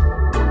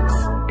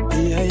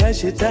 nia ya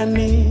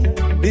shetani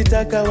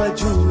litaka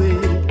wajue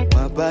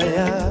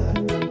mabaya.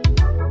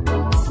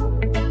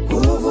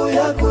 Nguvu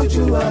ya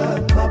kujua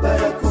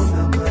mabaya,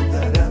 kuna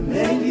madhara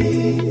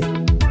mengi.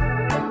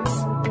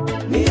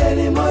 Ni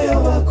heri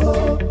moyo wako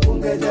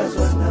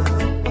ungejazwa na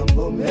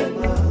mambo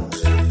mema.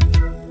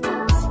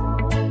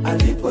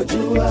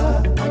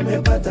 Alipojua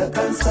amepata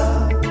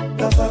kansa,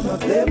 kafa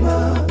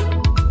mapema,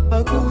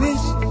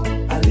 hakuishi.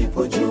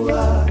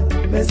 Alipojua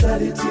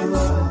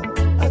mesalitiwa,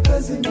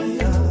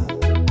 akazimia.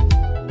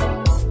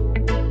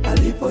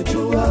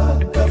 Alipojua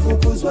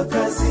kafukuzwa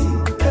kazi,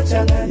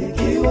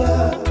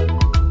 kachanganyikiwa.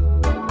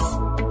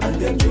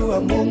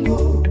 Angemjua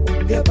Mungu,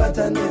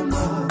 ngepata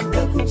neema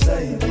ya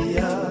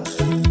kumsaidia.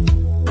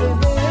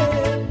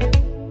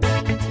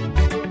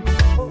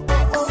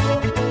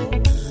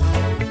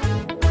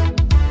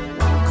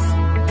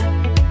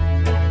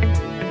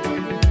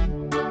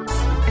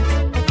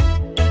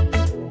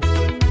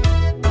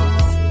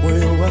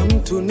 Moyo wa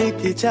mtu ni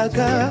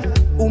kichaka,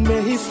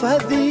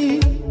 umehifadhi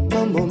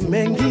mambo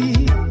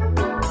mengi,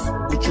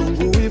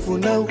 uchungu, wivu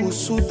na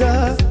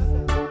uhusuda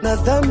na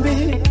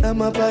dhambi na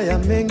mabaya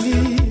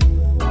mengi.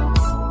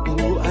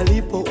 Mungu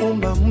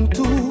alipoumba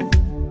mtu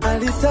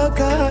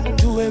alitaka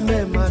tuwe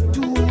mema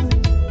tu,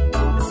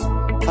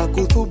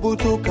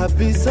 hakuthubutu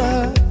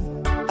kabisa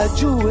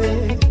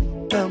ajue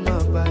na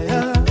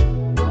mabaya.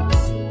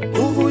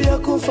 Nguvu ya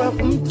kufa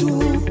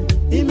mtu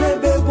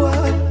imebebwa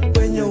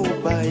kwenye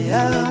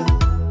ubaya.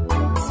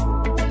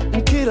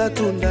 Mkila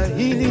tunda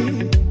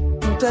hili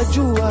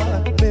mtajua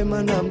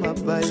mema na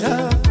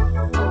mabaya.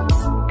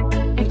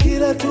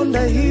 Mkila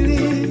tunda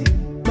hili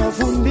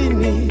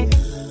mavumbini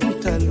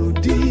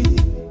mtarudi.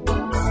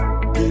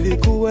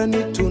 Ilikuwa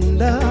ni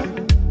tunda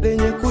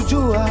lenye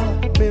kujua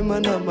mema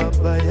na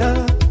mabaya.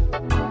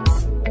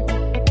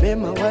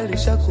 Mema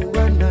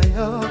walishakuwa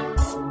nayo,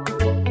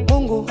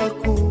 Mungu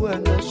hakuwa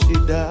na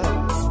shida.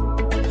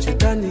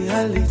 Shetani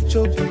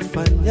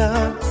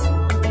alichokifanya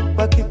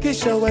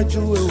hakikisha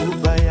wajue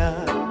ubaya.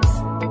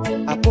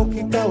 Hapo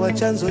kikawa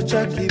chanzo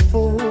cha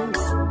kifo,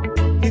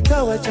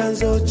 kikawa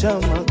chanzo cha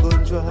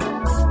magonjwa,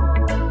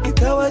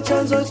 kikawa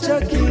chanzo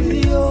cha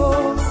kilio,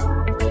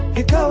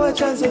 kikawa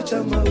chanzo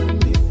cha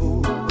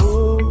maumivu.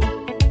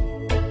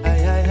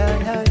 Ay, ay, ay, ay,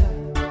 ay,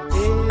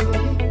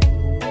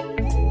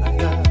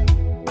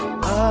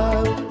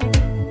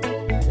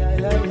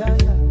 ay, ay, ay,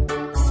 ay.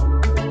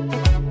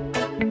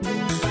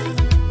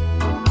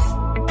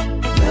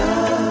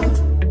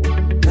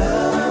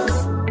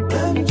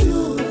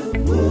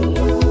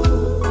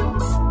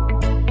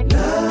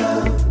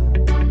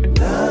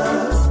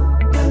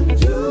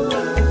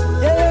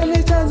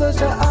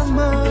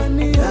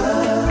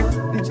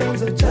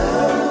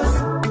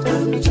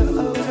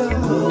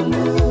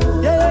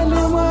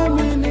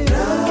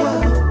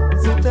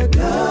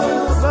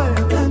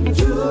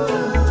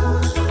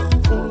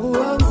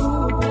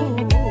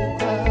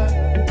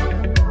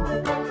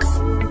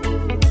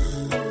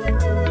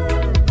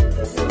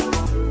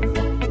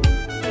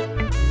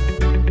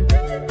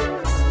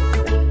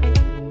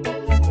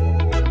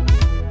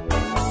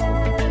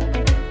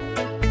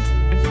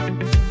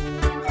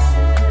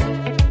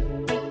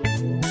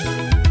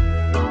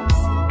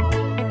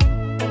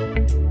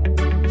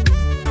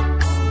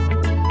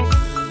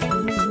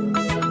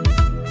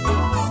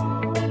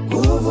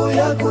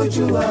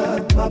 Kujua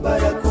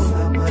mabaya,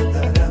 kuna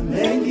madhara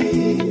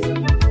mengi.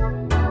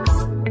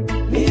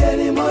 Ni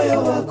heri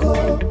moyo wako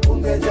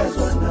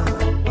ungejazwa na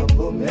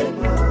mambo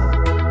mema.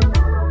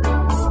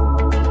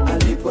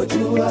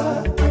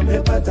 Alipojua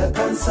amepata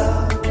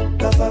kansa,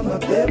 kafa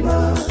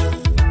mapema.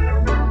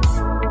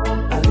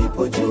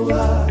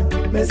 Alipojua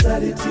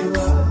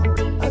mesalitiwa,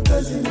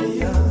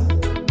 akazimia.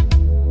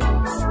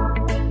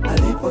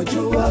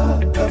 Alipojua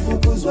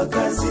kafukuzwa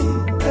kazi,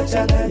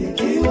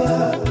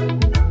 kachanganyikiwa.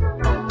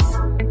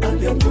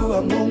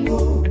 Angemjua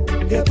Mungu,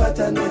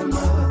 ngepata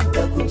neema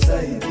ya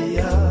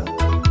kumsaidia.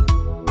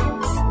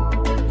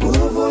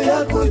 Nguvu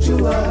ya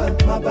kujua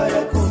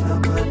mabaya kuna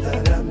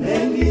madhara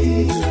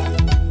mengi.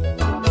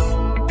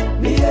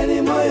 Ni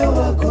heri moyo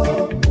wako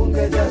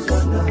ungejazwa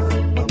na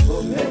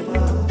mambo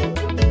mema.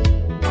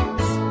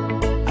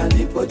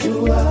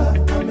 Alipojua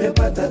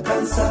amepata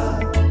kansa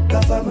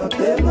kafa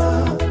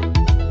mapema.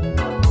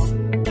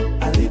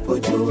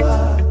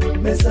 Alipojua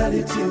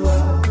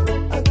mesalitiwa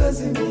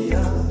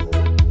akazimia.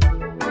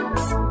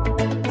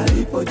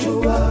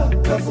 Alipojua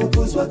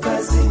kafukuzwa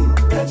kazi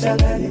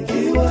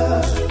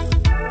kachanganyikiwa.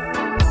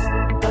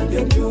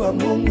 Angemjua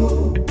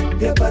Mungu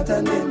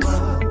ngepata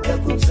neema ya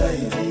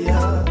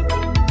kumsaidia.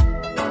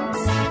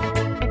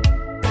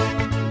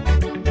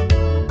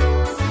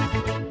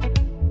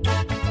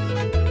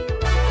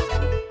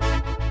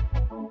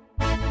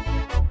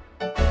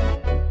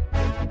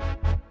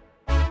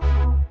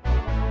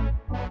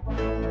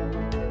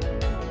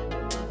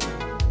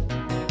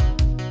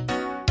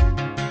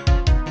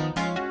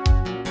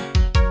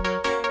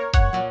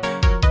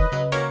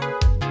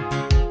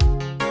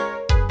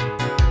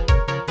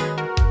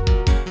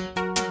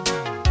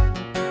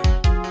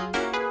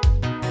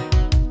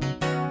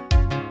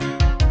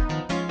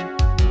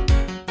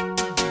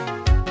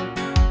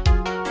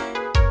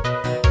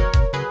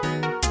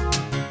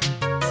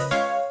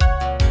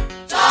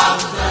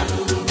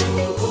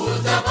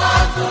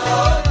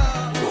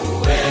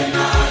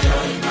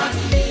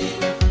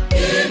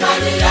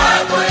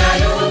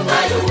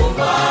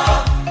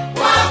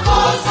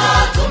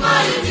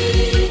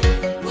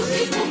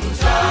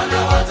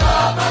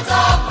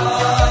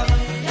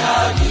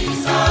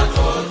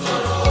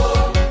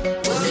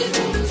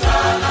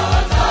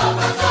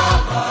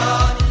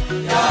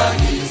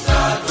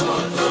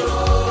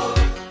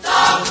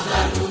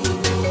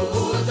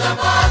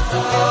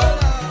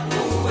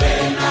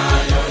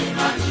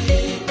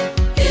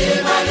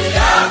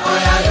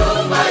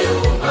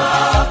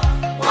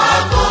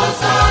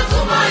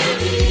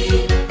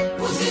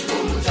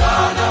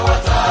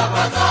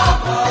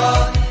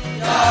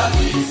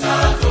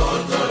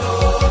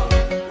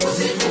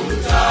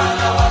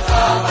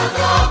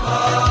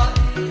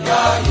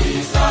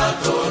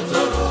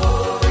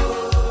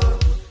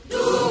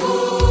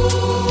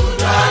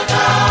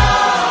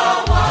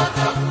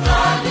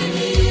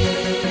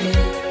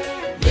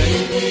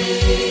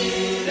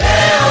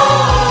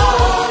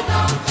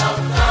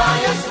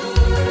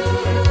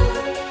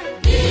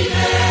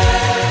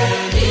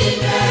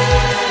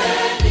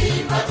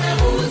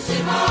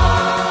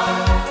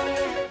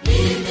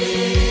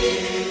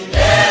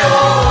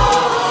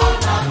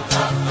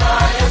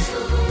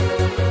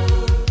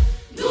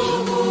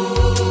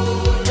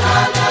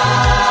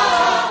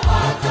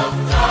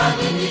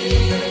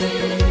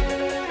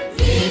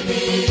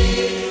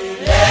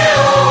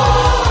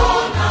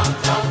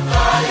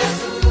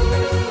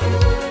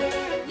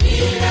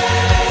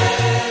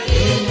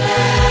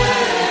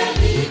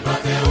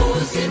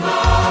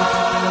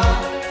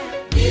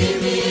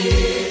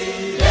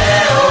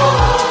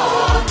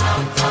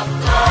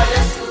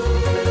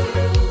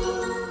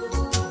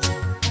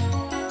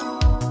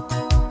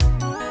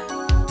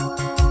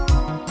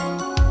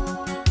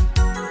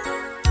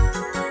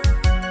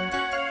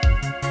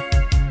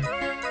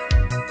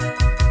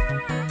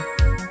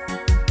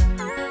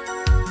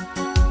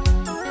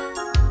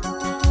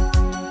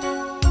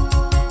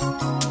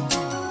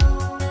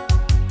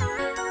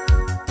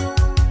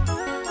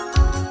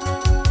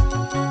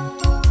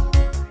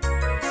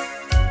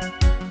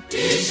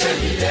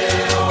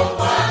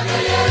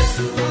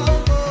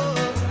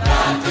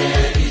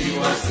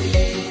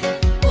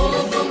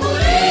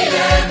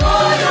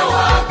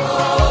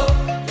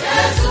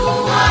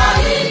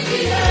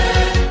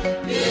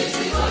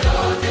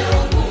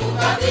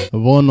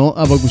 Bono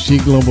Abagusi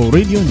Global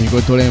Radio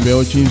Nigo Tolembe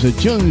Ochinsa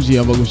Chunzi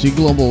Abagusi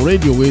Global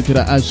Radio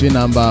Wetera Ase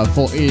number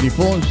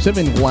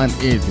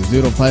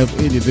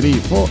 484-718-0583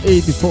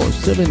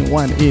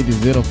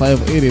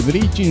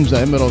 484-718-0583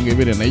 Chinsa Emeronge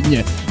Vere na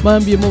inye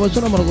Mambie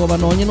Mobasona Margoba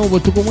Nonye no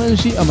Botuko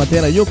Mwensi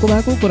Amatera Yoko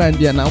Bako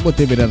Kurandia na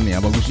Obote Verani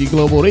Abagusi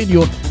Global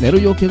Radio Nero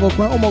Yoke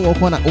Gokwa Omogo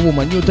Kwana Obo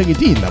Manyo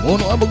Tagitina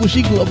Bono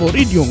Abagusi Global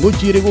Radio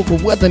Ngochire Goko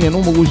Bwatani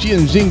Anomogusi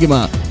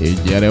Nzingima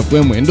Ejare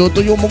Fwemo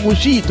Endoto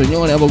Yomogusi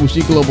Tonyore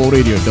Abagusi Global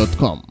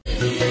Radio.com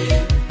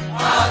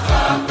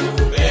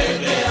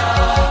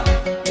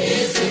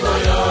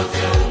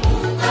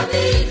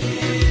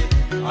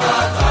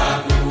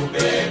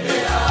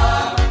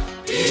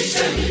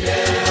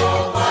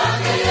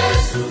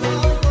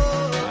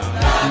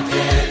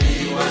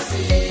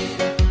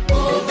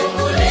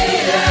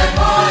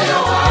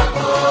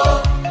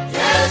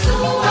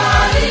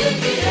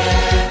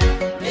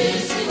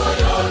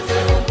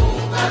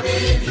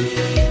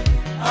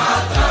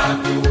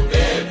Ataku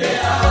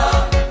bebea,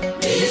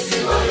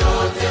 misigo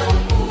yote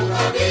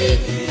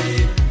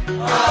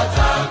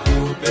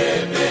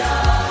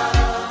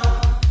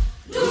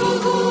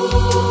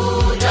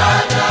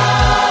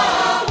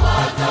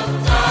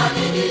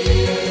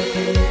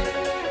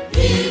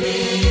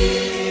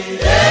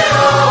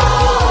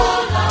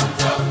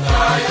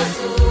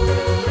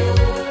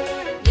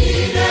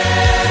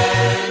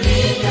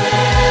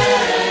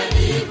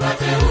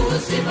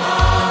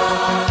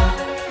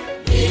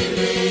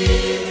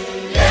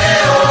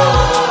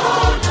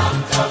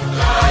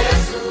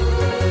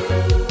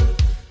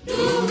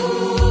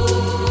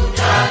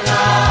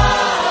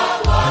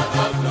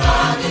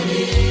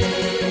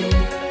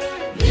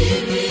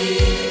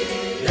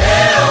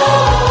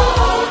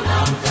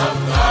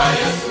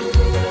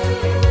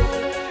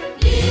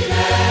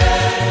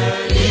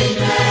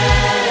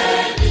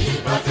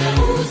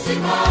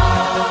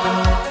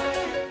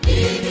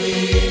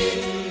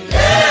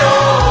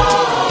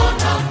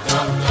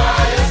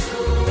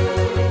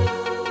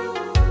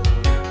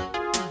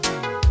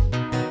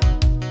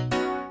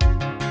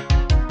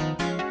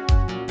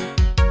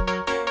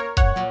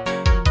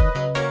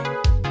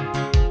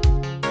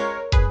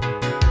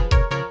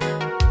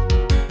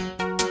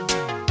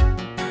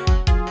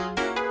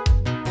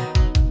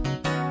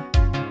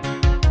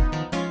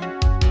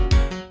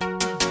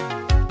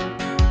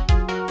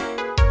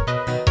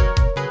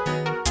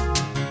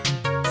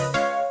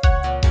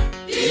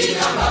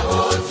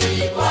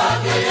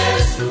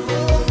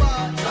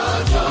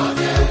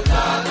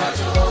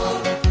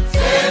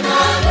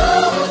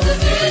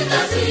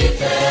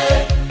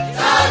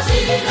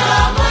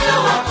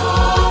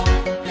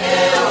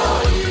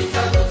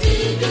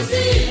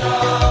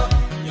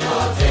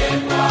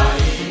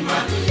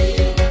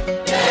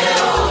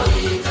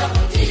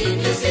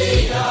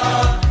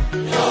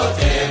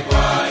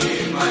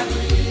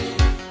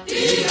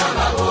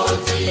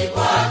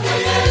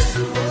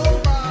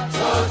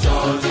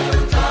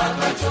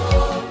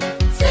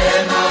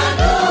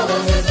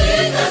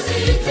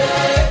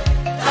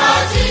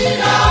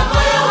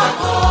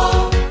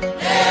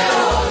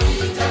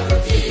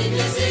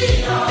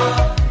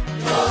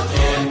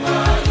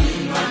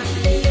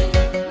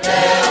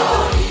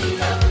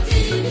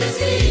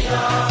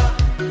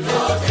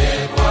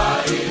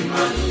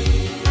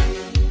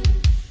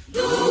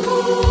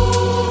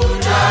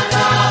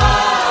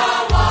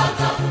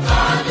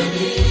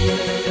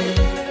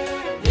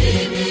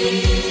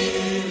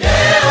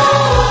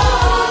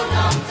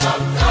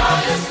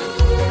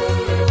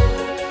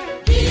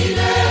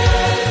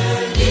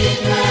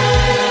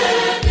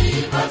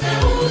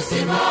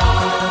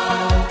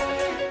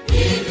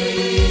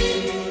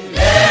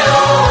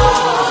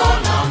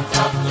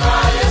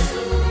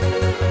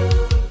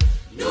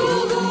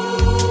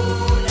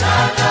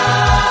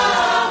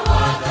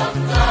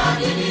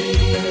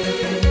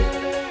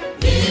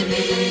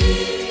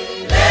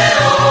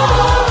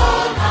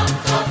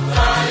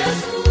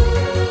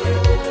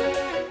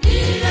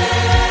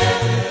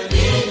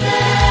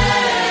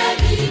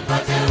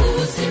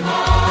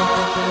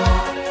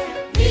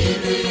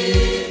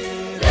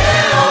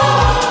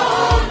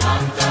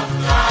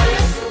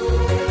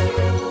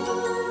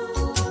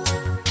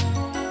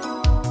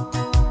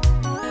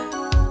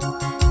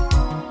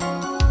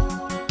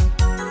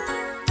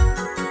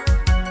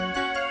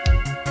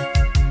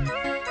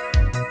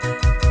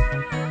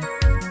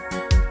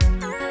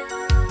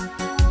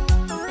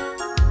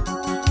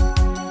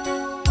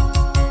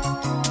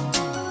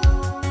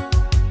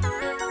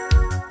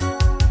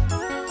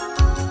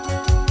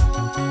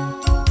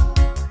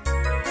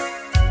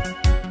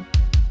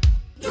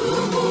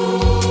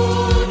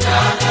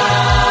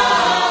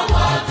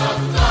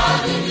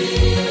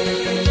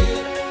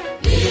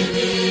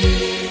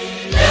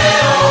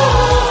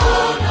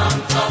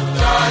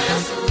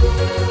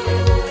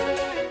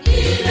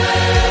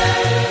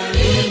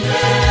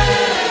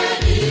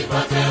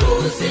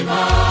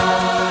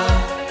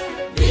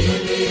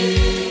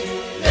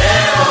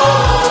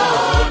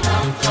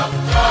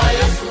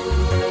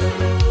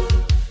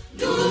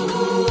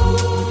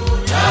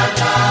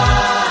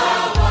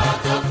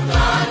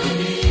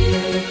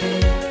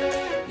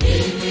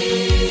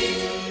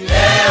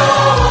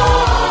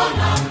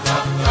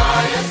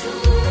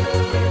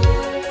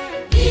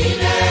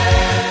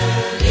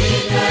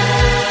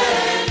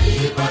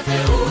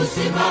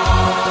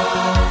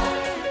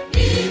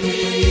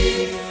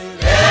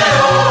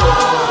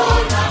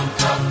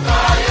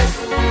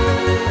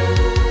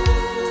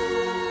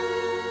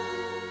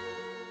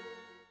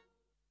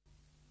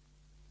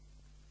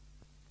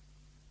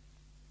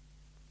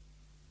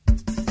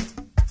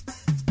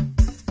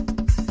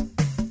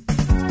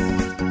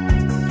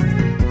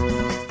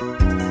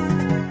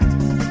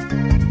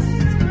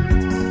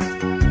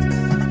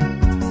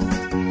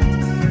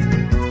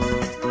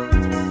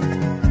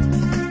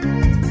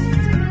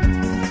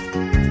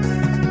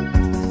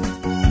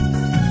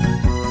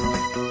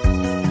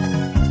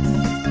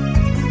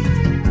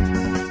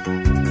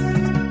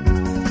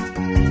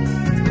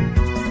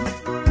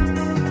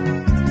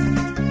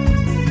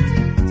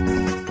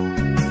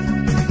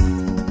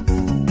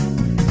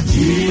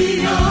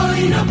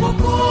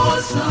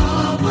inapokosa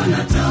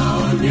Bwana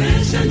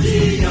taonyesha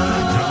njia.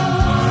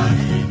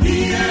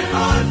 Ndiye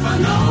Alfa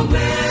na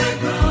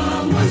Omega,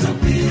 mwanzo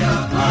pia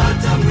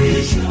hata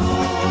mwisho.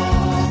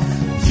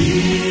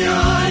 Njia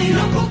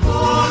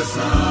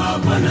inapokosa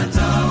Bwana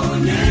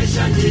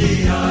taonyesha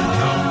njia.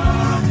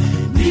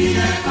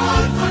 Ndiye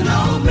Alfa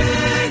na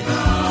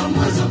Omega,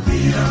 mwanzo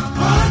pia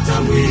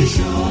hata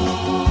mwisho.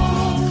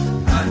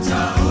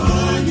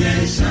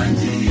 Ataonyesha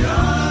njia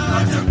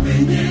hata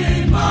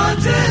kwenye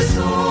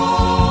mateso.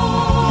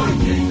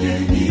 Yeye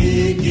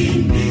ni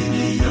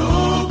kimbilio,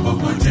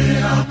 popote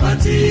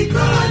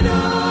apatikana.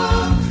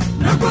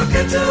 Na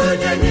kwake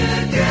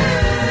tunyenyekee,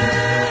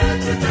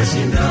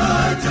 tutashinda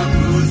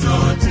tabu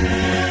zote.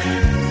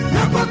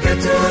 Na kwake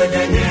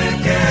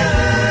tunyenyekee,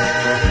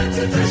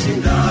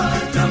 tutashinda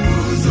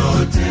tabu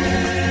zote.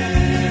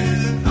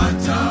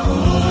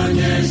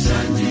 Ataonyesha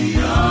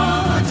njia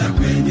hata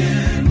kwenye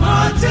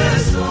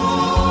mateso.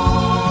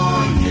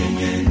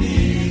 Yeye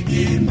ni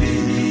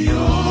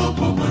kimbilio,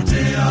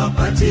 popote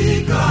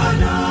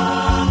apatikana.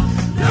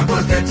 Na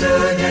kwake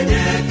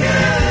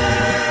tunyenyekee,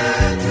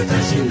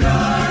 tutashinda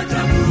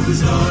tabu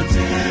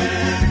zote.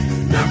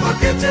 Na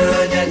kwake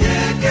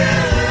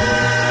tunyenyekee,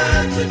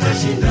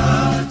 tutashinda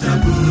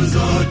tabu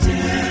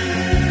zote.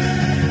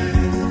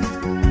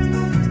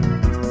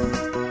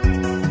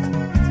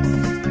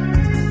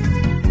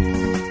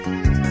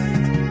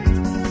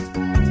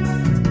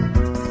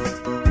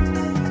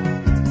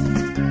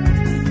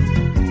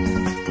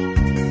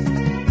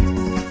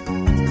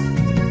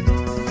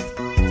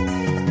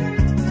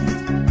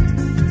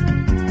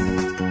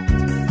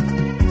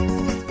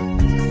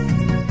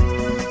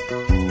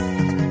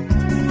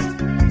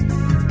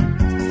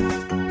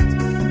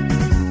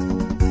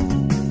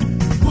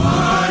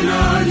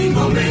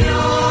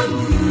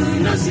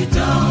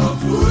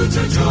 Sitahofu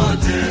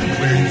chochote,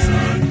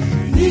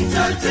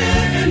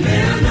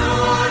 nitatembea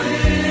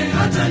naye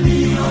hata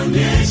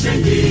nionyeshe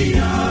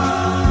njia.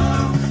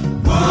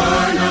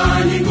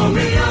 Bwana ni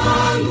ngome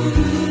yangu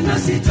na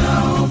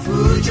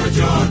sitahofu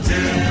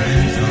chochote,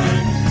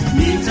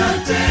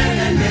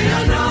 nitatembea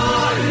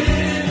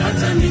naye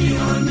hata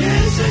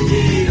nionyeshe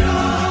njia.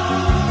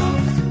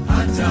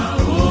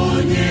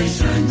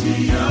 Ataonyesha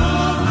njia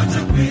hata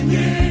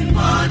kwenye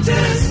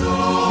mateso.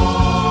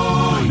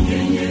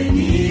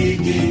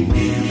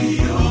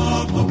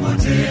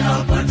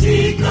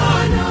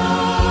 Apatikana.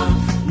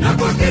 Na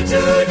kwake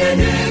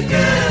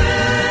tunyenyekee,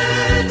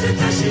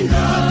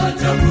 tutashinda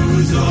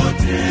tabu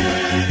zote.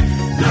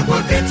 Na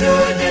kwake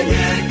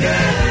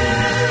tunyenyekee,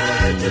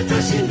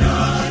 tutashinda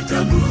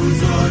tabu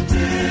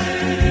zote.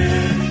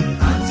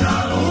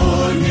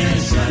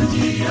 Ataonyesha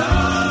njia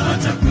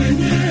hata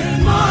kwenye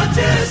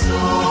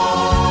mateso.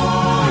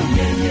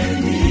 Yeye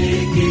ni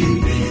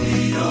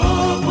kimbilio,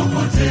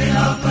 popote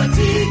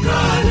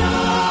apatikana.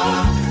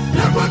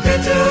 Na kwake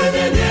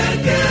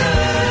tunyenyekee,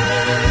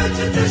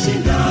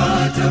 tutashinda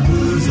tabu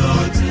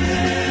zote.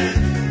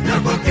 Na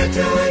kwake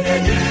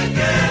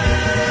tunyenyekee,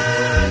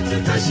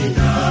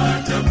 tutashinda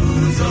tabu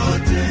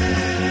zote.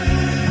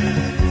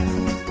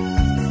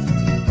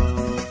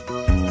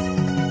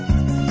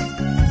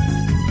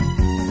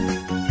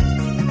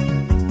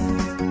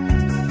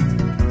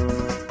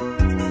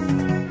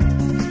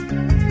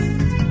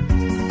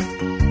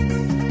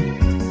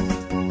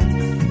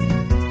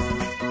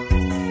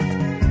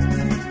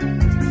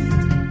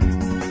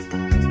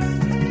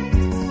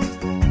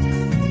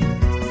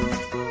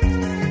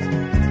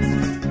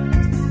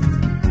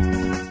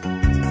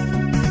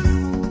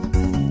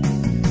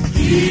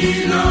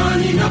 Kila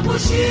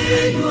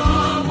ninaposhindwa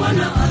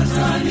Bwana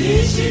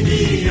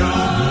atanishindia.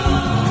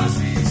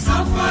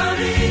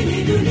 Safarini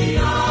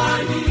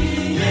duniani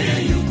yeye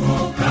yuko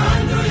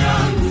kando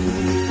yangu.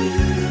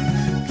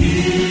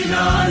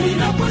 Kila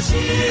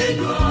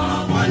ninaposhindwa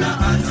Bwana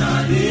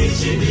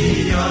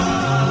atanishindia.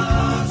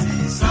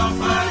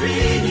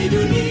 Safarini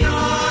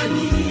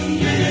duniani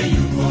yeye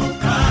yuko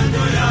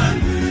kando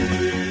yangu.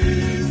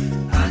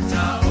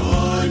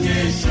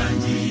 Ataonyesha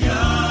njia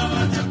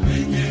hata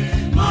kwenye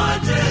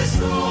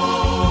mateso.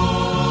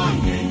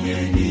 Yeye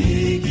ni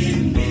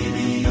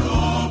kimbilio,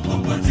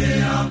 popote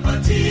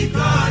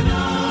apatikana.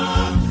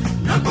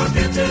 Na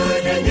kwake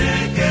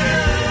tunyenyekee,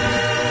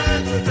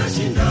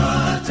 tutashinda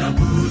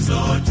tabu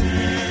zote.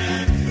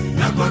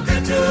 Na kwake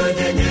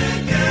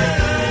tunyenyekee,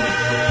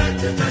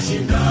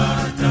 tutashinda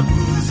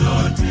tabu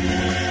zote.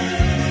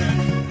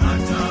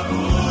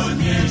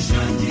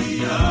 Ataonyesha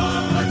njia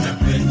hata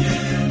kwenye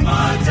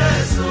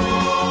mateso.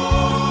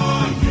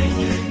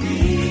 Yeye ni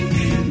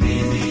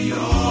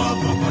kimbilio,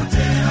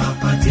 popote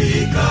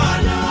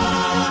apatikana.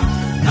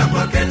 Na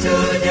kwake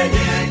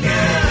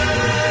tunyenyekee,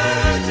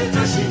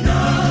 tutashinda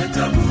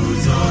tabu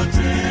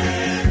zote.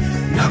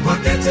 Na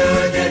kwake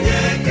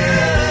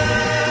tunyenyekee,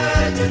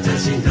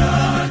 tutashinda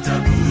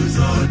tabu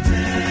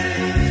zote.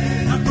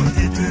 Na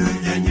kwake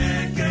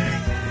tunyenyekee.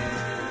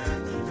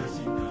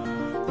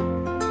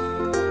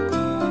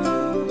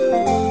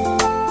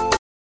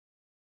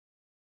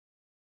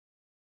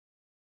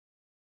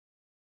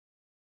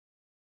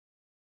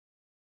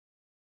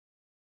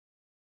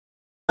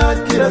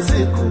 kila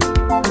siku,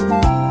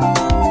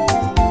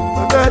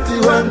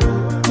 wakati wangu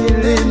ni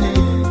lini?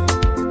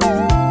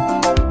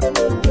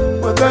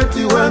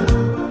 Wakati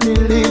wangu ni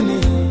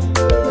lini?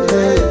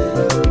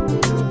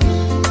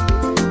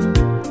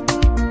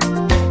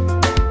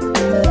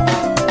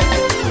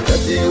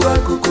 Wakati wa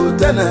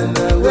kukutana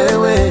na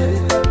wewe,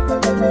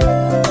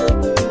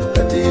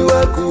 wakati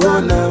wa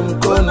kuona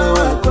mkono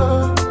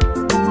wako,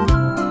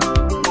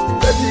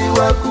 wakati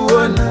wa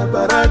kuona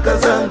baraka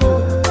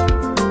zangu,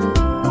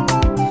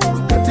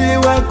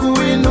 wakati wa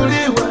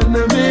kuinuliwa na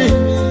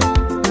mimi.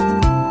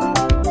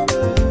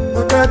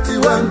 Wakati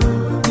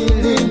wangu ni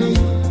lini?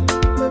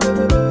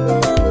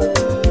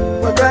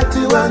 Wakati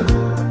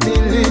wangu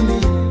ni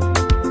lini?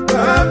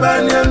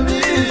 Baba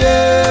niambie.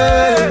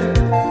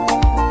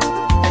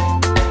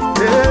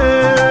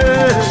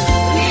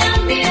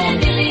 Niambie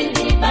ni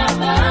lini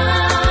baba.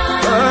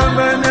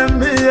 Baba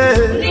niambie.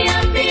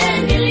 Niambie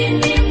ni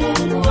lini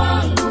Mungu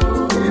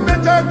wangu.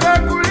 Nimetaka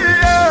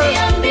kulia.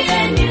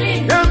 Niambie ni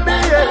lini baba.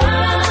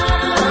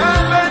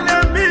 Baba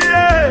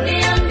niambie.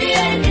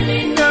 Niambie ni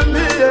lini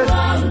Niambie.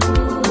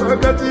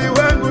 Wakati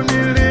wangu ni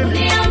lini?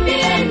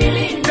 Niambie ni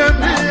lini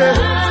Niambie.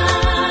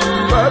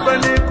 Baba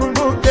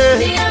nikumbuke.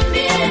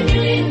 Niambie ni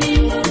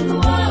lini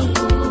Mungu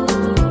wangu.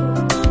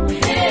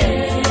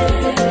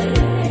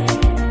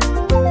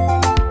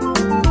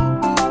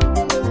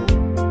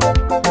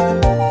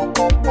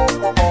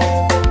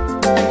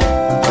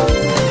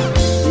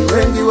 Ni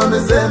wengi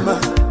wamesema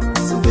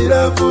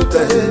subira vuta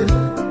heri,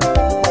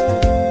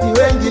 ni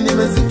wengi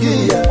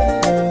nimesikia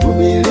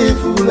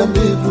uvumilivu la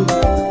mbivu.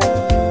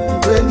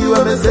 Ni wengi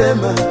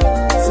wamesema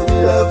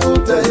subira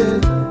vuta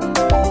heri,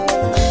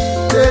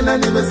 tena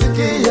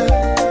nimesikia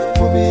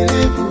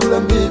uvumilivu la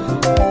mbivu.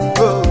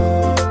 Oh.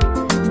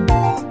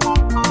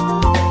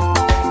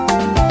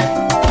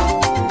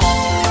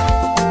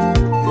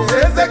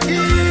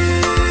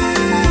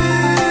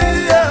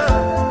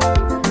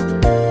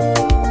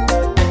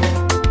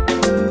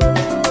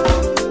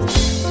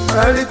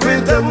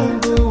 Alikuita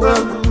Mungu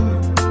wangu,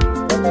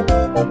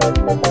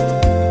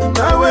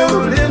 nawe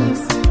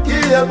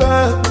ulimsikia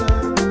Baba,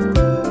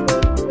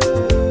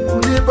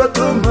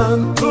 ulipotuma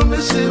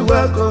mtumishi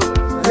wako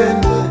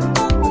ende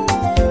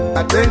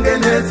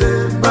atengeneze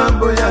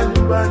mambo ya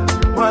nyumbani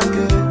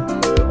mwake.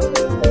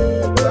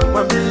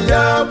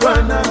 Kamwambia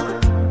Bwana,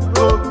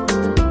 oh.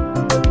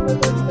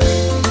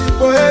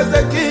 Ndipo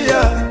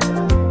Hezekia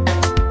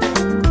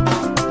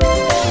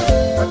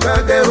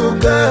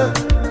akageuka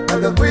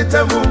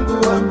akakuita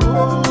Mungu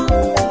wangu,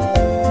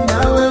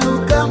 nawe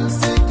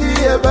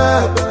ukamsikia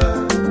Baba,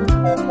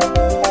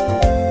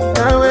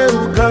 nawe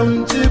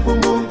ukamjibu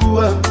Mungu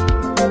wangu.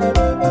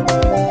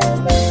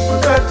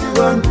 Wakati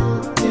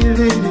wangu ni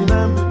lini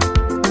nami?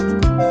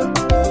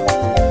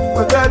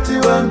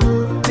 Wakati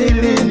wangu ni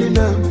lini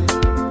nami?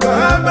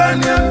 Baba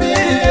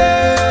niambie.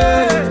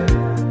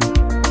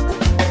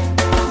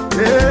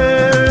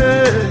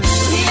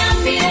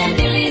 Niambie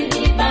ni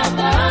lini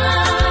baba.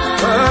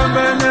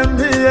 Baba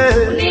niambie.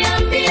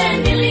 Niambie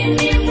ni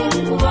lini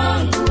Mungu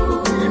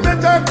wangu.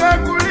 Nimetaka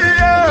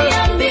kulia.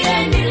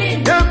 Niambie ni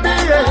lini baba.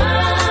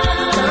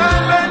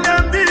 Baba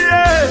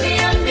niambie.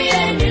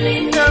 Niambie ni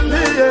lini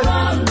Niambie.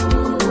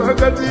 wangu.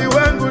 Wakati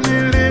wangu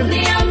ni lini?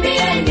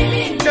 Niambie ni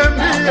lini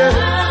Niambie.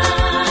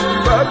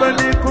 Baba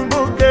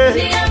nikumbuke.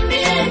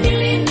 Niambie ni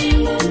lini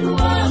Mungu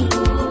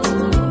wangu.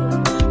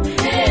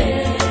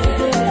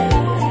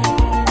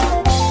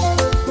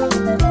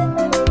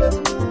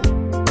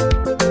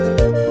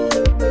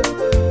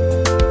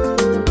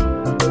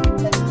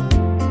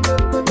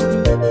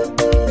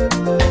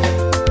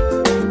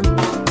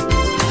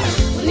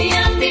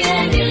 Uniambie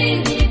ni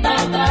lini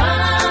baba.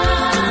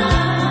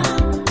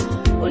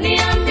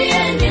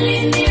 Uniambie ni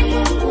lini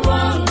Mungu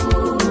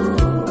wangu.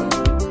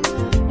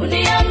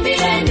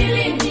 Uniambie ni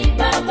lini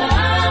baba.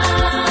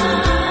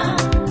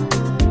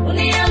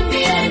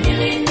 Uniambie ni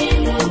lini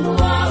Mungu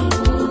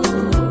wangu.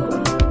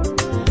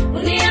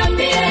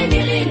 Uniambie ni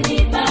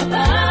lini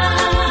baba.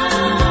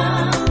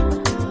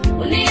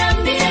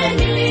 Uniambie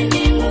ni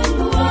lini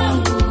Mungu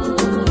wangu.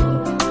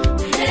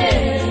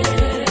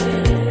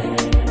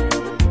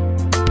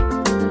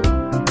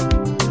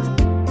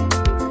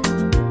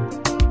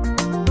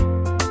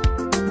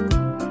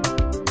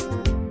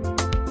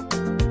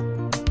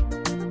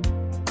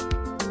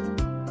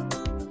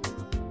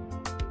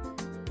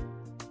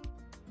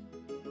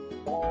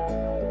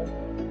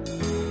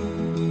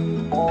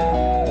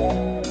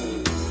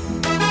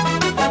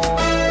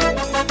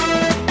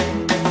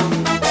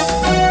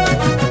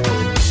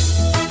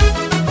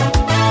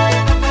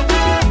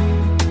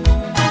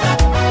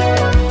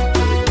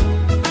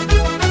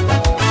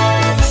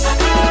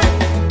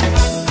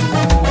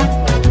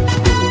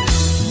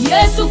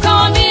 Yesu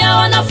kawaambia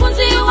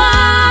wanafunzi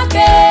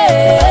wake.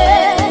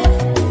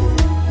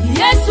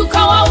 Yesu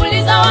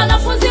kawauliza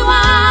wanafunzi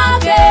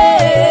wake,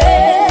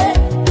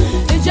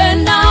 je,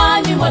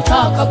 nanyi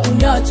mwataka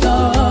kuniacha?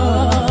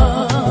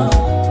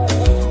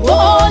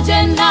 Oh,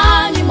 je,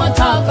 nanyi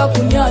mwataka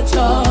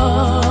kuniacha?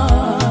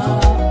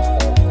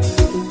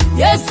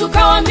 Yesu Yesu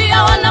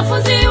kawaambia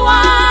wanafunzi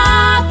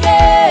wake,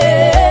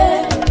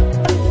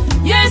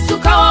 Yesu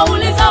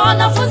kawauliza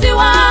wanafunzi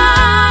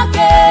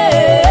wake,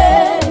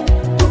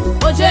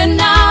 je,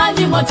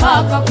 nani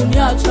mwataka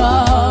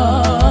kuniacha?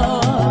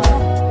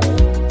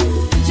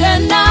 Je,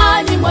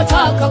 nani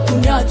mwataka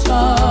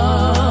kuniacha?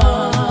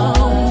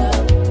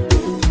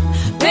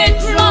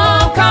 Petro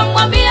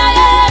kamwambia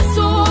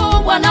Yesu,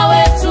 Bwana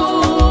wetu,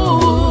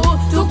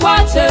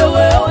 tukwache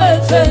wewe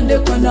twende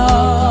kwa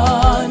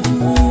nani?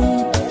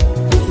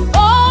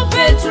 Oh,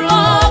 Petro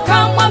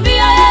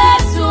kamwambia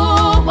Yesu,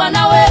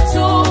 Bwana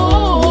wetu,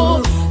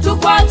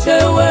 tukwache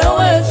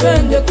wewe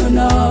twende kwa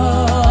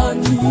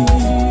nani?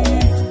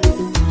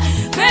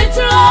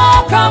 Petro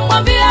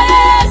kamwambia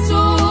Yesu,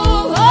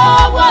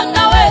 oh,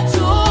 Bwana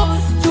wetu,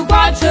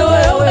 tukwache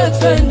wewe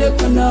twende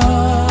kwa nani?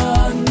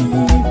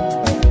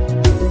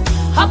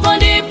 Hapo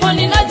ndipo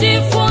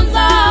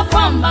ninajifunza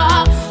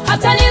kwamba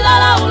hata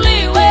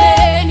nidharauliwe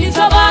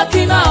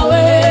nitabaki na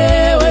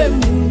wewe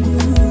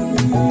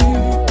Mungu.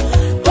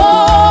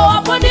 Oh,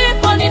 hapo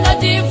ndipo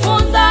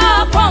ninajifunza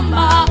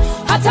kwamba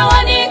hata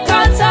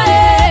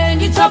wanikatae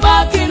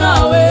nitabaki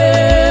na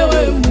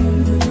wewe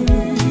Mungu.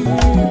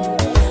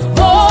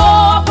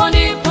 Oh, hapo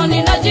ndipo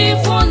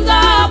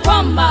ninajifunza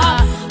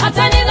kwamba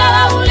hata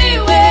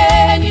nidharauliwe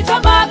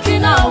nitabaki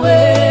na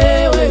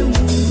wewe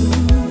Mungu.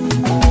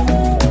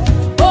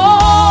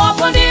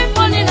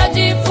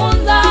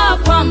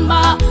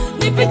 Kwamba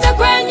nipite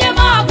kwenye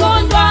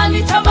magonjwa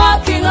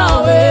nitabaki na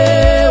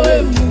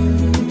wewe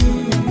Mungu.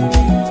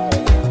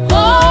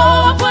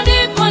 Oh, hapo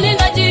ndipo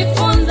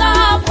ninajifunza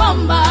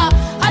kwamba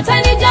hata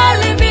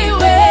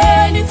nijaribiwe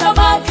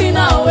nitabaki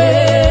na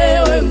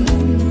wewe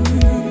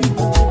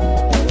Mungu.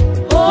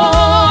 Oh,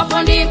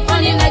 hapo ndipo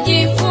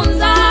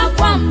ninajifunza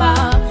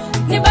kwamba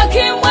nibaki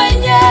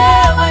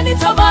mwenyewe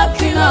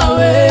nitabaki na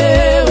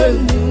wewe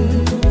Mungu.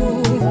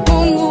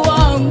 Mungu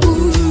wangu,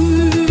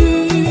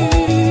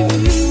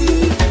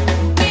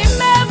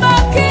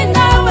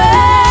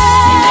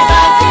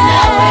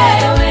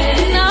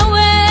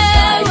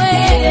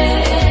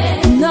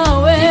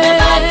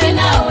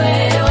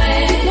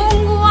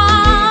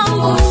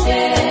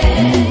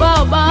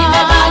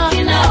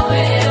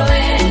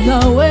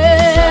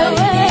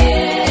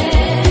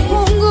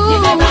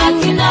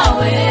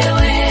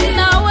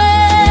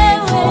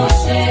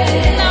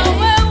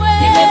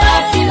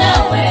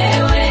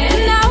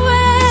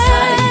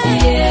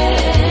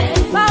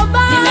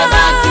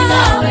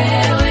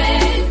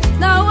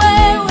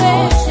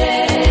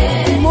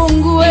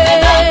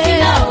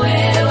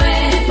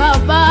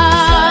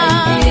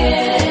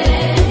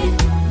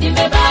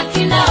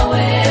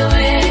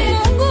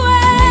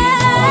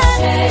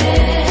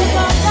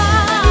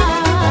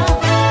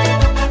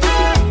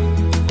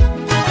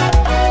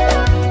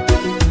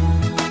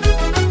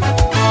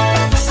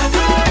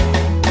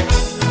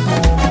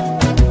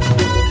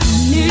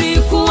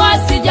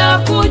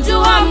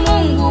 kujua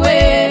Mungu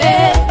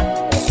wewe,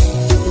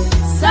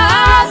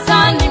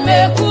 sasa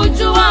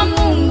nimekujua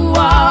Mungu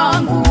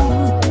wangu.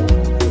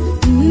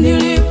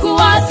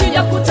 Nilikuwa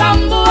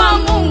sijakutambua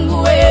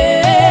Mungu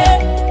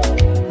wewe,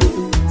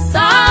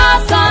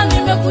 sasa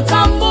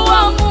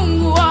nimekutambua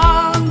Mungu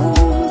wangu.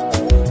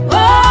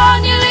 Oh,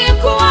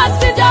 nilikuwa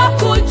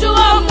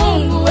sijakujua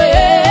Mungu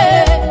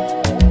wewe,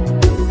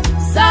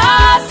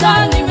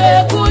 sasa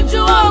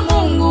nimekujua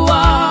Mungu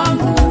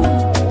wangu.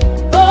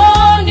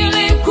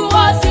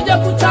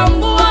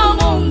 Kutambua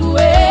Mungu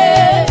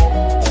wewe,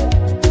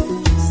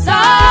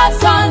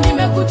 sasa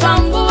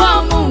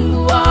nimekutambua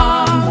Mungu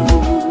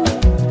wangu.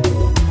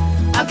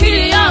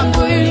 Akili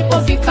yangu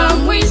ilipofika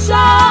mwisho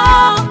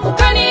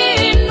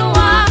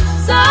ukaniinua,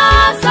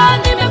 sasa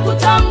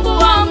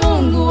nimekutambua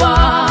Mungu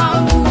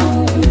wangu.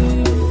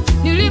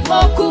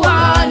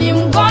 Nilipokuwa ni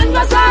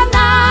mgonjwa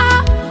sana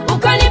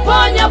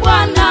ukaniponya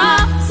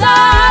Bwana,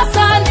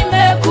 sasa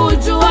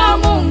nimekujua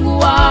Mungu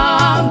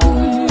wangu.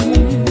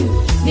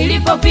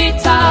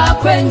 Nilipopita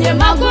kwenye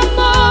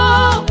magumu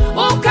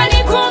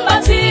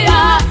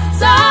ukanikumbatia,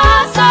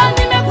 sasa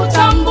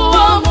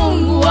nimekutambua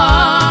Mungu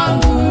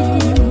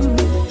wangu.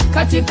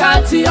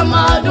 Katikati ya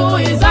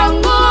maadui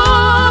zangu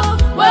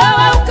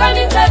wewe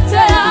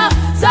ukanitetea,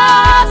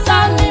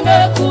 sasa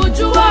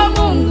nimekujua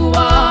Mungu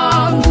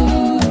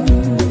wangu.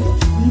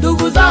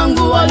 Ndugu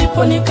zangu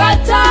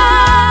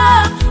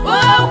waliponikataa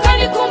wewe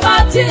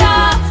ukanikumbatia,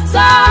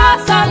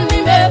 sasa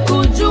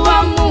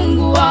nimekujua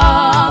Mungu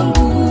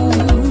wangu.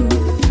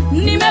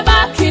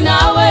 Nimebaki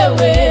na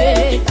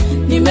wewe,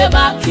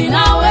 nimebaki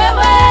na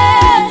wewe,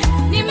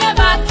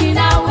 nimebaki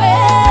na wewe,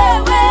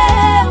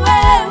 wewe,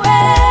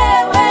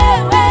 wewe,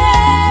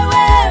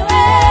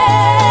 wewe.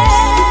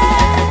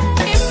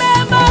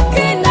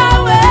 Nimebaki na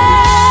wewe,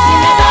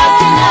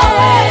 nimebaki na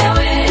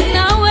wewe,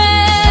 na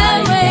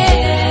wewe,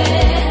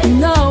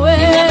 na wewe,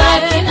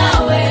 nimebaki na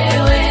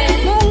wewe.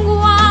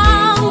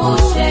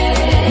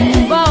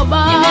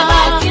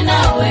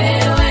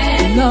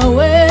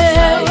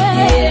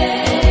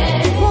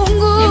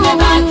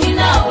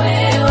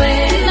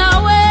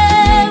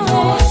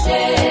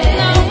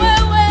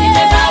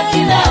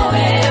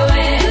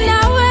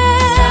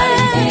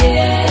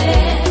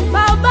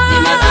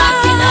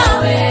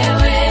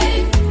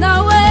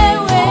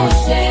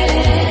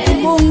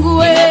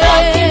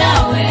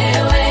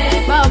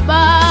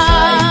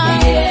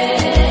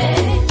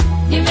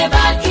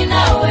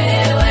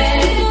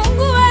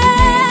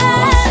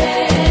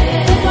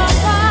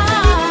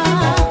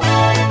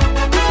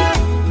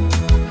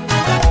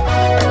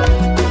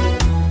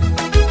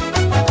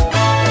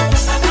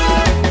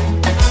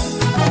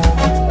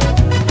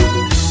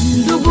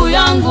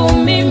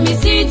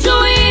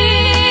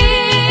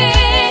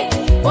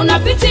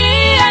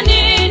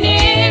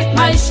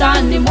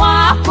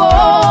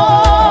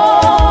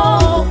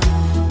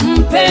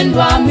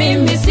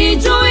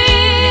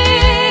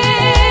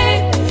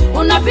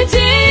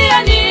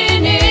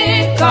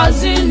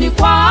 kazini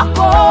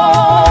kwako.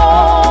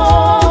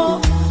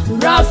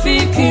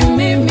 Rafiki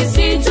mimi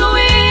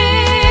sijui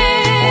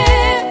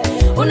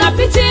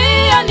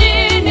unapitia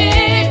nini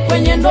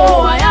kwenye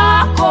ndoa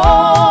yako.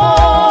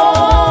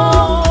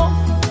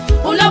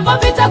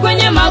 Unapopita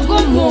kwenye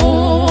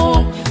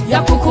magumu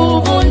ya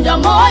kukuvunja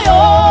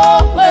moyo,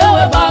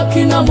 wewe baki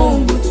na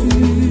Mungu tu.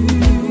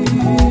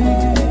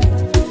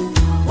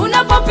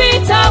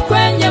 Unapopita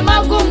kwenye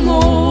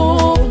magumu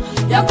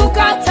ya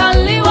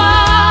kukataliwa,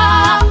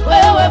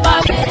 wewe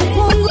baki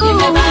Mungu.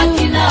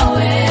 Nimebaki na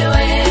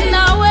wewe,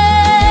 na wewe,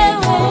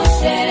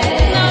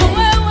 na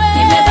wewe,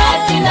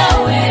 nimebaki na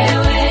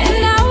wewe,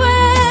 na wewe,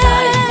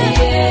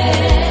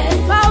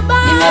 Baba,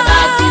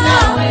 nimebaki na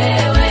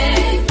wewe,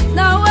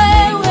 na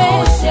wewe,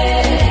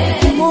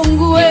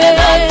 Mungu,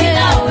 nimebaki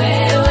na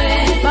wewe,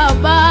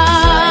 Baba,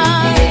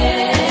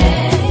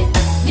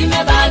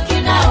 nimebaki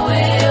na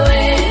wewe,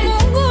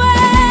 Mungu,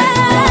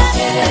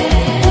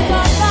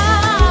 Baba.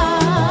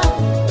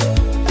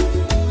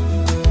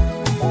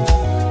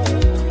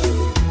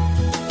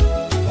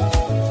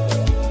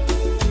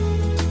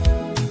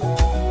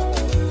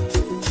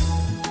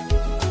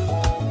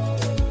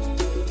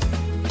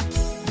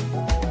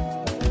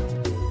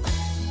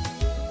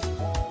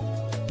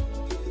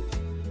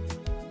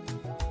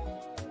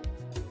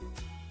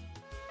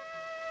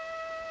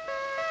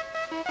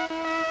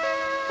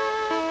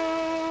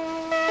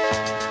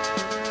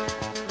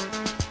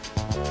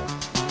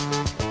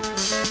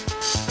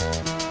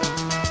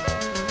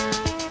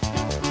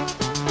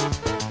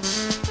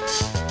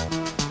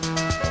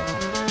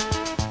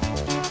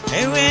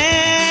 Ewe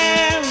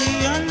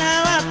uliona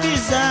wapi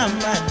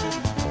zamani?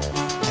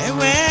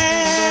 Ewe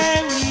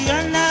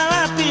uliona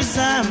wapi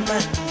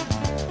zamani?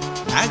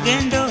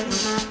 Magendo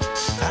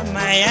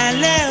kama ya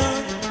leo,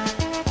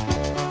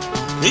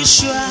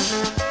 rishwa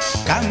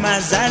kama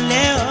za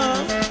leo,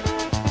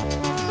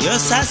 ndio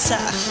sasa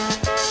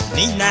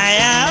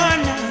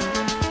ninayaona,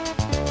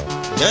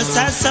 ndio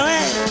sasa we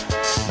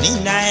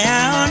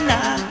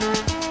ninayaona.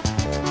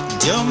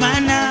 Ndio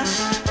maana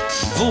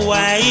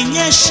mvua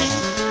inyeshi,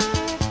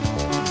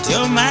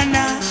 ndio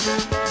maana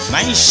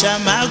maisha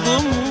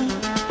magumu,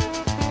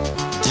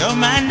 ndio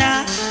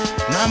maana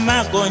na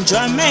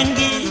magonjwa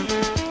mengi,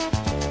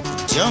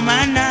 ndio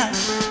maana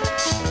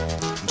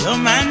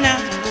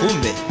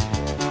kumbe,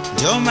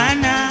 ndio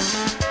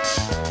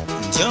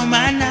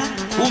maana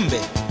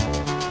kumbe.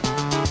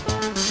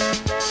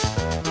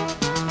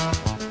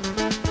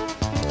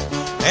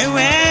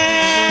 Wewe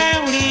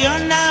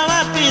uliona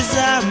wapi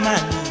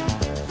zamani?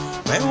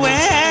 Wewe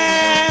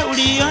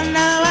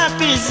uliona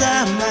wapi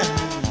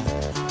zamani?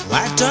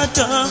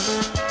 Watoto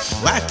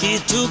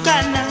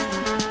wakitukana,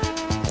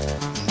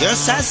 ndio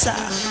sasa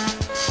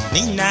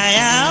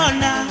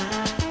ninayaona.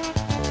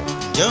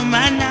 Ndio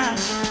maana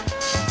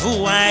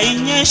mvua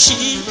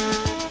inyeshi,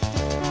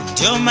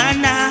 ndio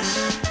maana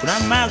kuna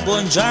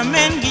magonjwa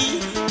mengi,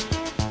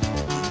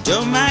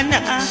 ndio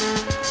maana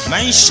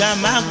maisha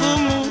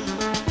magumu,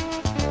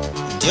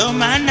 ndio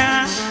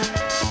maana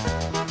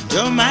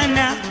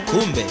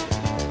kumbe,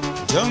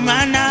 ndio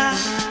maana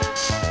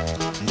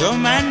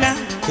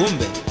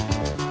kumbe.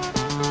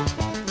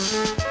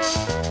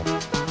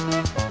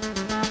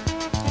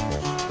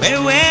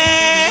 Wewe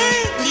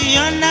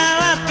uliona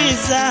wapi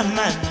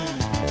zamani?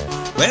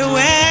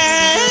 Wewe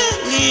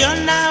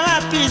uliona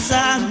wapi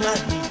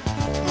zamani?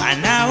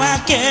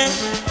 Wanawake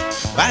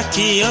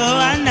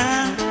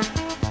wakioana,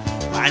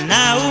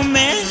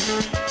 wanaume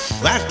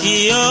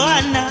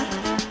wakioana,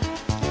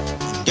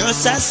 ndio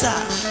sasa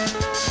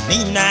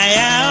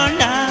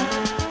ninayaona.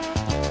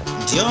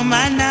 Ndio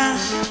maana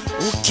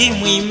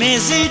ukimwi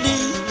imezidi,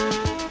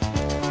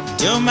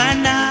 ndio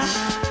maana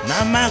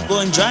na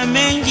magonjwa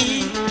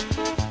mengi,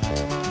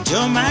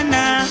 ndio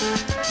maana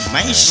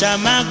maisha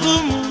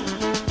magumu,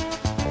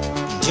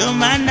 ndio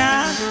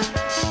maana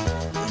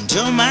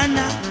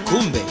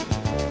kumbe,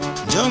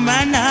 ndio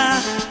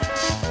maana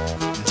kumbe,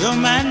 ndio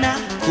maana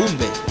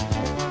kumbe,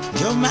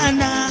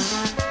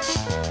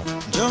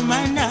 ndio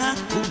maana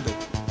kumbe.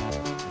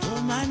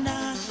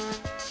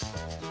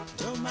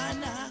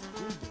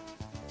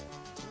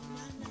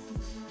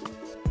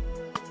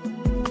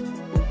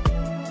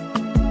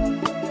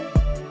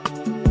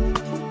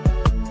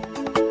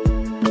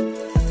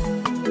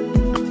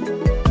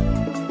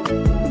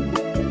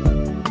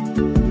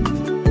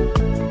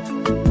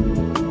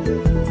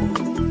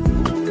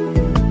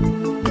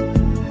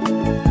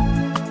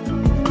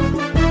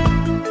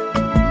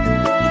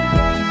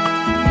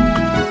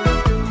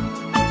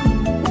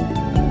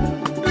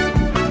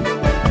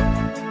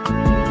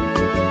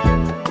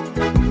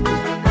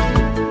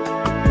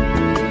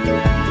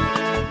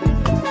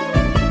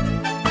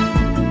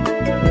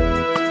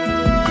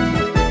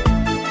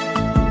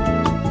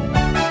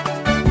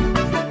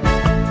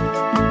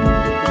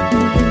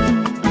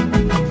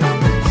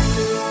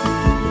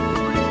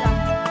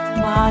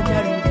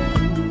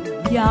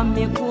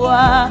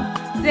 Yamekuwa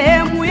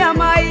sehemu ya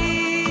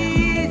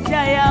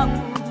maisha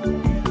yangu.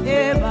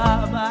 E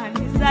Baba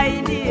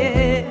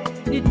nisaidie,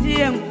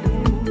 nitie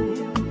nguvu.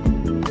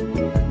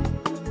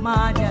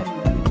 Majaribu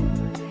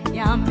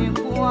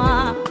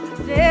yamekuwa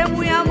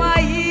sehemu ya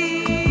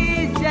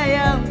maisha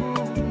yangu.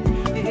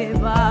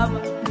 Baba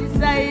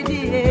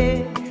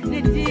nisaidie,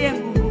 nitie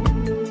nguvu.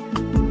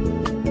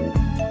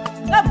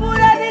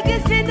 Kabla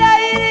nikishinda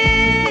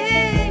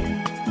hili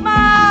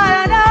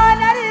mara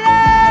naona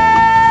lile.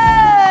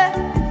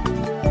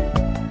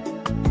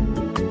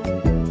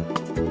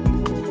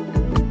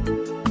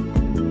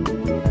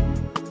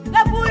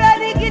 Kabla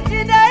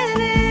nikishinda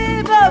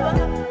hili Baba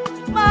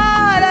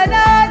mara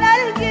naona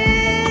lingine.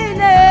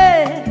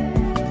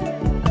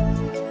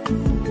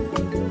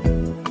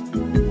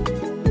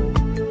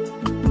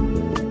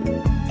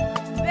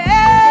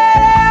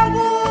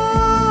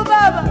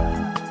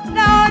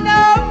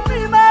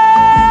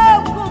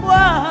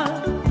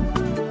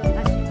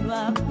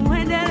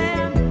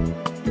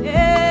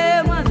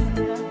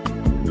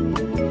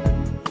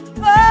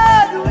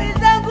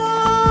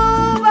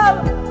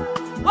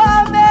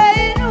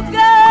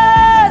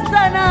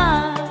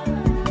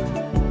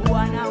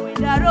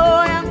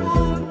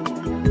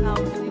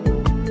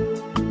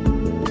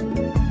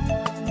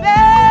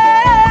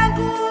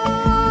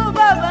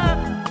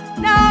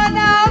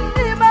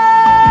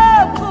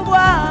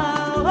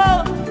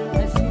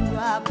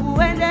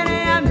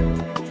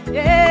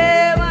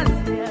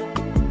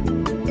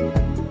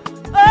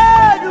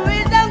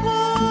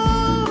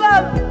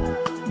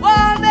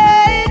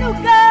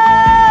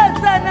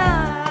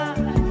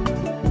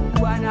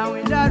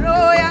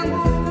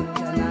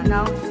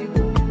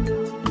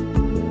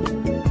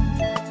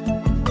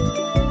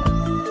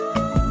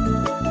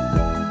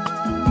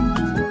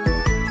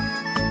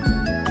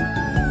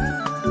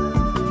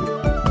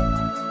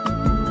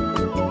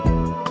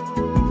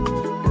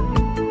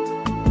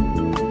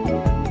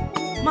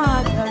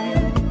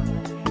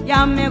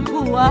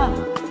 Yamekuwa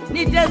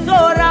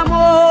nitezora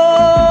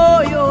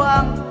moyo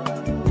wangu.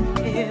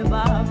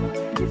 Baba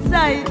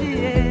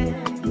nisaidie,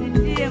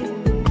 nitie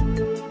nguvu.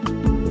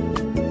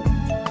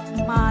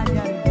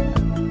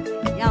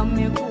 Majaribu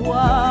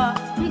yamekuwa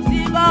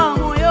msiba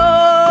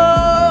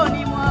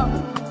moyoni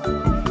mwangu.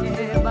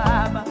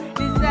 Baba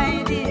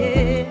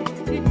nisaidie,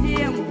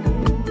 nitie nguvu.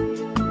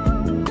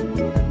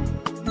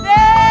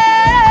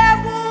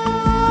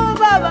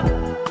 Baba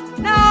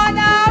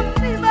naona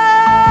msiba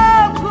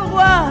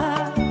mkubwa.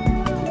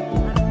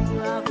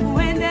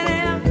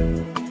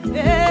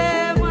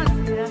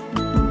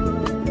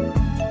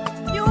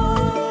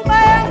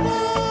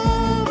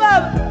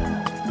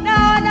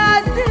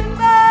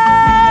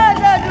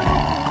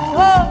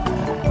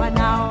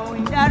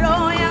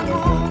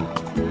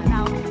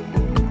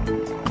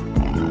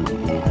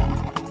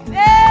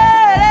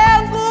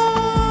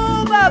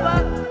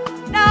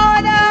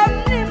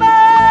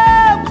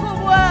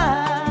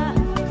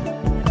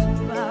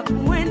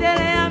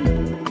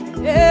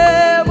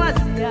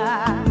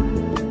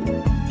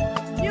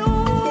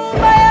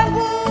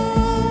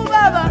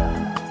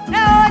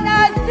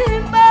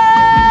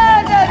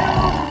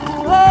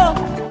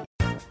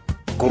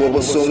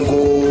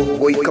 Kurobosongo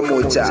boika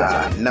moja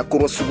na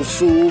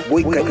kurosugusu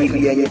boika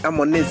irianye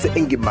amonese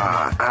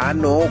engima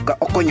ano ka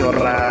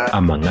okonyora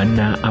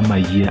amangana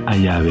amaya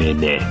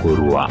ayabene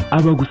kurwa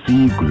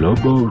abagusi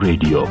Global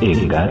Radio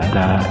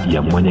engata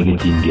ya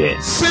Mwanyagetinge.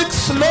 6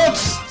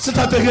 slots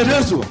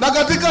zitatengenezwa, na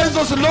katika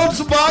hizo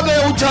slots baada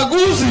ya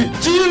uchaguzi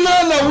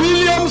jina la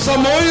William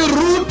Samoei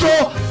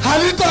Ruto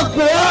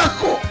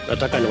halitakuwako.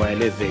 Nataka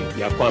niwaeleze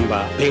ya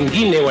kwamba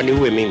pengine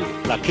waniue mimi,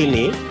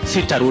 lakini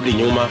sitarudi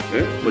nyuma.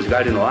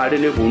 Musikali no hali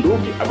ni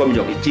bunduki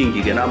akomyo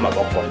kitingi gena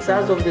maboko.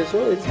 Size of the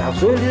soul, it's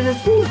absolutely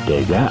true.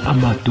 Tega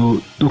amato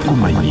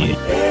tukumanye.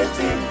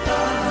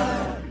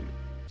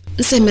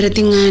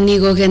 Semeretingani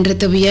go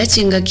genreta biya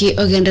chingaki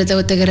o genreta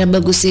otegara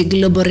bagusi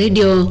Global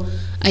Radio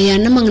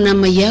ayana mangna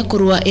maya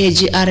kurwa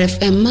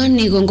AGRFM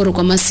ni gongoro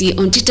kwa masi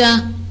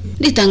ontita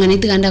ditangani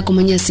tiganda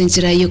kumanya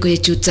senchira yoko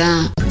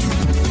yechuta.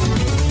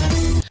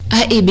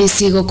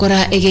 IEBC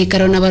gokora ege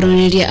karona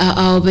baroneria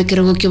ao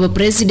bekero kyoba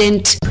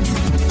president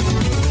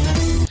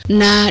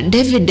na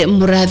David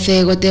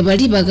Murathe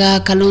gotebali baga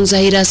Kalonzo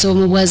Iraso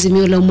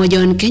mubwazimio la umoja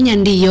wa Kenya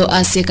ndiyo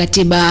ase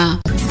katiba.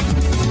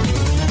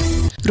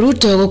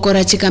 Ruto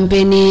gokora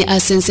chikampeni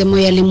asensemo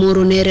ya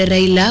Limuru nere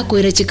Raila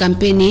kuire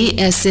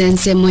chikampeni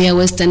asensemo ya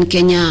Western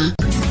Kenya.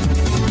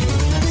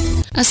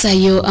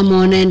 Asayo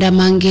amona enda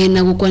mange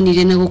na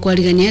gukwanire na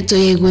gukwarigania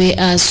toyegwe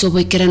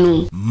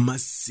asobokerano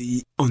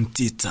masi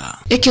ontita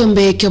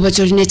ekiombe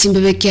kyobachorine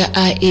chimbebe kya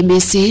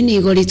IEBC ni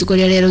gori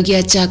tukoria rero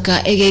gya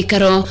chaka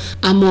egeikaro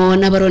amo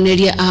na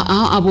baroneria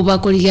abo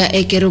bakoriga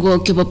ekerogo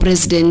kyobo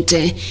president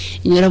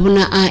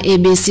nyorabuna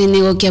IEBC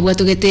ni go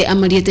kyabwatogete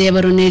amariete ya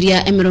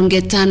baroneria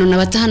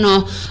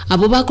 55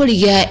 abo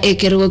bakoriga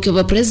ekerogo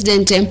kyobo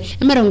president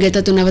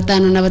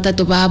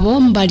 35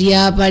 babo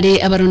mbaria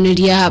bale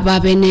abaroneria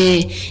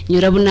babene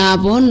nyorabuna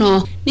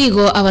bono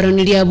nigo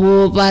abaroneria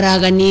bo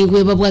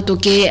baraganigwe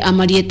babwatoke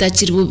amarieta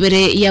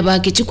chiribubere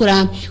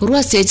yabakichukura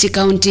Ruasechi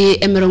County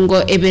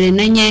emerongo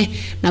eberenanye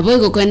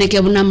naboigo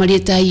kweneke buna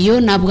marieta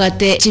yo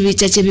nabwate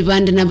chibicha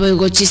chibibande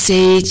naboigo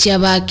chise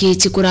chabaki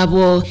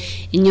chikurabo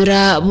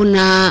inyora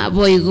buna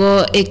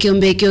boigo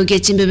ekiombe kyo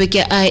gechimbe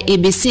kya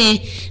IEBC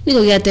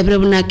niko gyatebere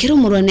buna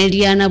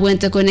kirumurwaneria na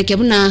bwente koneke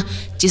buna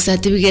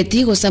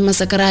chisatifigeti gosama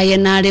sakaraya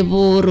nare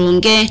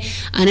burunge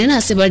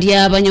anena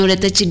sebaria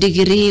banyorete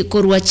chidigiri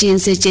kurwa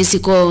chinse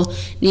chesiko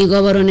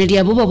nigo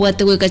baroneria buba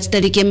bwate gweka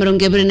chitarike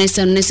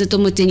 25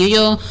 mutinyo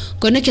yo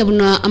koneke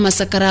buna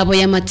amasakarabo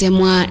ya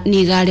matemwa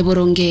nigale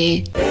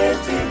burunge.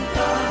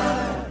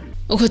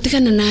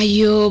 Ukotikana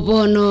nayo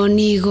bono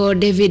nigo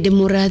David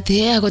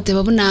Murathe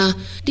agoteba buna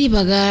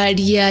ribaga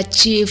ria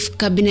Chief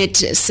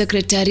Cabinet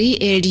Secretary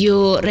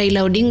Elio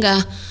Raila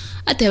Odinga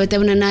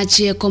atebetabuna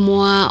nachi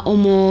komoa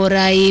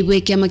omorai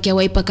bwekiama kya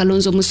Wiper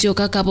Kalonzo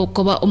Musyoka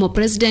kabokoba omo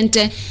president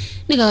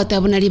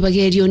nigagotabuna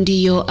ribaga elio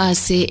ndiyo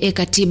ase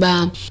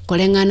ekatiba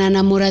kolengana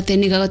na Murathe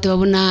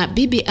nigagotabuna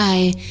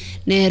BBI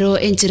nero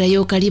enchira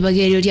yo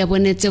karibaga elio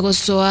lyabonetse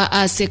gosoa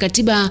ase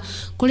katiba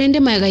kulende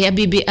maega ya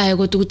BBI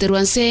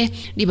gotuguterwanse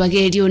ribaga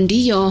elio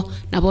ndiyo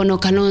nabono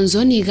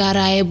Kalonzo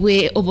nigara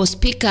ebwe obo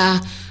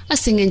speaker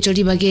asengencho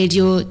ribaga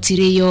elio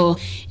tiriyo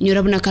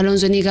nyorabuna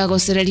Kalonzo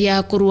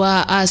nigagosereria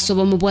kurwa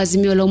asobo mubwazi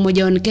miolo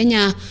umoja wa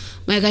Kenya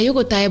maega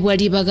yogo taebwa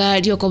ribaga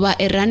lyokoba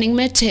running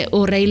mate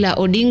o Raila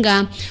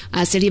Odinga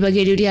aseribaga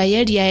elio lya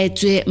yeria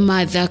etwe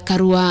Martha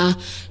Karua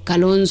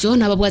Kalonzo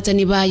na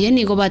babwatani baye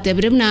nigo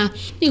batebrebna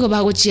nigo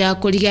bagochia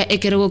koliga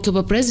ekerogo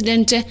kyoba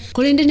president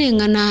kolende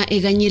nengana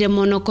eganyire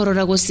mono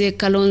korora gose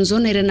Kalonzo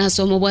nerena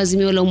somo bwazi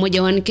miolo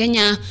umoja wa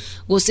Kenya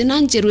gose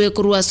nancherwe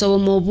kurwa sobo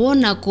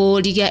mobona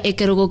koliga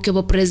ekerogo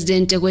kyoba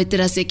president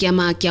gwetera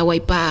sekiama kya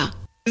Wiper.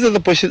 These are the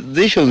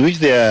positions which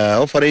they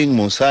are offering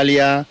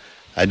Musalia.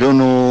 I don't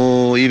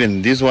know,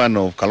 even this one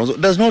of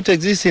Kalonzo does not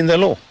exist in the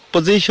law.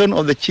 Position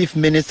of the chief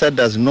minister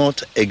does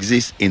not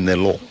exist in the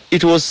law.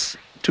 It was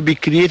to be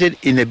created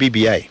in a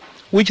BBI,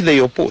 which they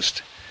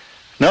opposed.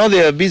 Now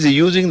they are busy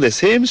using the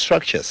same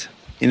structures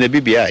in the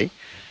BBI,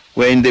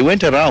 when they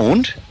went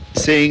around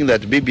saying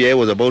that BBI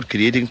was about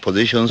creating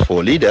positions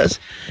for leaders.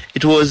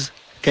 It was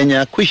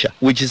Kenya Kwisha,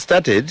 which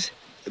started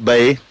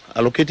by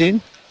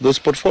allocating those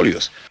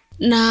portfolios.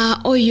 Na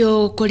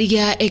oyo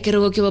koliga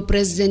ekerogo kyoba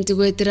president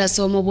gwetera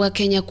somo bwa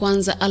Kenya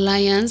Kwanza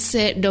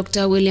Alliance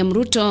Dr. William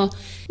Ruto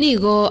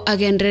nigo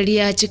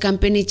agendereria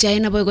chikampeni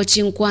chaina boigo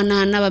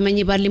chinkwana na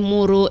bamenyi bali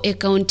muru e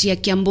county ya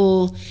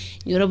Kiambu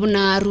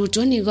nyorobuna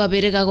Ruto nigo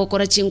aberega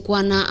gokora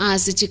chinkwana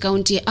ase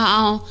chikaunti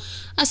ao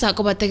asa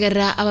ko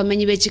bategera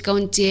abamenyi be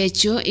chikaunti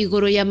echo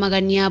igoro ya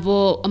magani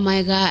abo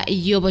maega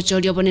yobo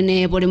chorio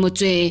bonene bole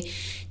mutwe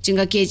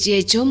chinga kechi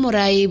echo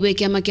murai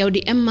bweke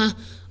amakiaudi emma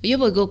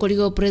yobo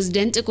gokorigo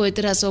president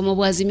koetera somo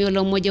bwazimio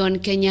lo umoja wa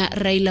Kenya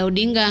Raila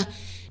Odinga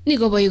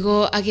nigo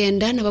boigo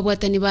agenda na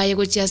babwatani baye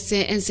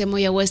gochase ensemo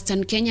ya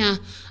Western Kenya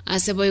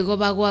ase boigo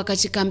bagwa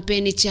kachi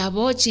kampeni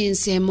chabo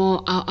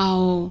chinsemo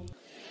ao.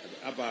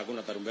 Hapa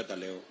hakuna tarumbeta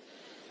leo.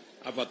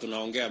 Hapa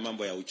tunaongea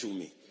mambo ya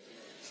uchumi.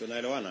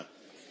 Tunaelewana?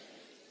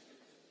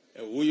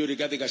 Huyu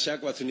Rigathi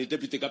Gachagua ni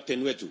deputy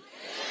captain wetu.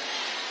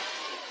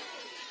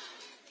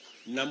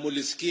 Na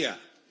mulisikia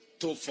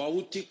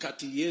tofauti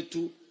kati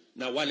yetu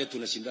na wale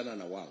tunashindana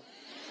na wao.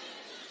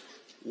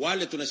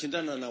 Wale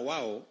tunashindana na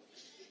wao,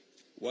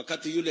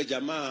 wakati yule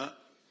jamaa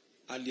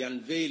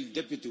aliunveil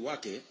deputy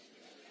wake,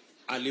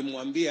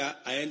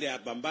 alimwambia aende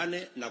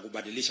apambane na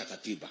kubadilisha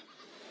katiba.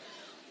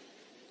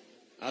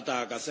 Hata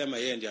akasema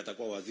yeye ndiye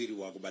atakuwa waziri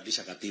wa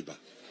kubadilisha katiba.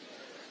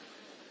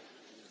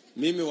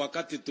 Mimi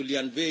wakati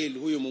tuliunveil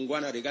huyu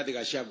mungwana Rigathi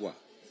Gachagua,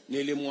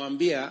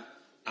 nilimwambia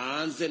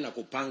aanze na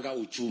kupanga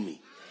uchumi.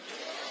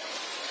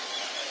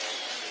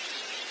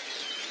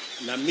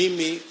 Na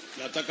mimi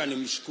nataka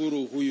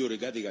nimshukuru huyu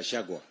Rigathi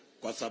Gachagua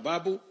kwa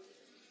sababu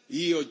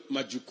hiyo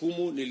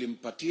majukumu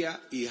nilimpatia,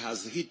 he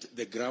has hit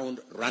the ground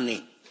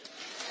running.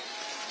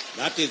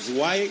 That is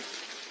why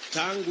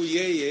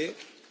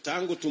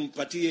tangu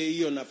tumpatie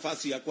hiyo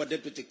nafasi ya kuwa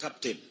deputy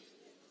captain,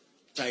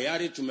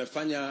 tayari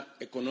tumefanya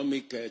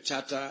economic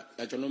charter,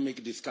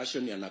 economic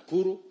discussion ya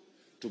Nakuru,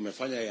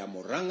 tumefanya ya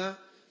Murang'a,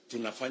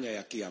 tunafanya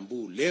ya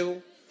Kiambu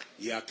leo,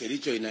 ya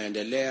Kericho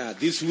inaendelea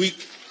this week,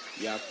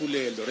 ya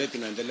kule Eldoret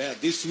inaendelea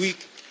this week,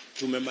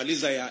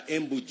 tumemaliza ya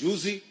Embu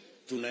juzi,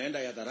 tunaenda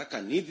ya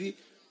Tharaka Nithi.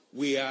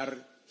 We are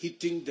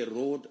hitting the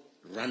road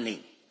running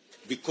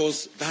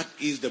because that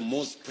is the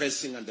most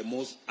pressing and the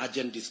most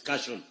urgent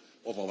discussion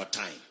of our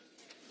time.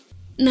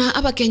 Na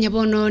abakenya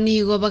bono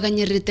nigo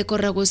baganyerete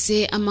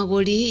koragose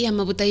amagori ya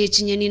mabuta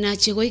yechinyeni na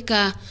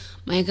chigoika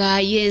maiga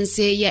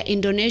yense ya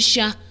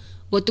Indonesia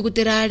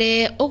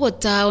gotuguterare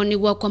ogotao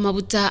nigwa kwa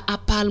mabuta a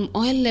palm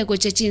oil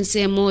gocha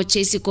chinsemo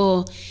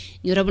cheisiko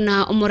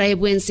nyorabuna omorai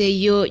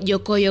bwense yo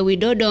Jokoyo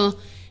Widodo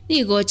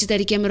nigo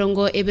chitarike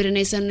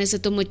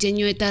 25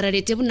 motenyo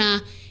etararete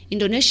buna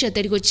Indonesia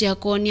tariko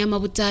chiako ni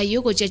amabuta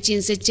yo gocha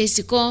chinse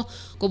cheisiko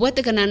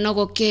kobwatekana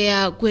nogo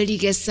kea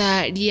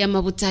kweligesa lia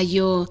mabuta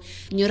yo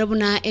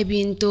nyorabuna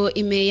ebinto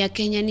ime ya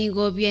Kenya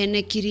nigo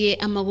byenekirie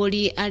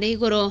amagori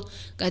alegoro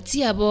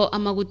kati abo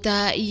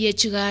amaguta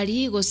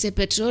yechigari gose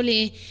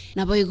petroli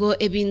na boigo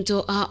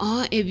ebinto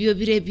ebyo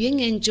bire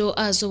byengenjo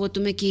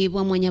asobotumeki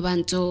bwa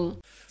mwanyabanto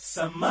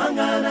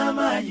Samangana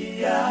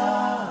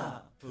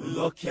Maya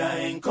Lokia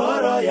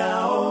enkoro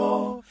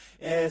yao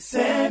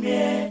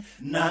esemye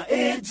na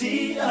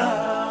AGR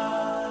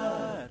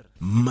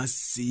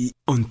Masi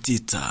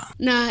Ontita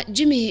na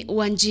Jimmy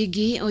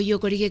Wanjigi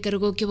oyokorige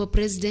karugo kyo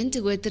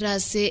president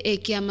gweterase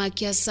ekiama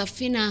kia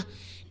Safina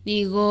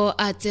nigo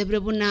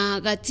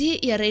atebrebuna gati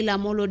ya Raila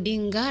Amolo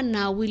Odinga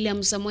na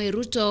William Samoei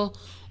Ruto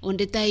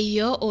ondeta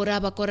iyo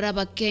oraba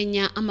koraba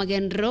Kenya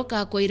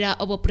amagenroka koira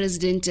obo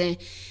president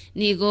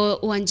nigo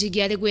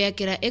Wanjigi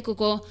aligweyakera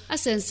ekoko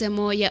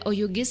asensemo ya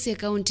Oyugisi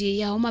county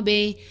ya Homa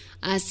Bay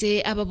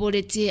ase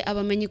ababoleti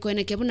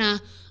abamenyikoene kebuna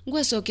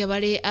ngwesoke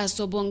bale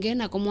asobonge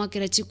na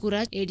komwakera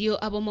chikura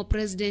elio abomo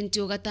president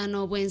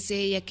ogatano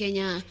bwense ya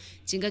Kenya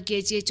chinga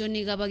kechecho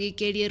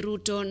nigabagikerie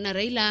Ruto na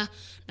Raila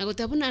na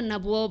gotabuna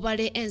nabwo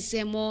bale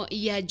ensemo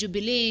ya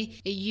Jubilee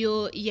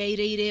iyo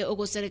yaireire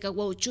ogosareka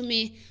gwa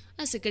uchumi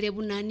asekele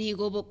bunani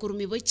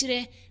gobokurumi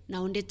bochire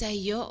na ondeta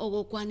iyo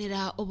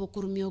ogokwanira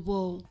obokurumi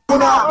obo.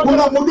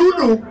 Kuna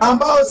mdudu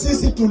ambao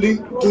sisi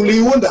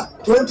tuliunda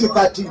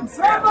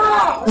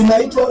 2013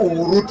 inaitwa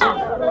uhurutu.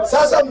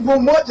 Sasa mguu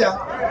mmoja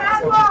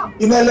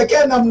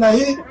inaelekea namna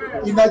hii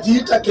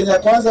inajiita Kenya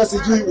Kwanza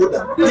sijui UDA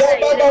ya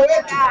baba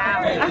wetu,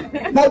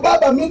 na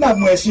baba mimi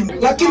namheshimu,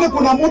 lakini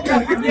kuna mdudu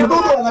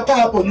anakaa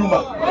hapo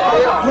nyuma,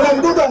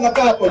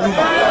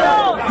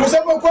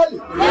 kusema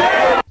kweli.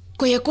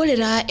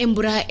 Koyekolera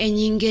embura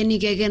enyinge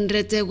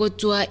nigegenrete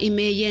gotwa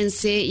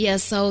imeyense ya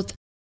South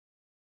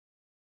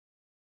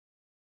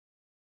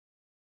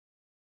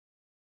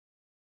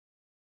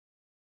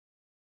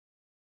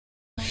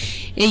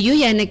eyo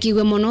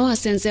yanekiwe mono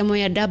asensemo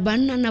ya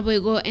Durban na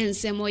boigo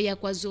ensemo ya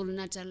KwaZulu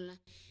Natal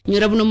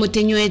nyurabuno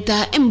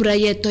mutenyoeta embura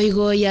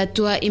yetoigo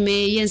yatwa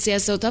imeyense ya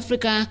South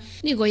Africa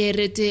nigo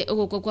yerete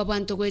ogoko kwa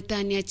bantu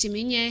gwetania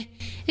chiminye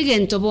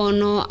igento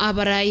bono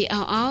abarai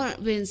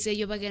bense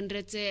yo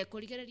bagenrete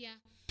koligereria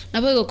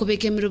na boigo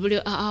kubike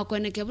mirubulio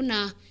kweneke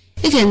buna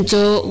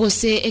igento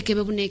gose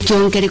ekebebune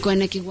kyonkeri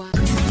kweneke gwa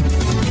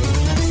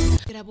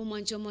kirabu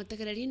mwancho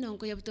motegereri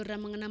nonko yabutorra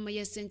mangana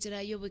maya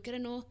senchera yo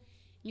bukereno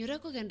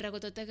nyurako gendra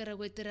gototegera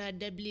gwetera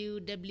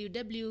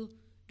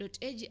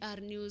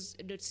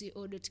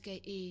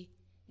www.agrnews.co.ke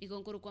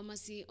nikonkoro kwa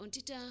Masi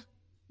Ontita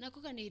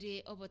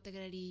nakuganire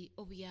obotegereri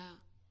obuya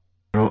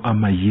ro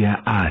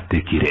amaya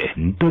atekire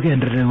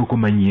ntogendere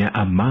gokomanyia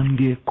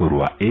amange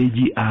korwa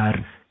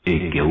AGR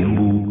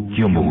ekeumbu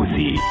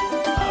kyomugusi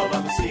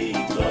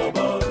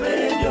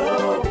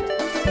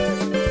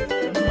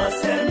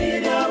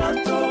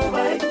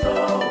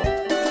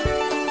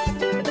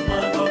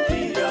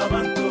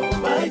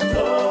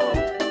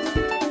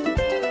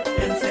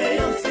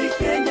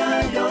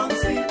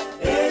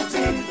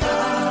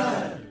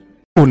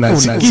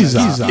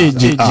Unasikiza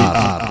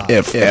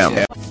AGR FM.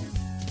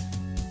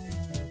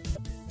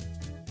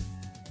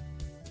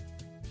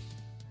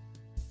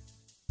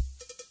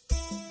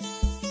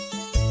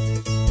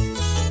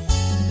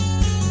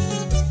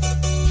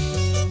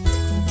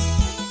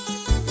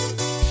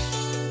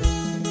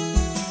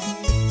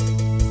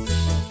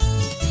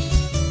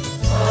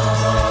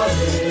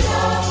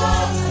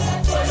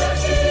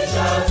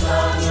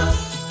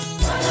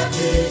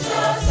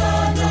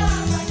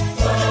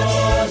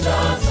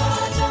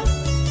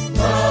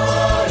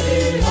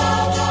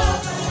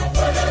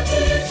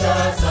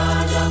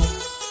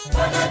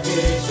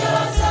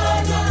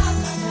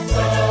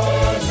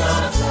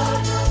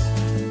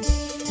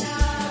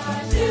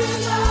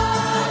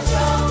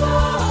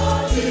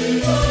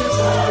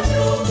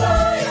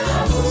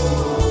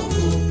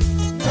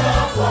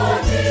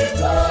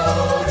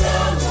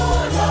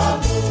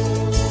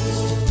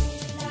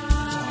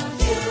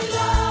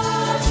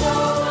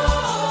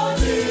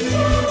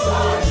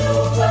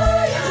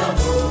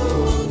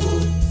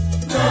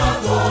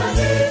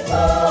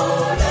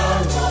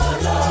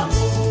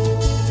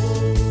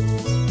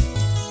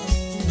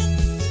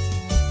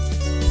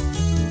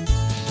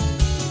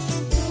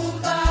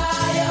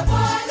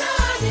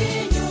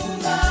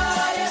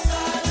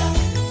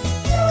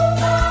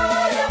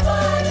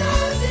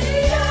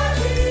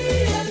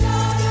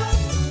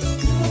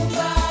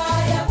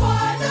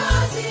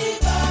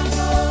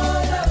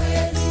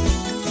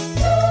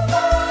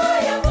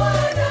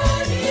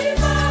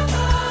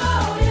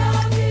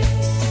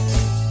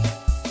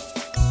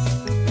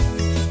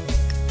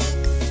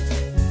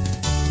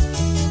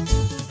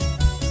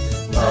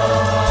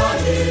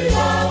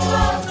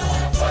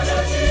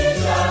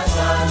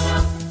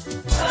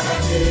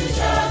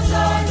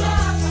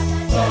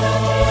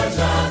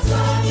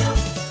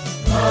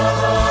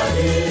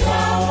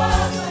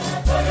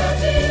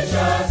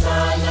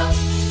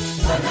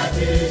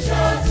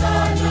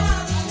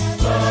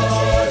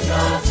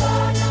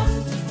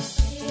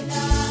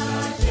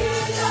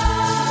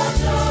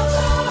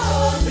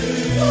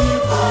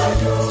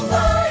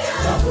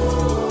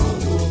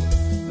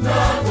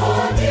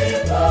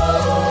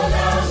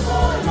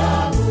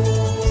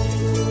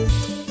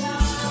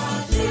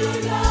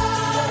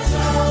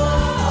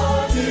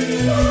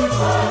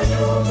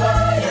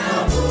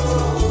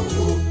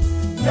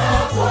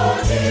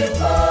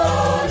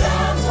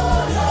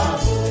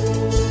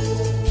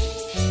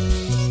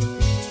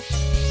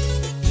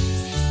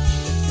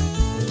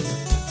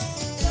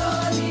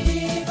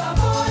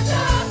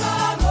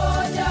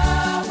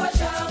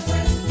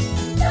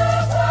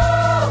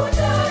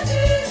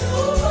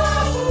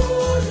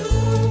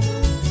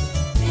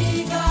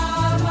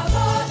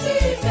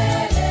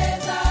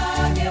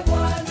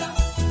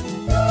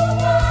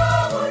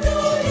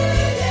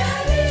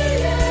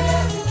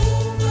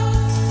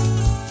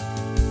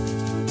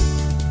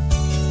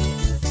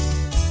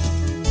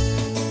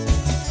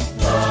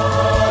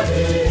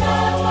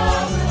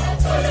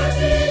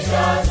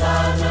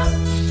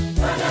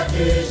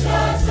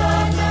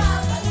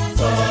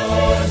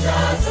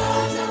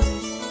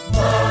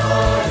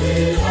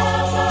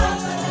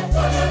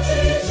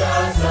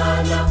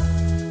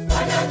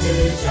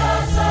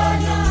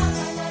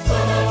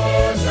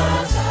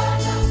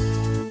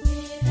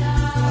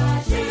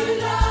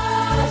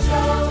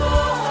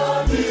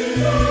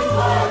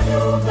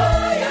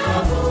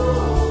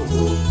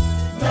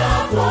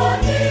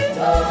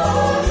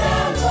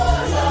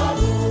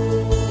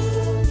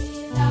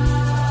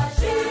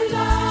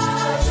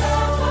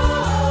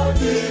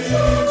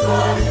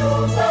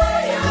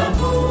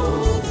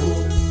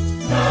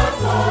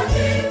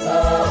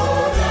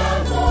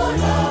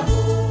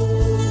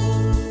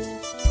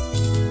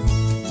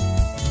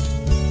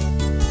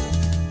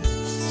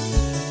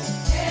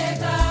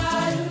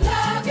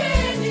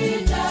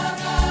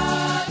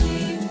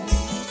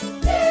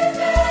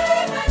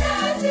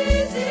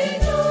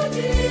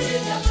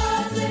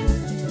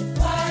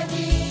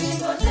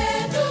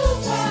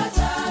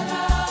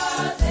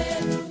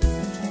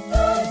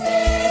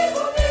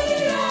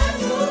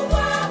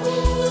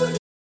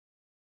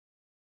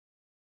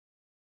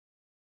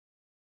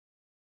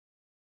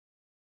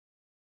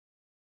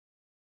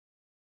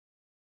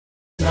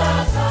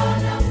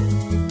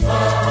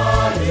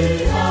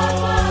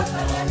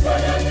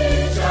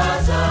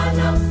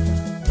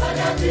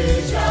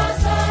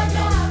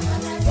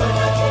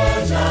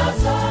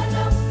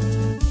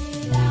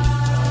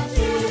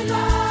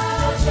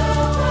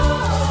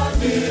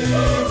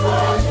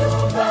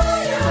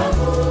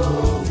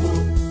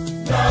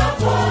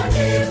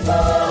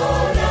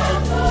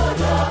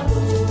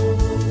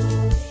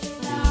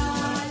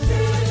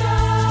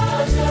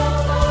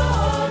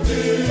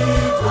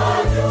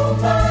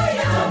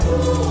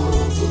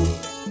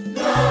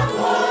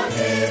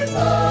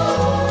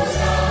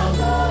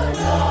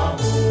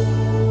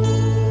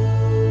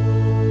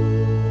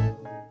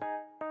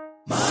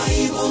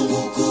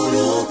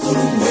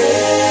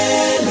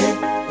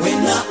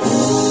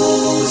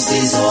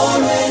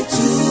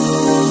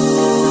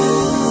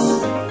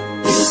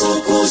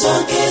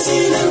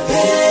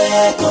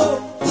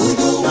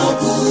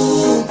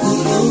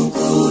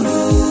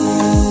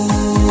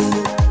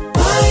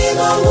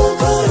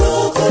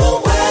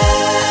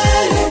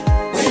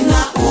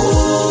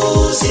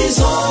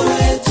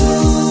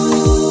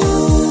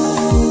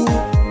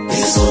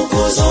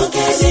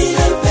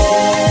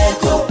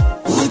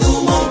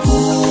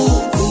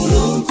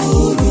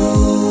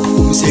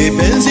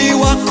 Msebenzi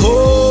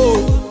wako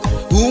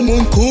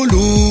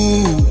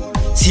umunkulu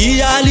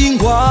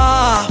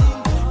siyalingwa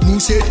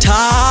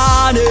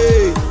musetane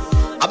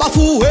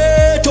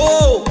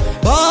abafuweto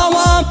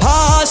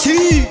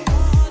bawampasi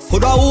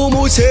kodwa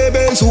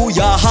umusebenzi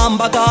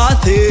uyahamba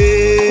kahle.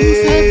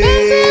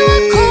 Msebenzi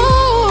wako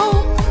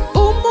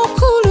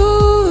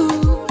umunkulu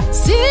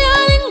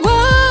siyalingwa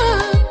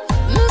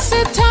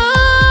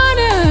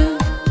musetane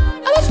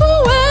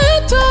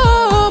abafuweto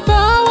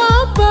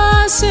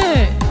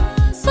bawampasi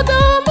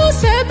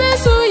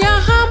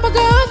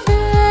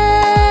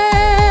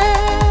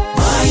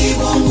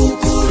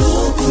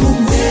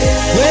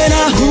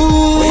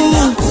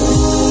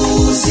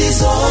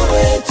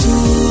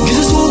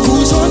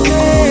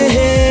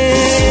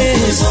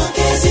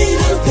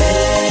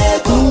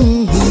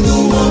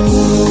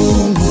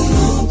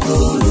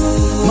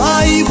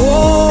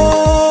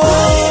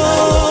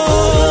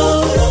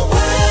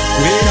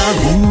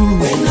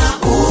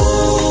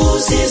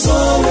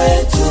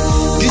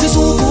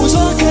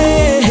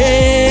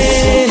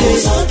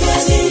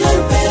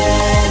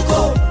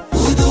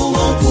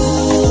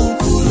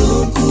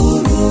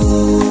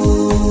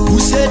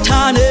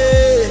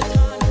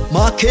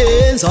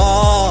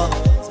Kenza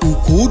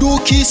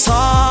ukudukisa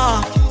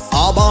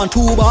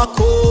abantu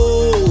bakho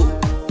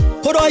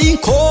kodwa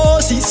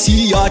inkosi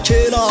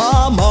siyatshela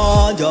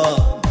amandla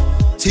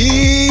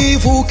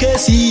sivuke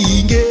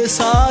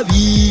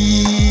singesabi.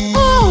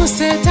 Oh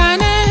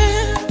Satane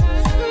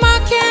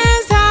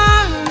makenza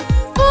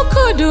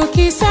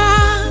ukudukisa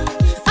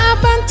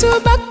abantu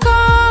bakho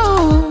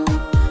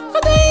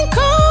kodwa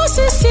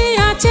inkosi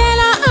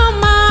siyatshela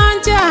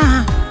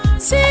amandla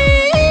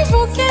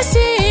sivuke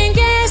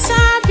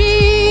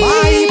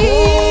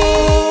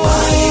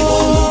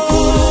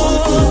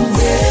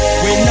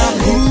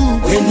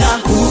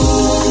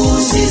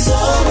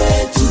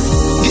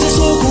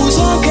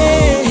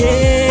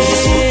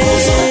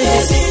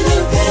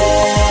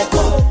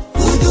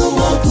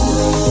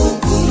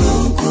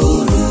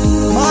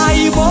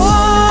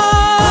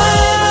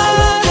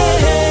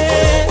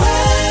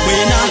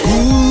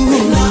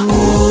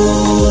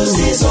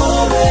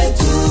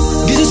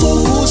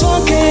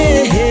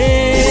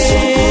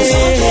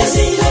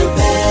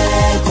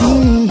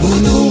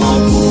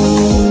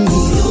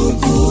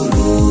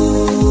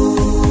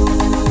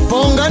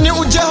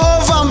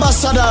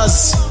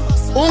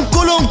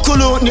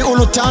unkulunkulu ni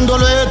ulutando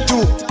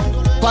lwetu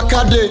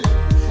pakade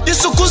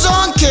isuku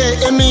zonke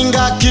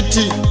eminga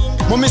kiti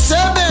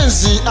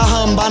mumisebenzi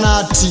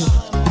ahambanati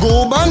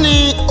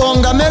ngubani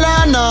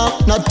ongamelana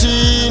na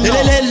tino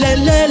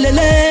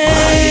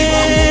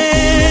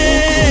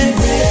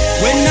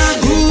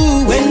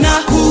wena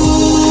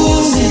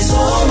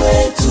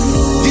sizowetu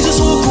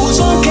isuku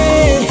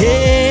zonke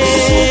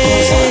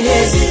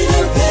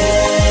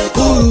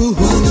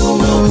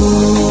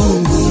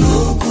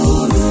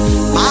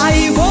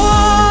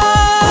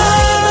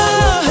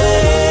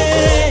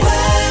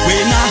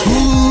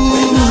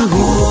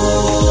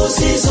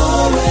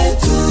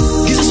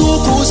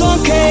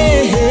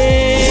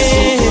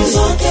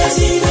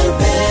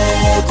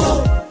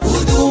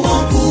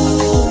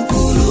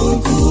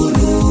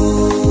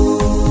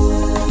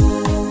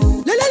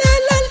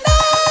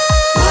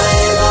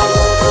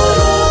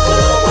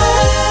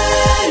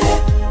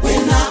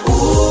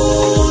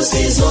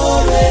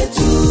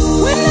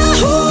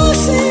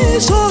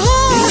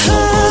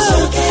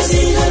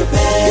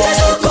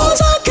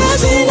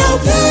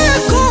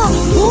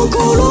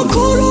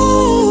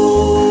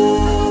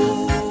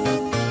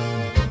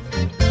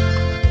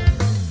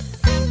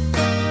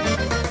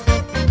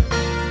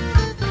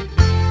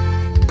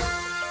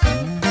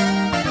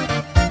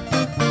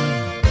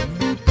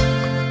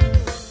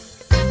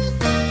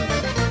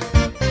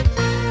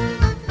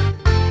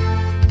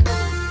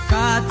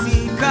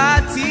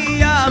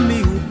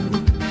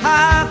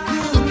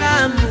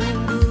Hakuna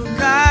Mungu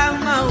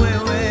kama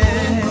wewe,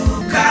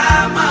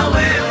 kama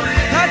wewe.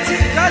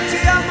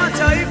 Katikati ya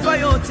mataifa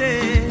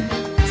yote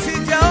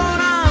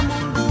sijaona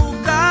Mungu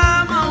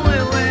kama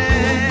wewe,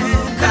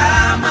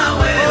 kama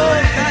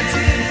wewe.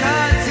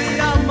 Katikati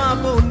ya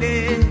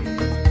mabonde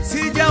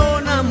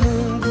sijaona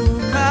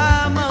Mungu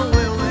kama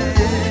wewe,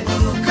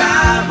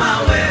 kama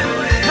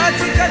wewe.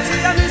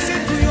 Katikati ya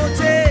misitu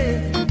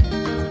yote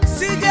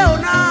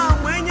sijaona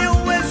mwenye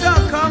uweza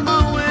kama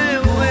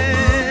wewe,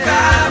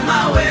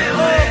 kama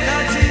wewe.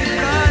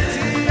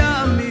 Katikati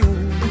ya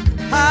miungu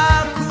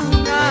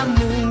hakuna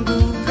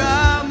Mungu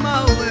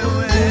kama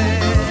wewe,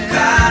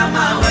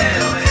 kama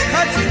wewe.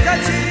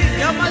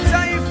 Katikati ya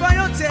mataifa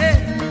yote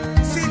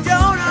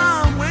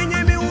sijaona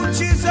mwenye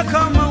miujiza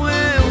kama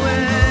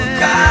wewe,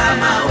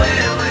 kama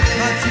wewe.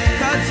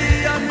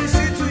 Katikati ya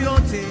misitu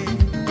yote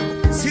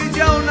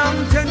sijaona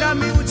mtenda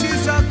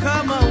miujiza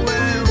kama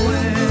wewe,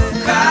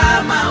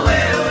 kama wewe.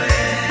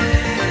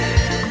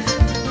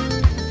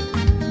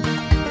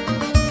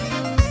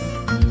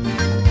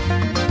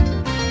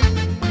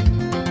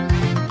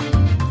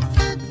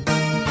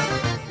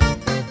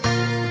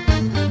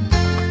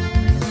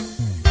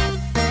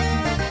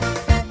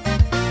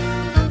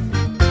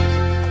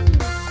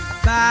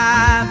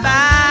 Baba,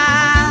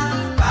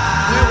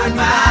 wewe ni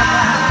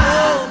Baba.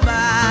 Oh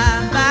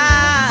Baba,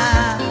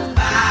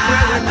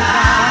 wewe ni Baba.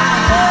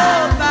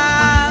 Oh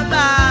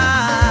Baba,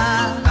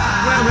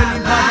 wewe ni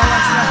Baba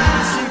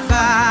wastahili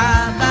sifa.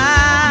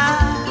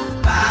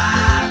 Baba,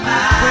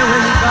 wewe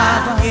ni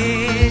Baba.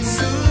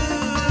 Yesu,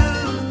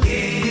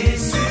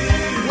 Yesu,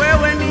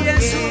 wewe ni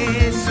Yesu.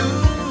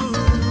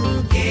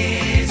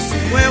 Yesu,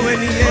 wewe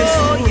ni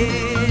Yesu.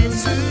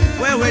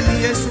 Wewe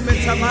ni Yesu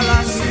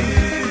metamalasi.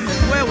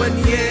 Wewe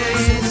ni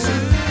Yesu,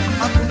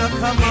 hakuna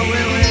kama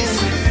wewe.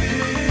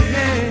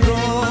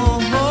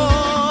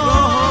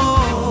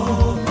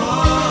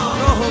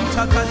 Roho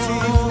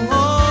Mtakatifu,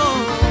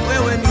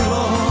 wewe ni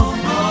Roho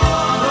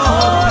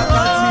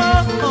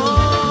Mtakatifu,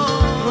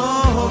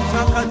 Roho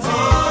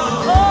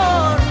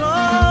Mtakatifu,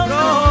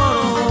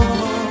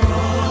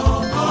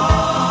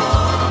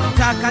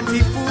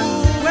 Mtakatifu,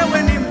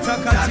 wewe ni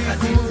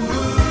mtakatifu,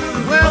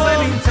 wewe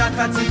ni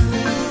mtakatifu,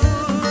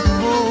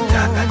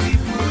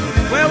 mtakatifu.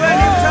 Wewe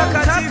ni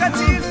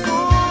mtakatifu,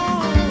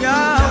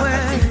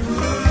 Yahweh.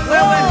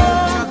 Wewe ni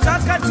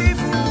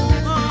mtakatifu,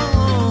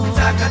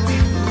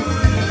 mtakatifu.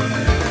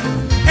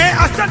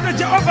 Asante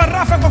Jehova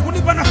Rafa kwa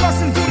kunipa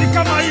nafasi nzuri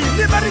kama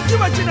hii.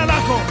 Libarikiwe jina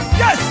lako.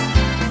 Yes.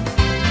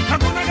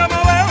 Hakuna kama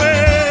wewe.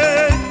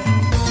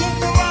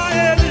 Mungu wa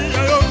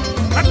Eliya.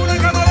 Hakuna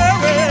kama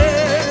wewe.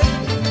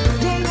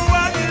 Mungu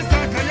wa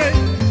Isaka.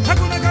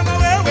 Hakuna kama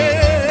wewe.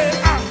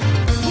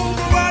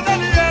 Mungu wa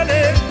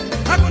Danieli.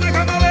 Hakuna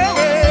kama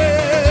wewe.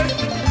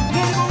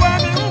 Mungu wa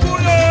miungu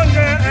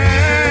yote.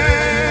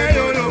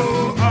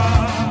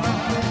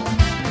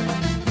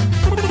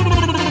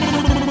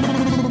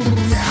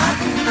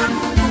 Hakuna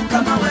Mungu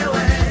kama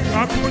wewe.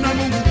 Hakuna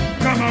Mungu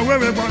kama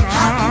wewe Bwana.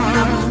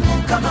 Hakuna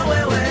Mungu kama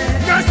wewe.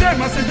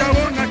 Nasema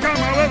sijaona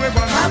kama wewe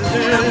Bwana.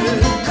 Hakuna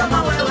Mungu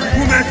kama wewe.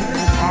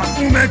 Umetukuka,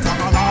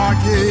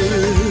 umetamalaki.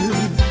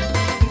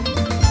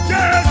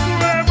 Yesu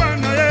wewe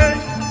Bwana ye.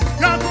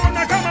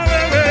 Hakuna kama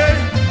wewe.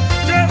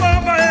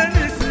 Jehova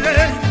Elisi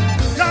ye.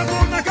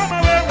 Hakuna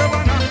kama wewe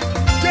Bwana.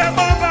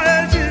 Jehova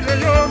Ejire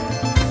yo.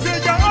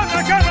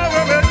 Sijaona kama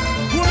wewe.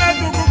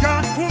 Umetukuka,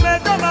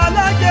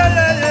 umetamalaki.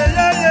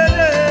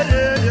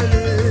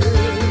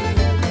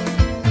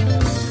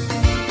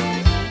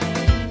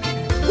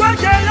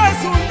 Kwake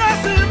Yesu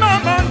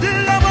nasimama,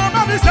 ndiye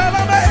mama ni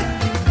salame.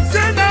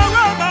 Sina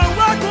wema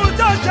wa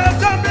kutosha,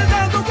 dhambi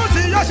zangu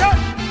kuziosha.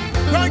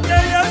 Kwake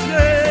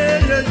Yesu,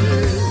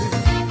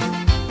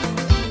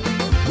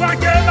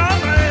 kwake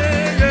Baba,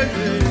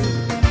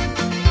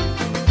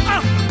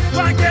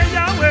 kwake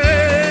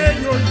Yahweh,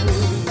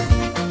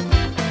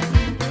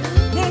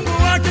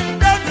 Mungu wake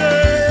mdege,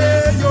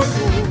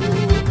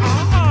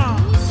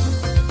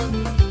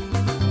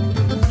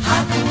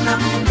 Hakuna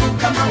Mungu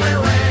kama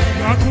wewe.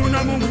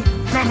 Hakuna Mungu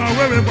kama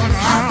wewe Bwana.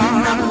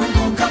 Hakuna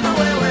Mungu kama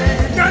wewe.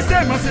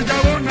 Nasema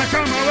sijaona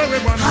kama wewe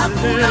Bwana.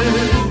 Hakuna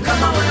Mungu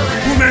kama wewe.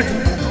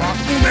 Umetukuka,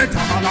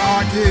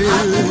 umetamalaki.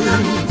 Hakuna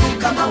Mungu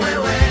kama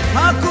wewe.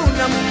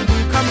 Hakuna Mungu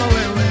kama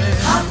wewe.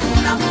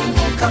 Hakuna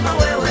Mungu kama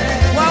wewe.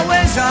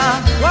 Waweza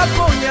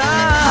waponya.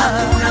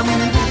 Hakuna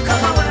Mungu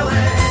kama wewe.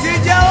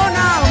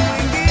 Sijaona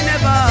mwingine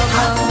Baba.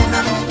 Hakuna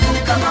Mungu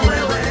kama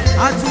wewe.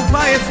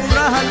 Atupaye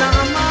furaha na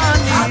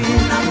amani.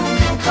 Hakuna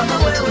Mungu kama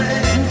wewe.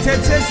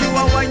 Mtetezi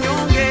wa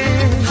wanyonge.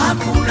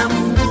 Hakuna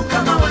Mungu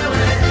kama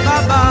wewe.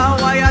 Baba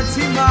wa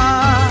yatima.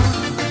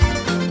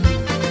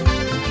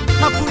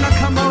 Hakuna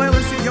kama wewe,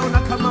 sijaona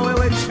kama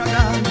wewe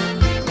Shaddai.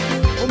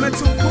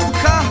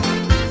 Umetukuka,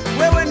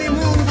 wewe ni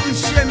Mungu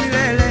ishiye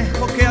milele.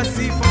 Pokea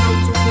sifa na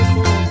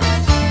utukufu.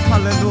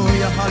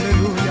 Haleluya,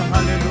 haleluya,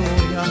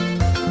 haleluya.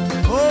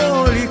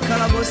 Oh,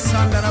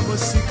 likarabosanda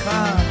rabosika.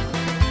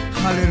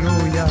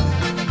 Haleluya.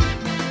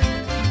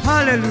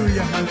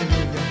 Haleluya,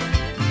 haleluya.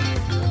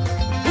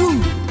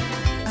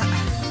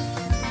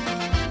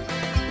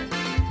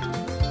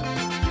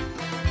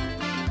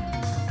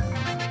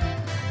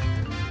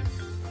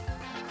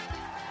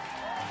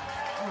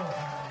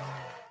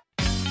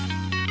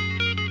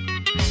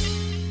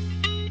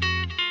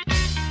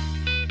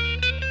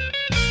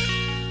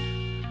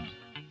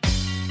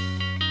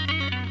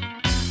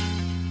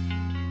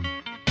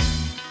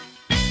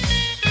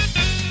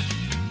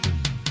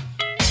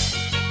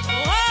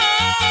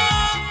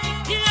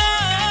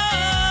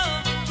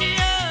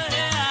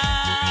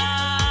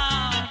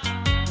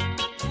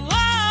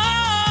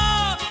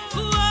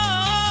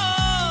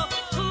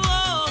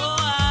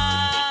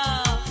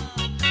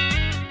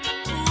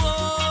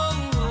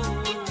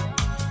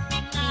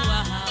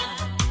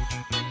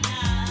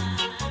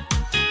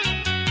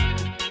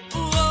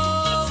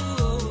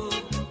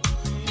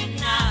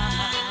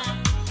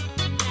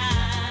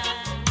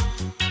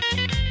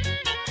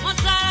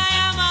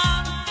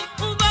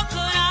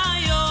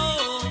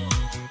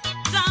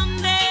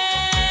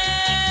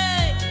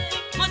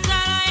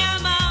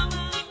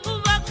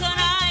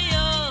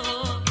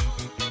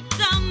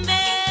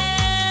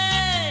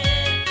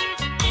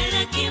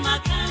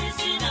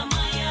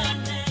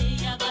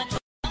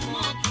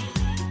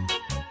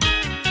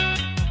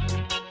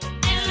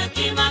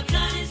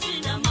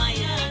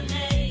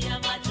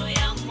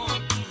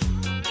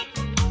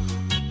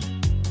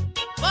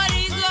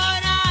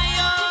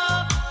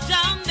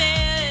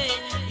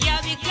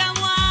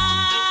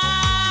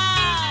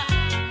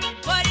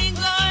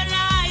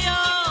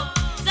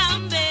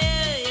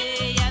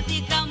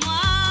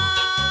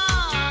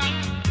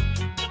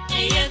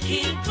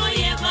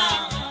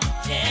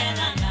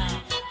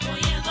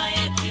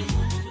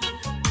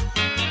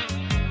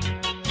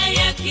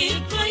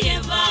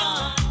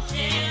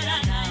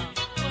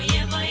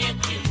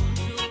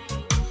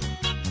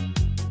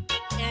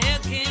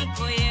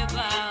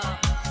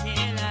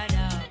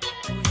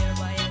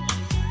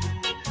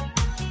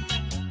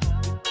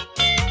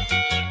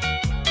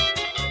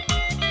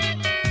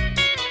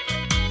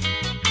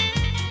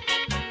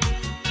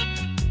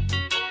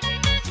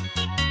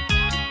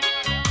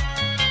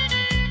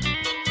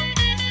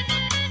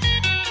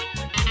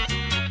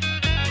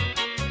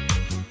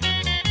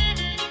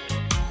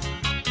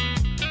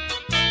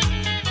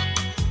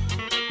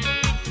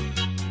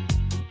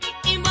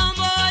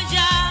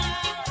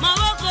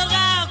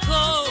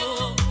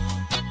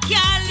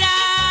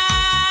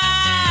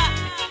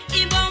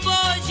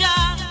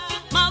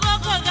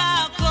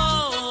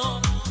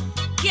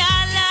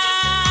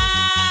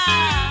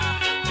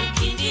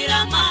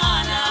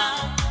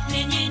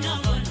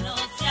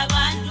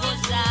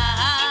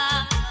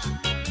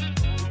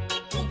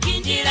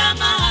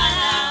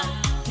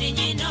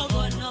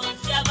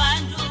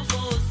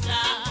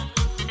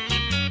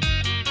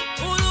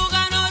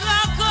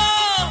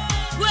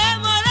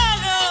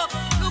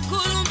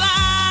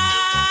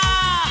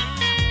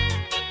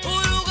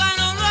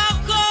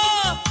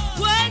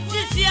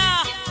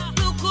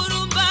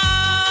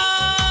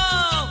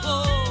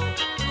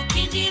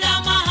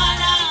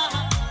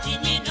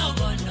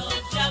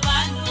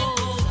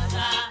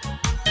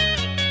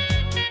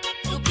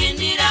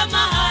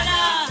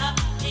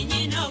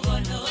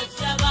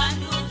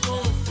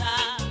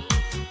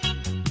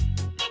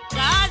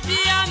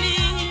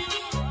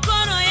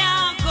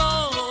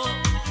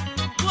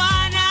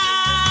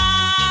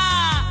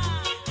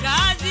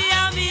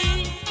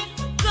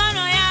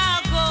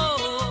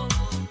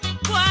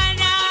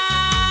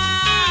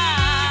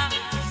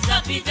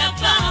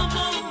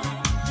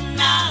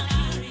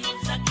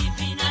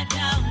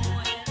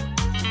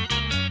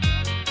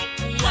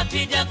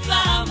 wapita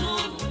fahamu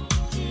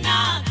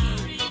na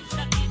akili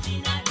za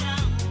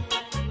kibinadamu.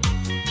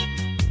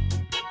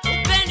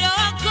 Upendo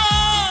wako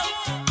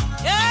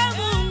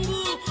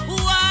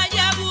Mungu wa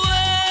ajabu,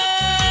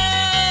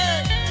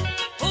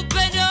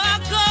 upendo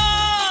wako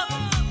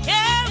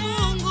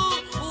Mungu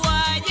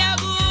wa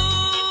ajabu,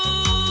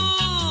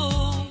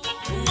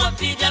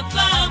 wapita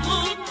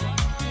fahamu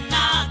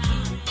na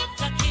akili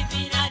za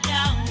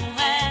kibinadamu,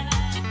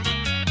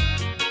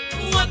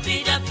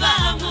 wapita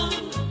fahamu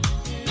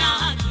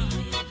na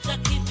akili za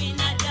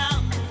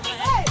kibinadamu.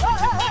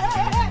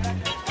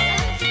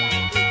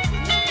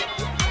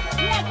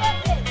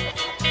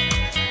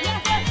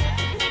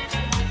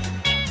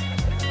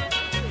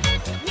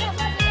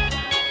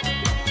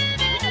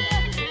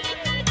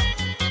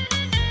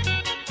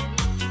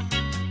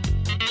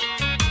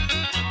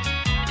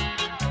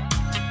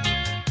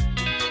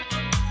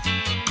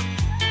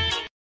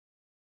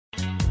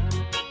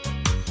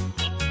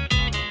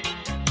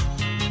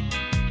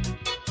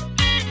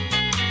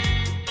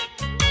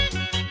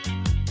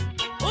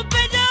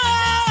 Upendo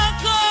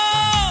wako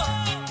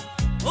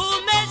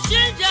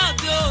umeshinda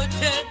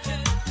vyote.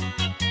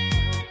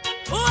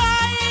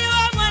 Uhai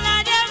wa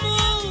mwanadamu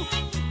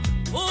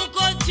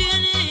uko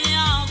chini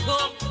yako.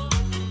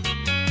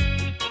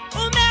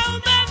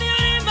 Umeumba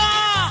milima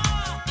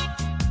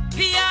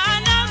pia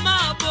na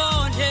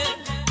mabonde.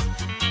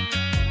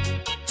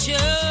 Je,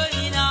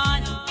 ni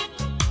nani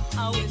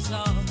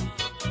aweza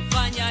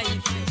kufanya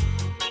hivyo?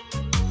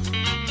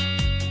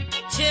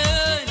 Je,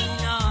 ni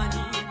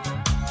nani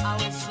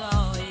aweza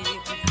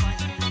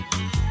kufanya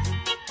hivyo?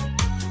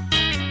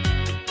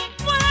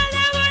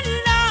 Mwanadamu ni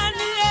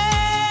nani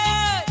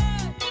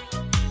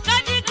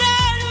katika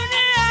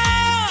dunia?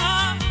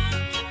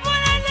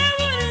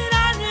 Mwanadamu ni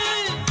nani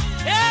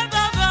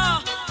Baba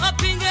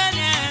apinge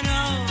neno?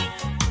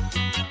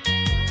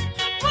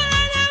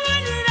 Mwanadamu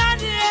ni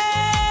nani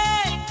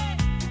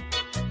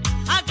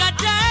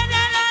akatae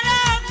neno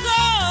lako?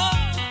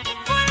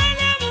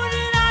 Mwanadamu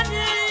ni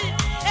nani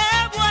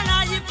Bwana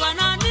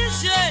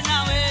ajifananishe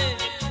nawe?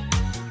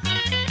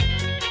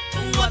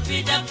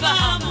 Wapita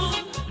fahamu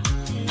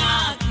na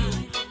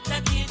akili za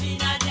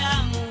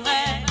kibinadamu,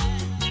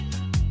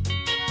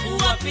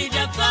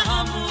 wapita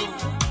fahamu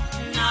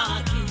na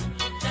akili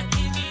za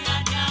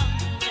kibinadamu.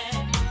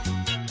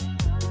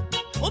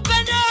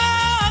 Upendo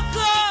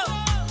wako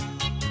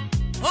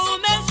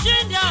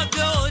umeshinda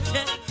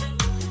vyote.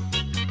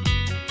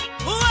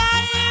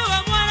 Uhai wa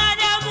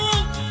mwanadamu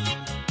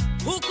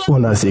uko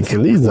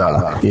Unasikiliza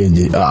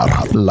AGR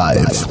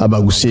Live,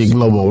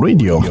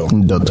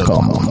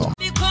 abagusiglobalradio.com.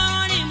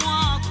 mikononi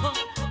mwako.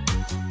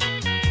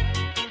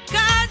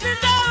 Kazi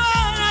za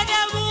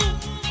wanadamu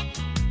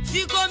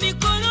ziko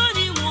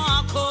mikononi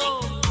mwako.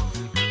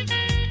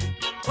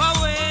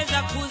 Waweza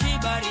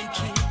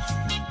kuzibariki,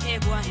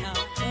 Bwana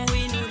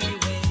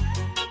uinuliwe.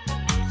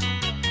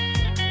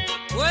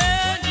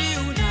 Wewe ndiye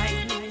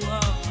unainua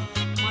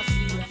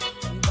masia,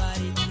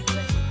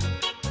 ubarikiwe.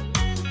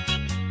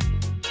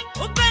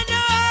 Upendo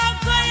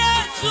wako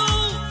Yesu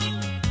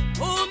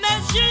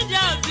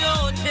umeshinda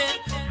vyote.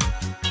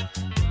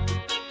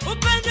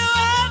 Upendo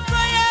wako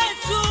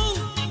Yesu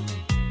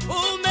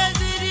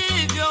umezidi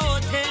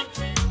vyote.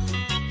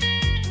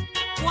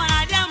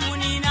 Wanadamu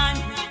ni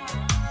nani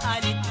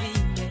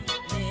alipinge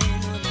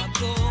neno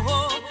lako?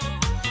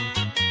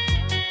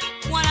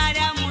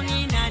 Wanadamu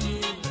ni nani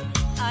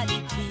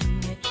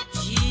alipinge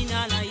jina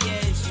la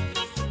Yesu?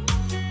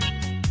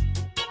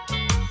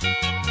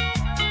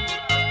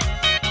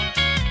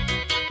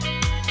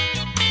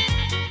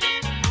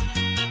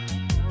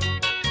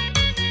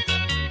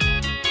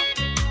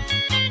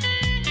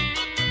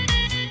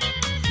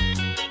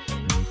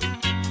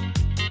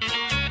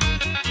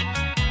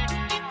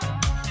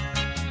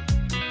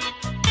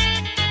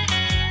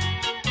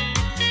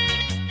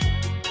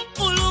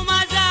 Huruma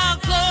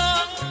zako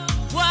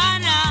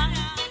Bwana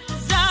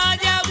za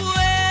ajabu,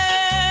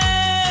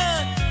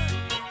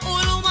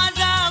 huruma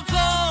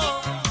zako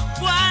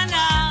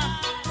Bwana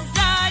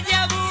za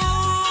ajabu,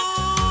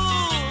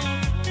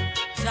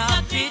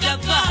 zapita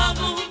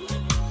fahamu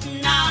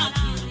na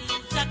akili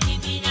za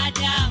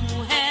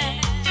kibinadamu,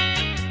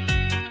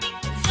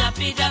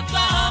 zapita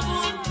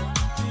fahamu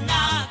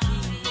na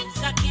akili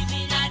za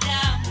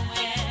kibinadamu.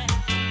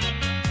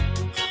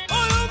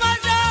 Huruma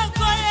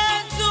zako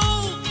Yesu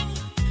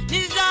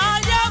ni za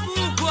ajabu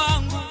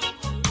kwangu.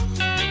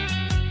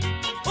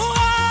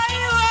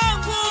 Uhai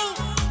wangu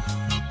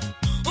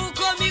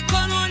uko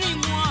mikononi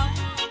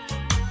mwako.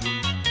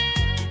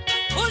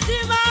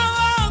 Uzima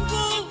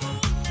wangu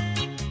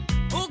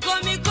uko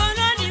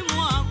mikononi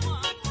mwako.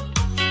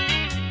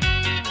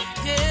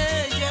 Je,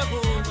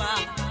 Jehova,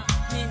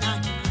 ni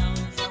nani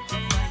anaweza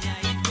kufanya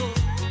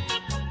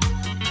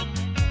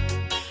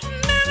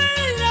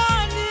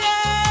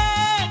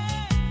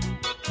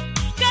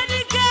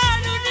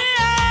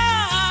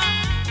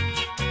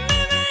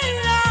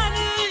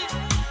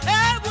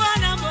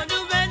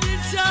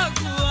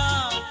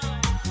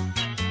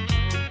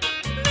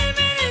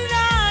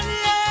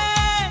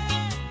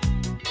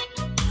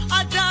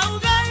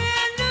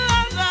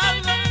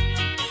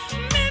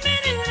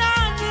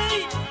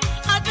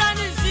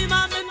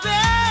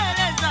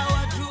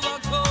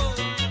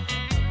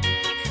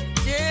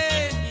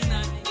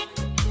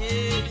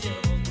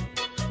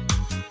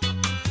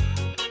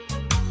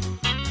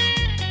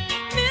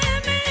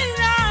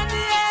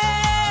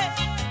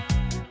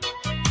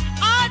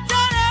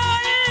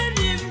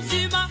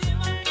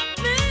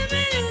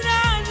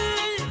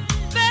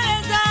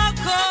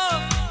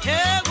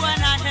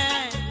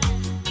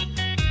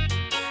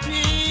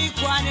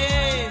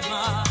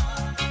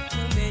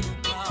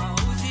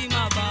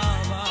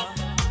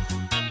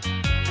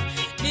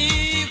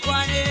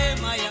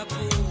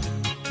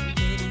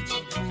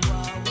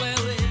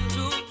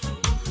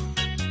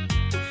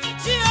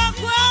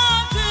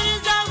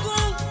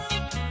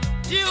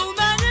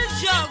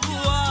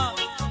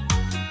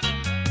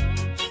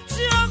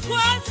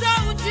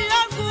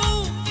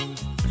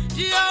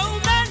ndio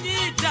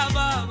umeniita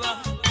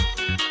baba,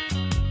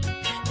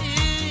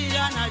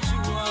 ila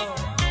najua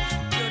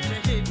yote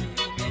hivi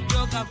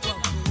imetoka kwako,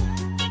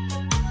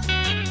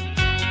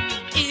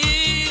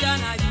 ila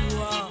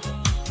najua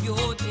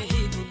yote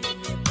hivi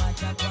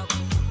nimepata kwako.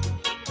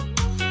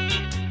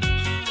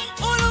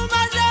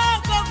 Huruma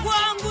zako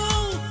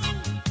kwangu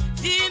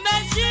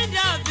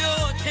zimeshinda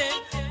vyote,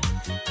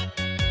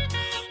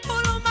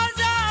 huruma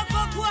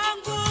zako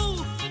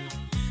kwangu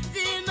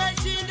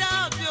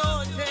zimeshinda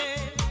vyote.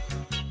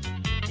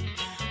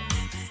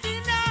 Ni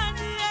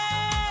nani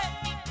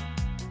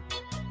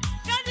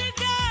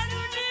katika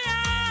dunia,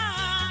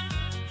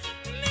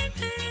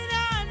 mimi ni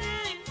nani?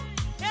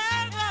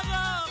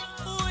 Baba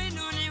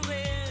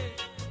uinuliwe,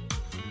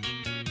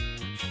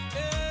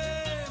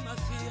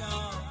 Masia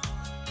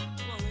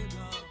wawe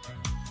Baba,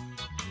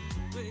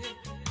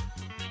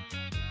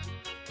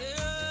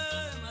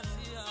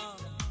 Masia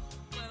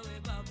wewe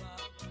Baba,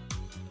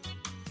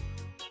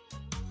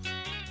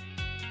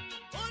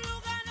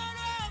 ulugano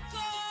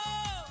lwako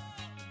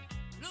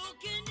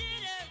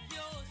lukindile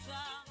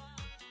vyosa,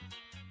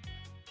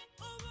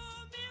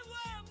 ubumi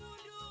bwa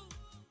mundu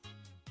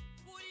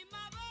buli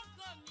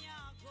maboko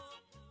myako,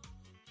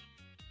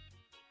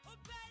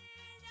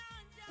 upeli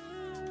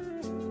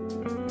nyanja.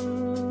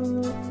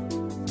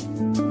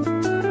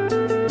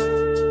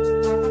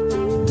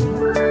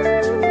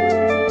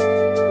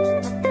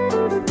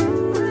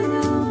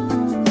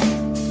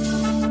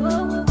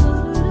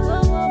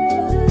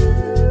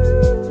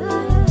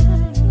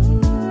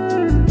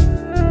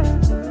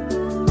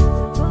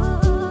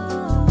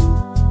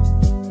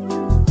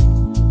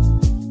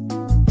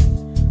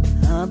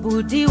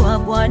 Abudiwa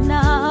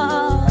Bwana,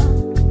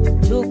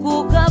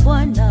 tukuka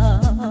Bwana,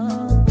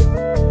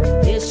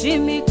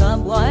 heshimika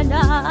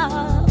Bwana,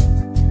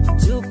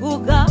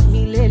 tukuka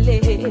milele.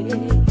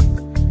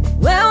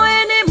 Wewe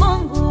ni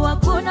Mungu,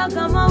 hakuna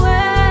kama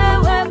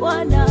wewe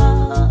Bwana.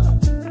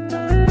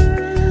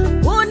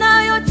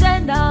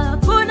 Unayotenda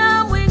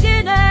hakuna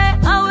mwingine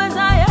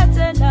awezaye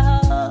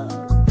tena.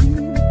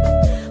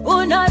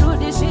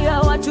 Unarudishia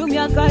watu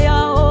miaka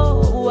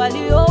yao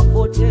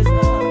waliopoteza,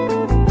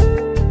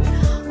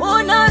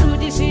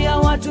 unarudishia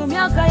watu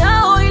miaka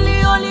yao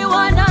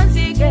iliyoliwa na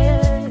nzige.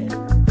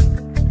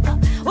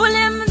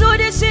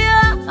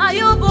 Ulimrudishia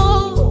Ayubu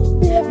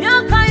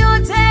miaka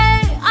yote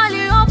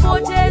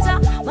aliyopoteza,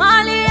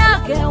 mali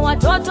yake,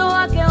 watoto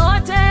wake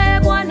wote,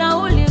 Bwana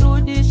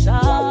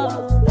ulirudisha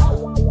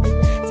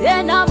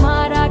tena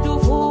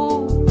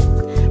maradufu,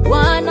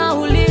 Bwana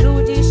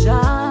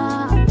ulirudisha.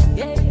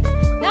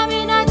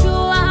 Nami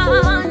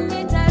najua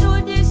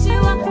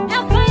nitarudishiwa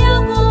miaka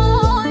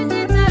yangu,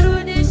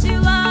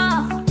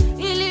 nitarudishiwa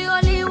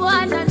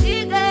iliyoliwa na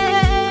nzige,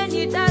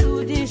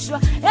 nitarudishwa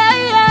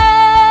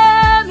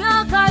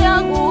miaka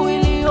yangu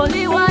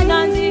iliyoliwa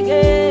na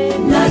nzige.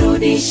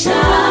 Narudisha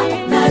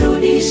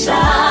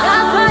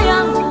miaka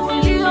yangu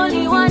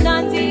iliyoliwa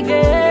na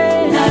nzige,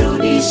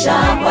 narudisha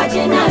kwa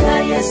jina la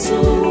Yesu.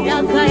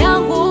 Miaka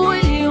yangu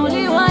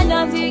iliyoliwa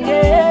na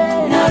nzige,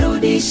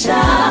 narudisha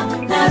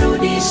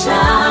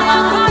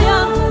miaka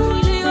yangu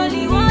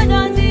iliyoliwa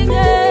na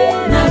nzige,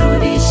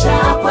 narudisha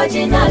kwa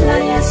jina la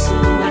Yesu.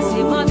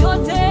 Nasema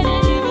vyote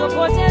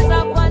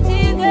nilivyopoteza kwa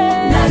nzige,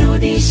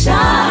 narudisha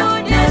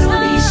yote,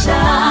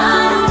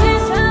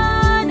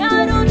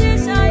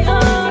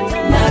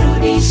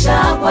 narudisha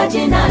kwa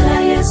jina la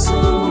Yesu.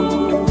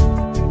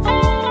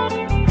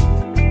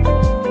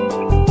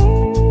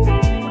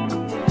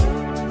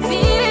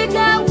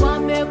 Nzige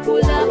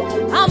wamekula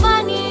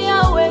amani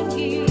ya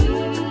wengi,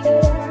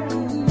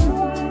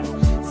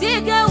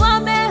 nzige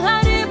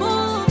wameharibu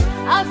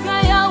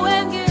afya ya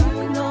wengi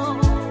mno.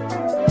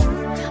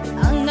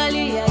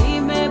 Angalia,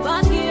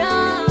 imebakia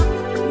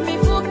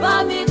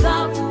mifupa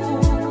mikavu,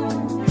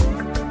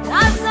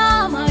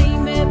 tazama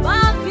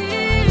imebaki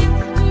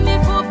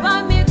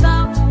mifupa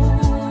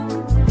mikavu,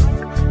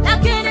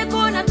 lakini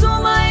kuna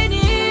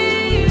tumaini.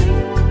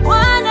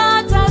 Bwana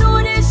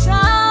atarudisha,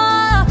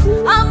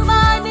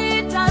 amani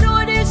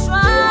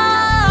itarudishwa,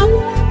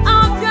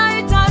 afya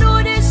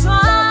itarudishwa,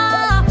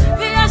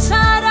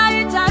 biashara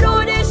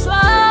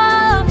itarudishwa,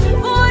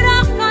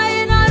 furaha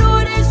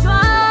inarudishwa.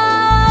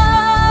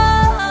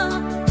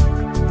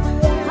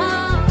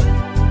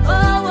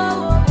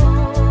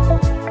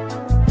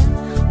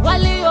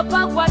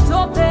 Waliopakwa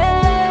tope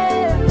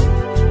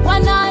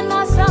Bwana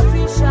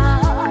anasafisha,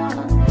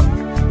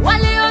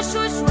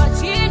 walioshushwa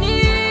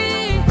chini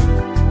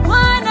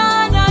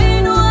Bwana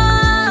anainua.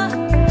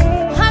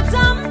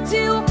 Hata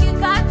mti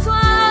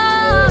ukikatwa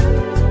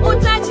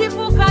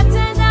utachipuka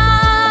tena.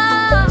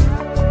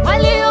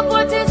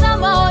 Waliopoteza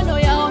maono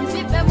yao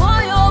msife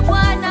moyo,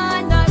 Bwana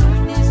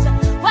anarudisha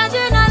kwa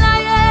jina la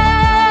Yesu.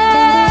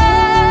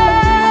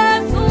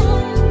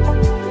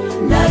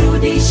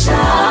 Narudisha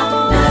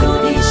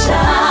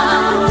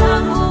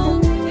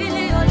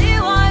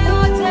iliyoliwa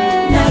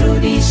yote,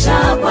 narudisha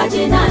kwa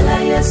jina la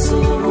Yesu.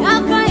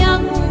 Miaka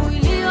yangu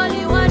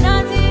iliyoliwa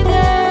na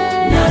nzige,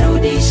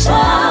 narudisha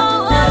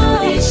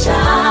miaka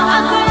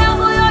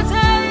yangu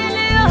yote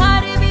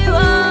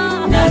iliyoharibiwa,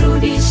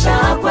 narudisha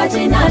kwa jina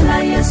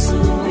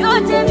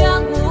vyote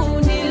vyangu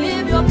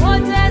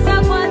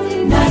nilivyopoteza kwa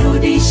jina.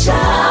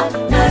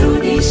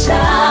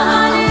 Narudisha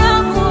mali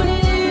yangu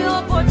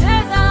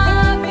niliyopoteza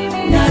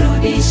mimi.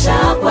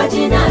 Narudisha kwa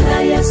jina la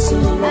Yesu.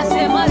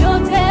 Nasema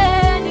yote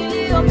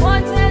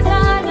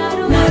niliyopoteza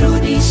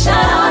narudisha.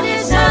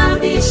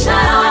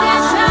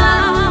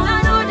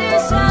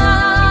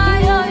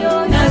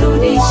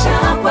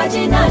 Narudisha kwa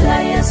jina la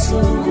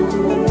Yesu.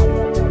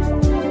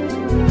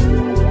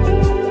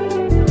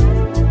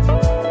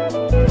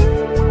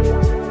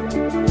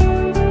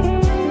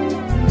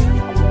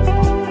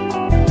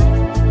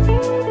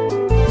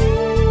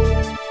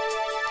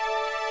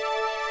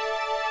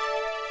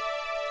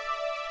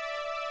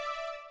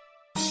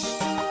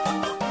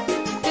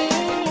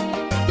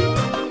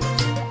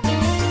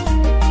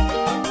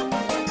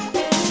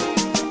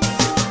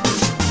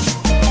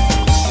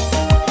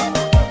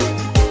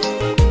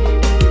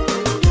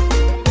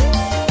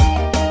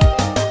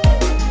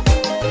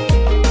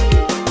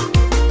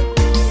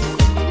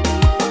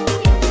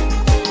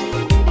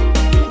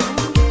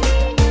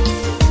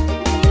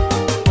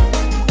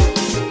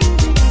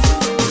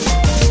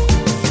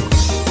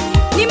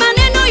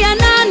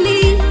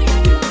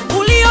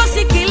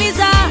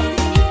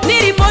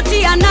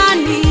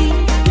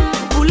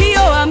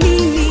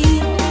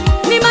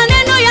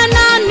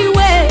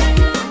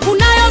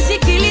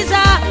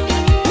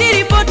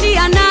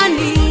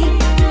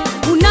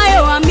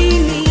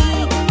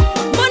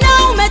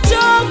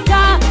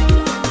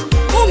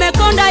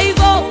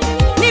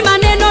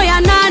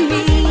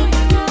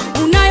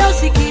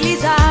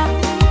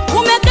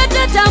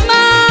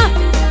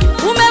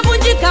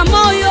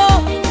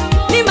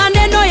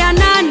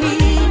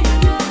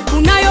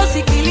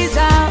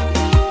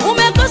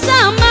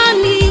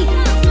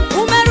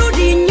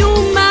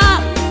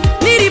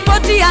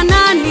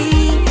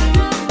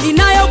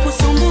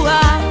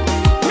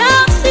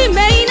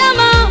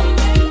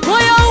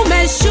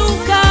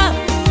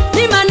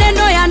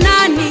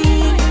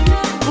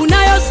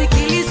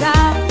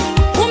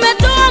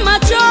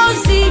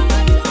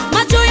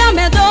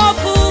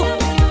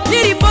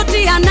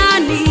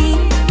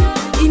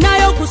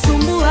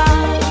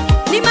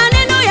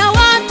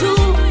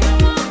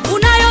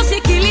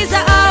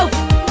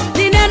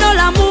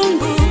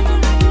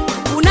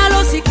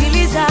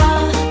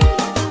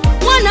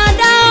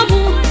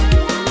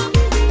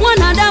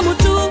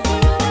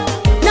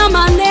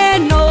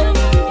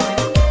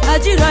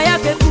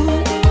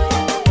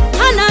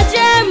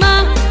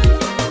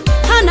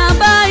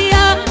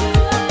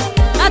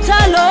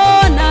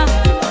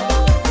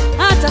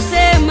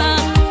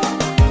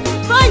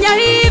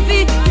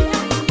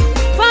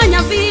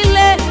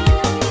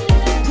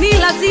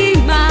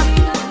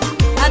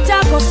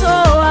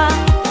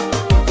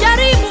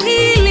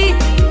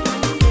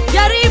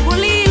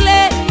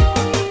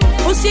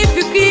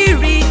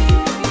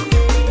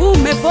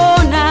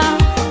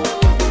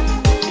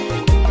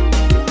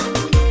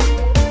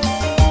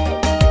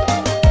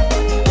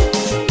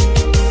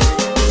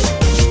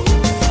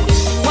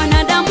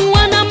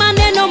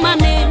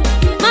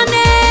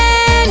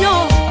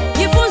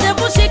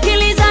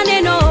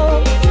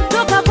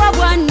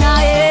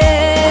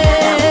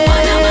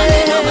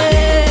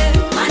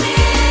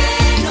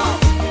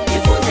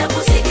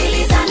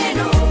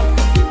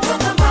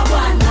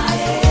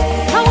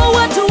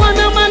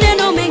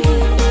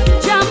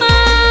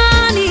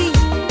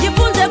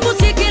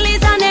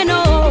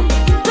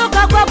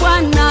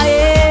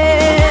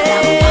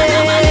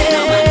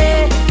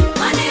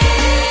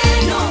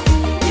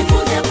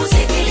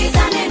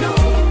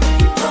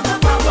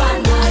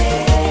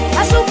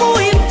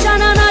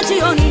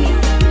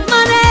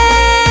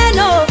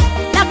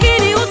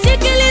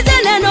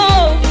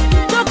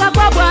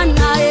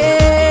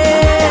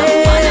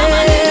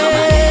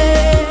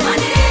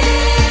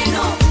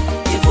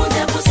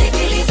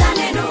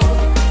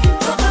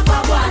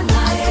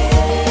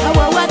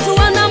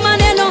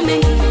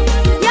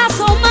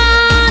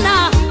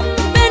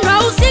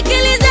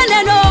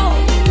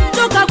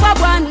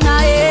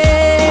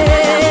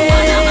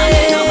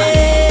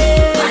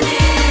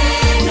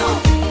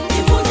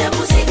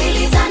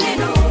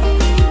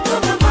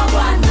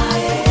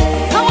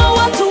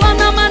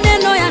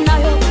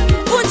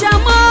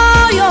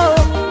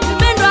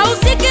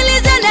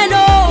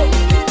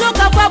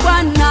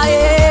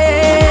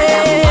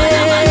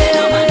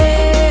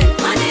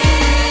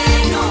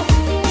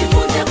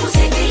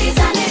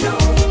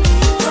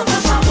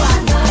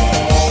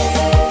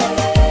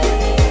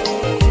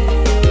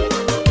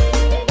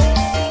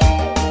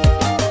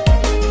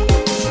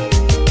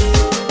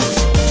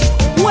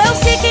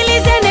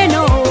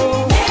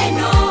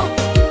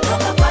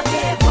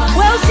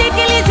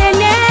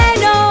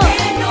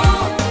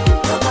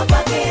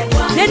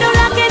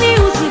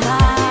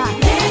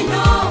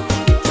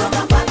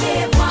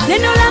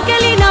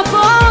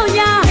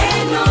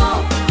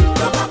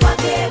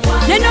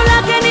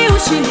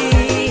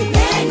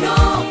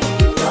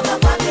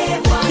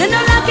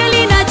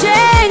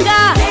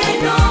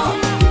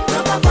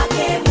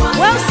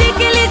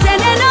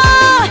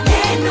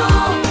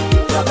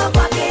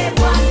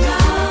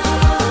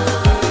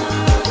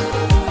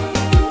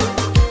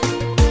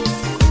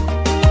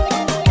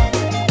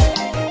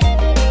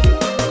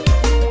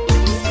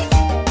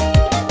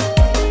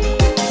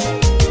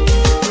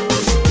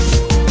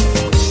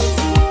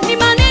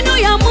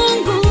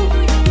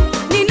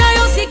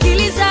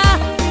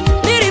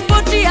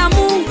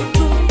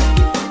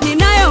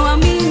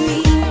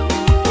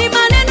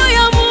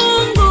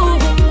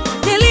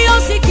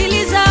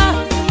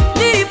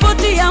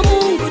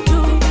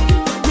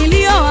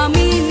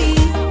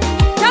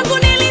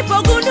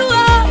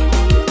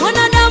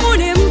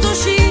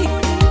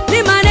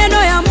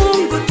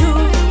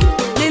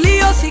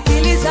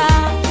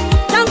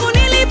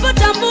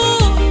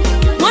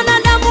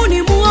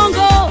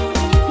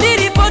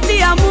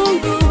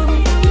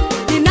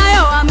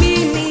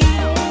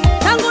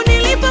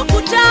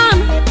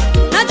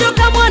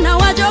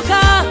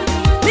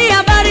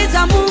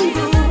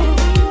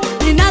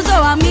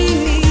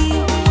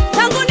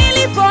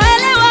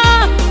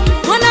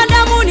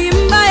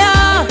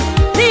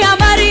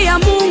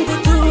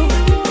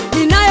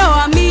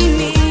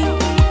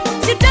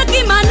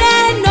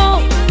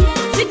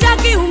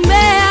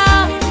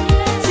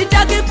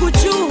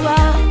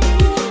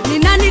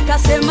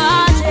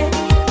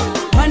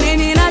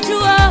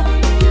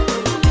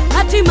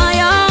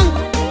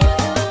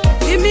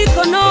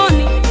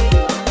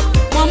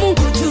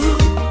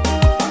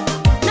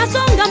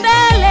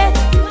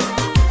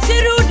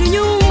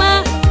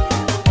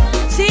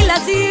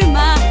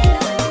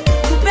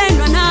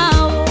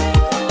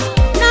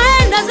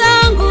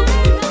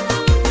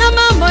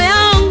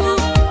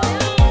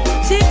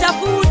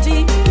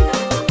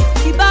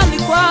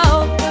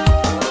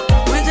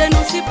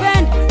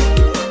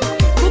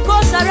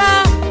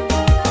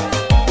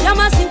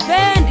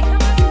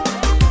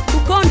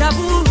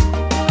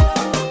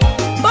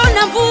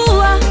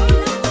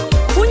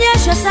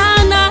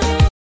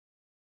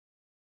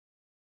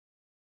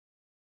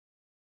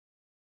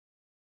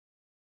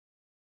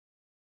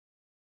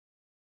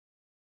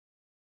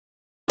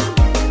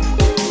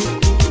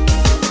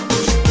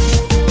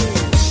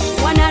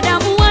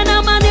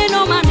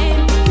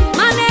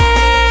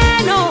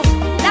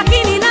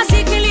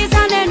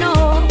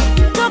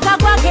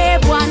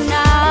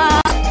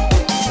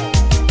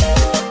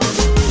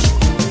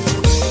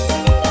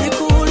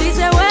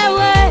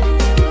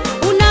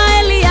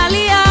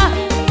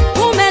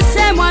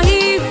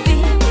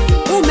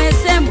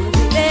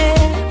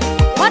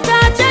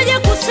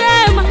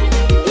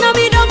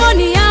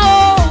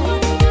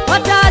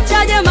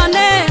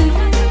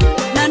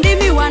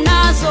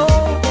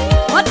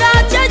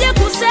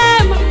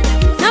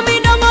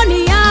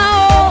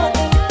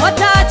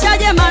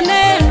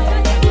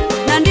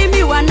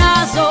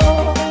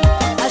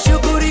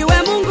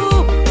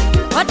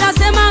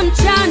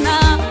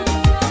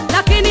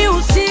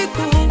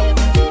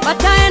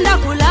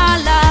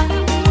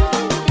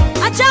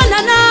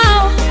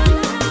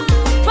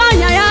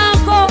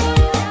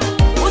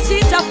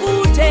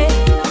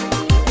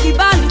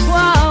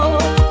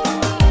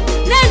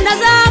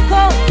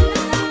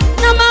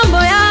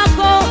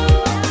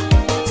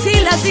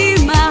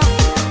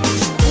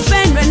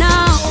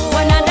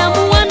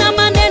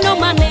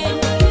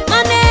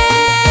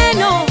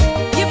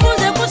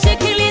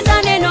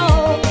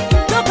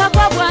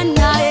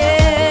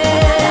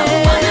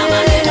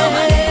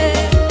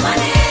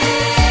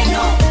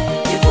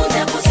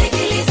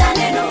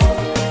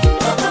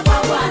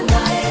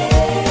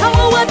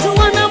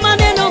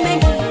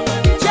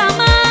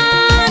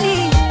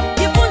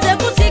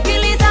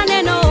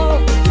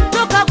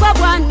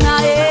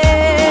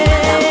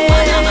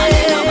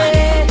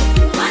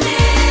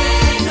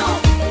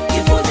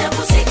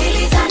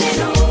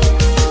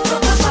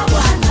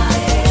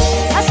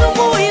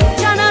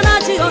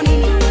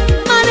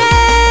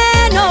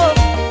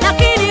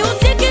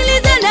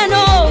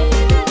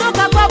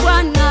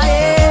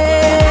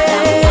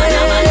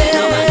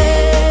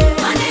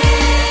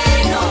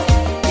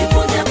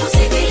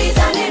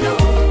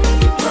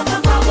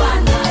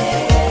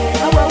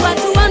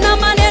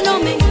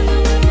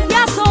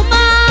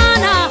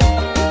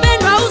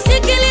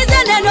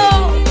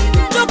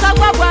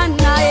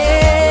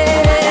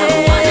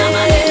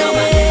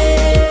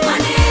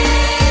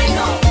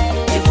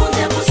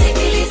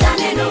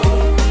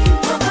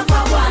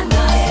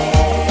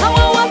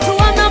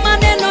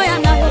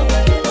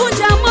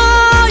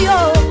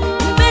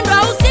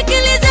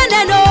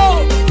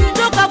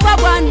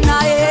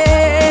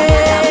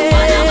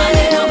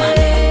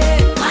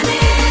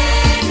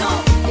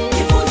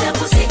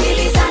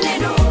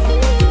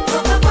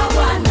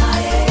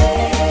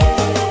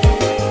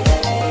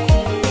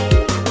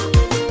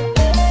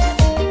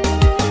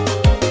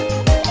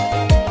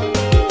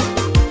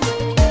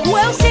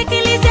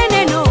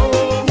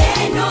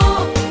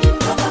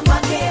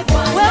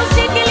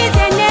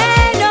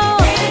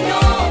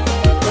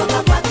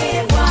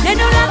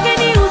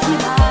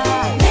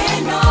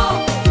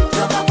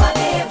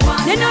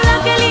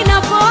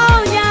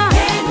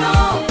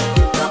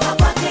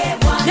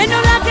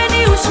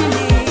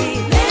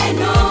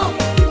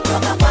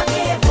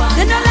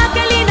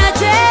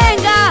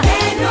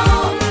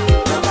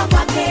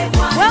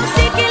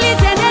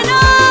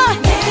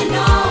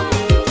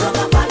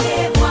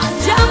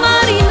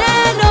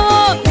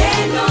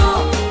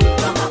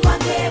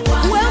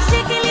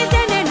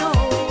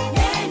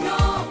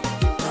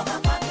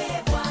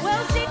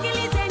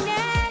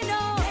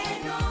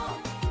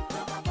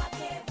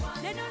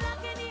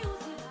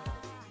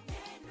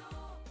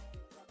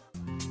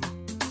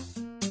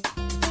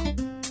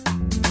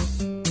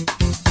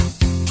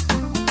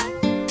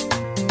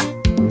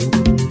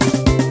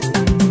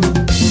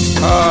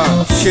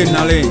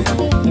 Shenale.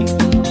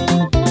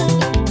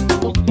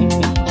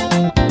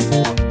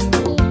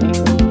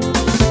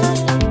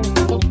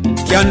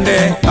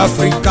 Kiande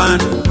African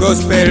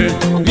Gospel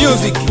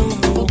Music.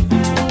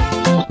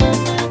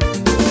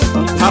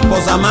 Hapo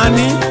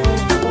zamani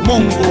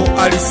Mungu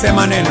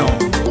alisema neno,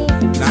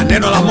 na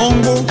neno la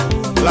Mungu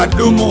la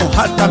dumu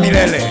hata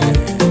milele.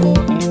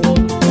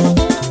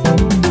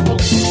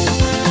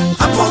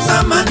 Hapo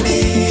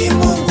zamani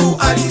Mungu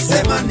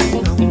alisema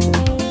neno,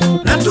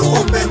 na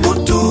tuumbe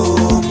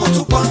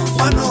mtu kwa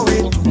mfano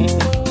wetu.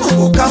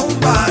 Mungu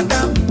kaumba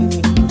Adamu,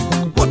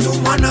 mtu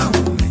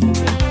mwanaume,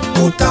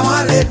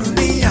 utawale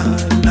dunia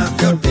na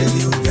vyote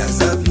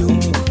viujazavyo,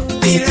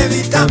 vile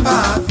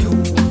vitambavyo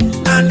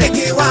na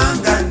ndege wa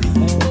angani,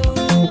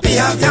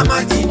 pia vya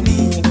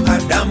majini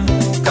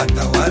Adamu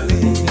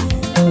katawale.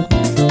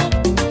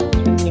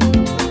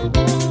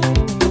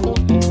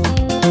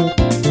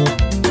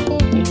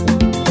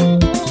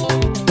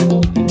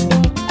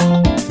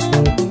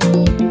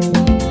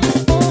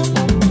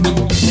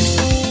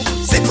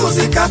 Siku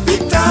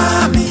zikapita,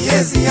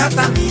 miezi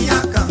hata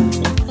miaka,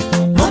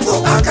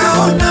 Mungu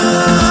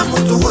akaona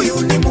mtu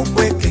huyu ni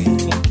mpweke.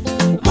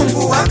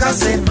 Mungu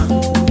akasema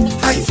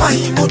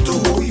haifai mtu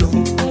huyo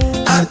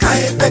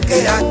akae peke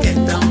yake,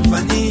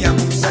 tamfanyia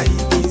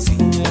msaidizi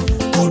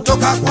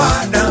kutoka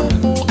kwa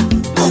Adamu.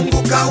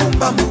 Mungu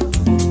kaumba mtu,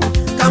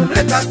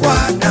 kamleta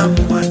kwa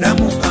Adamu.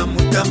 Adamu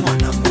kamuita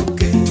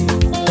mwanamke.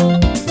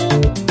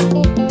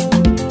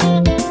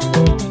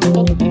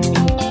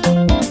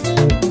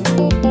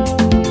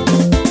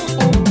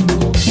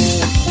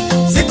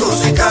 Siku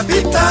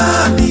zikapita,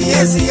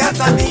 miezi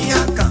hata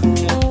miaka,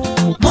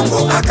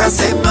 Mungu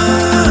akasema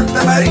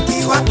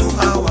tabariki watu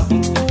hawa,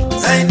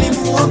 zaeni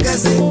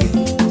muongezeke,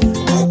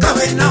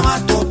 mukawe na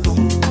watoto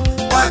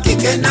wa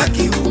kike na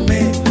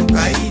kiume,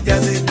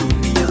 mukaijaze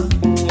dunia.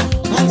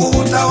 Mungu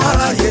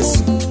utawala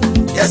Yesu,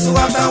 Yesu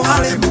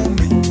atawale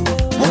mume,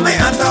 mume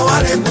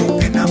atawale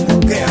mke, na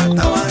mke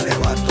atawale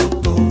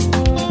watoto.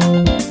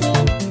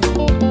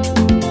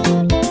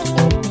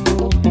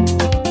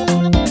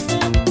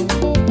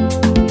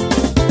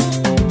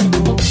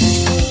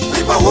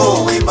 Wimbo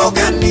huu wimbo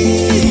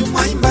gani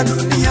mwaimba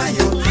dunia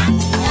yote?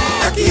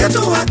 Haki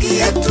yetu, haki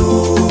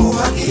yetu,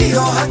 haki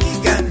hiyo haki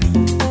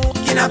gani?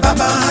 Kina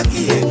baba haki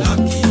yetu,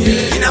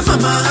 kina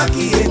mama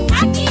haki yetu,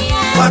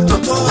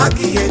 watoto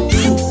haki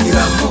yetu,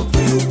 kila mtu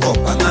yuko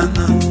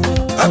pangana.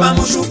 Baba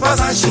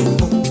mushupaza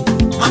shingo,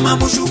 mama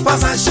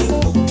mushupaza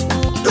shingo,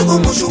 ndugu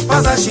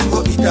mushupaza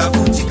shingo,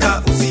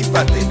 itavunjika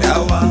usipate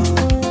dawa.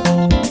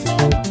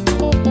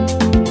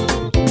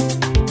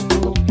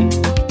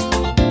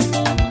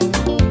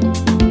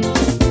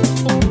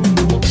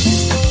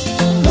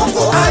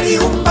 Mungu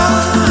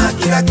aliumba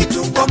kila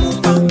kitu kwa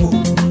mpango,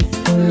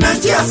 na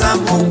njia za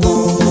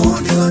Mungu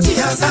ndizo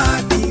njia za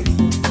adili.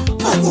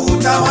 Mungu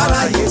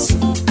utawala Yesu,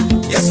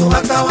 Yesu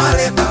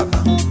atawale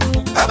baba,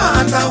 baba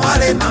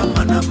atawale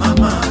mama, na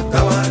mama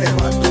atawale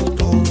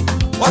watoto.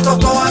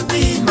 Watoto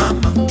watii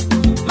mama,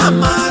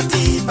 mama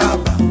atii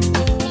baba,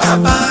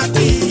 baba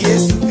atii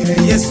Yesu,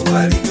 vile Yesu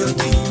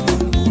alivyotii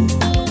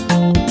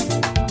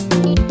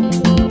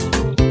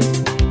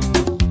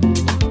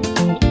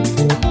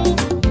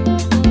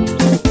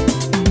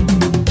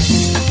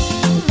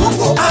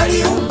Mungu.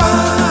 Aliumba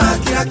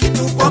kila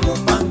kitu kwa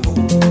mpango,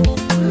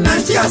 na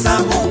njia za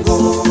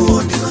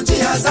Mungu ndizo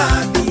njia za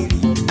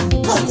adili.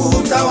 Mungu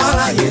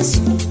utawala Yesu,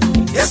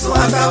 Yesu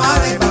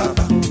atawale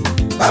baba,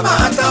 baba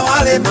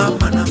atawale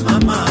mama, na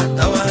mama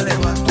atawale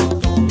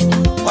watoto.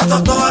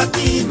 Watoto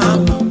atii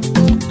mama,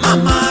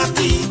 mama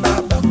atii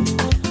baba,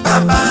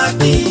 baba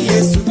atii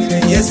Yesu,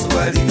 vile Yesu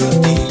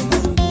alivyotii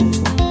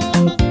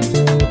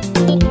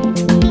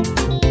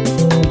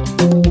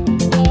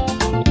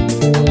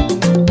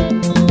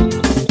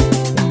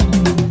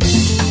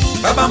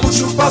Baba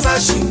mushupaza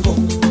shingo,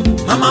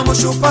 mama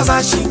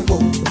mushupaza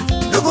shingo,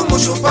 ndugu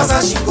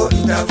mushupaza shingo,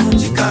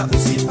 itavunjika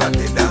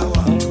usipate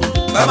dawa.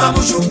 Baba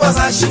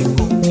mushupaza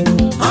shingo,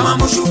 mama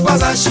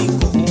mushupaza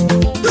shingo,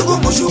 ndugu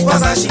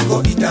mushupaza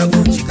shingo,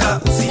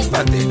 itavunjika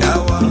usipate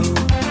dawa.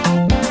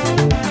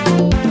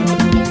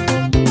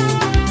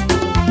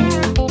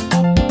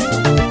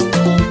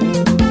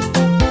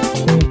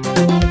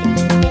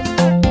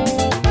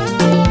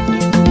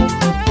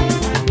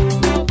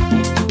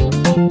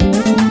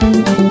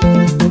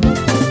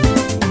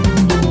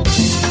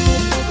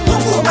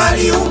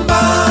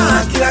 Aliumba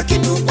kila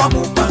kitu kwa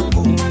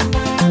mpango,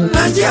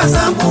 na njia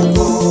za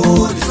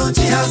Mungu ndizo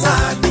njia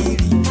za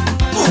adili.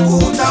 Mungu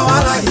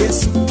utawala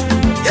Yesu,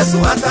 Yesu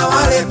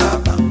atawale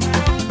baba,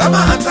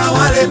 baba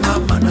atawale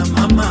mama, na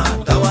mama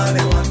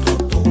atawale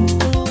watoto.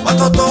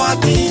 Watoto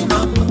watii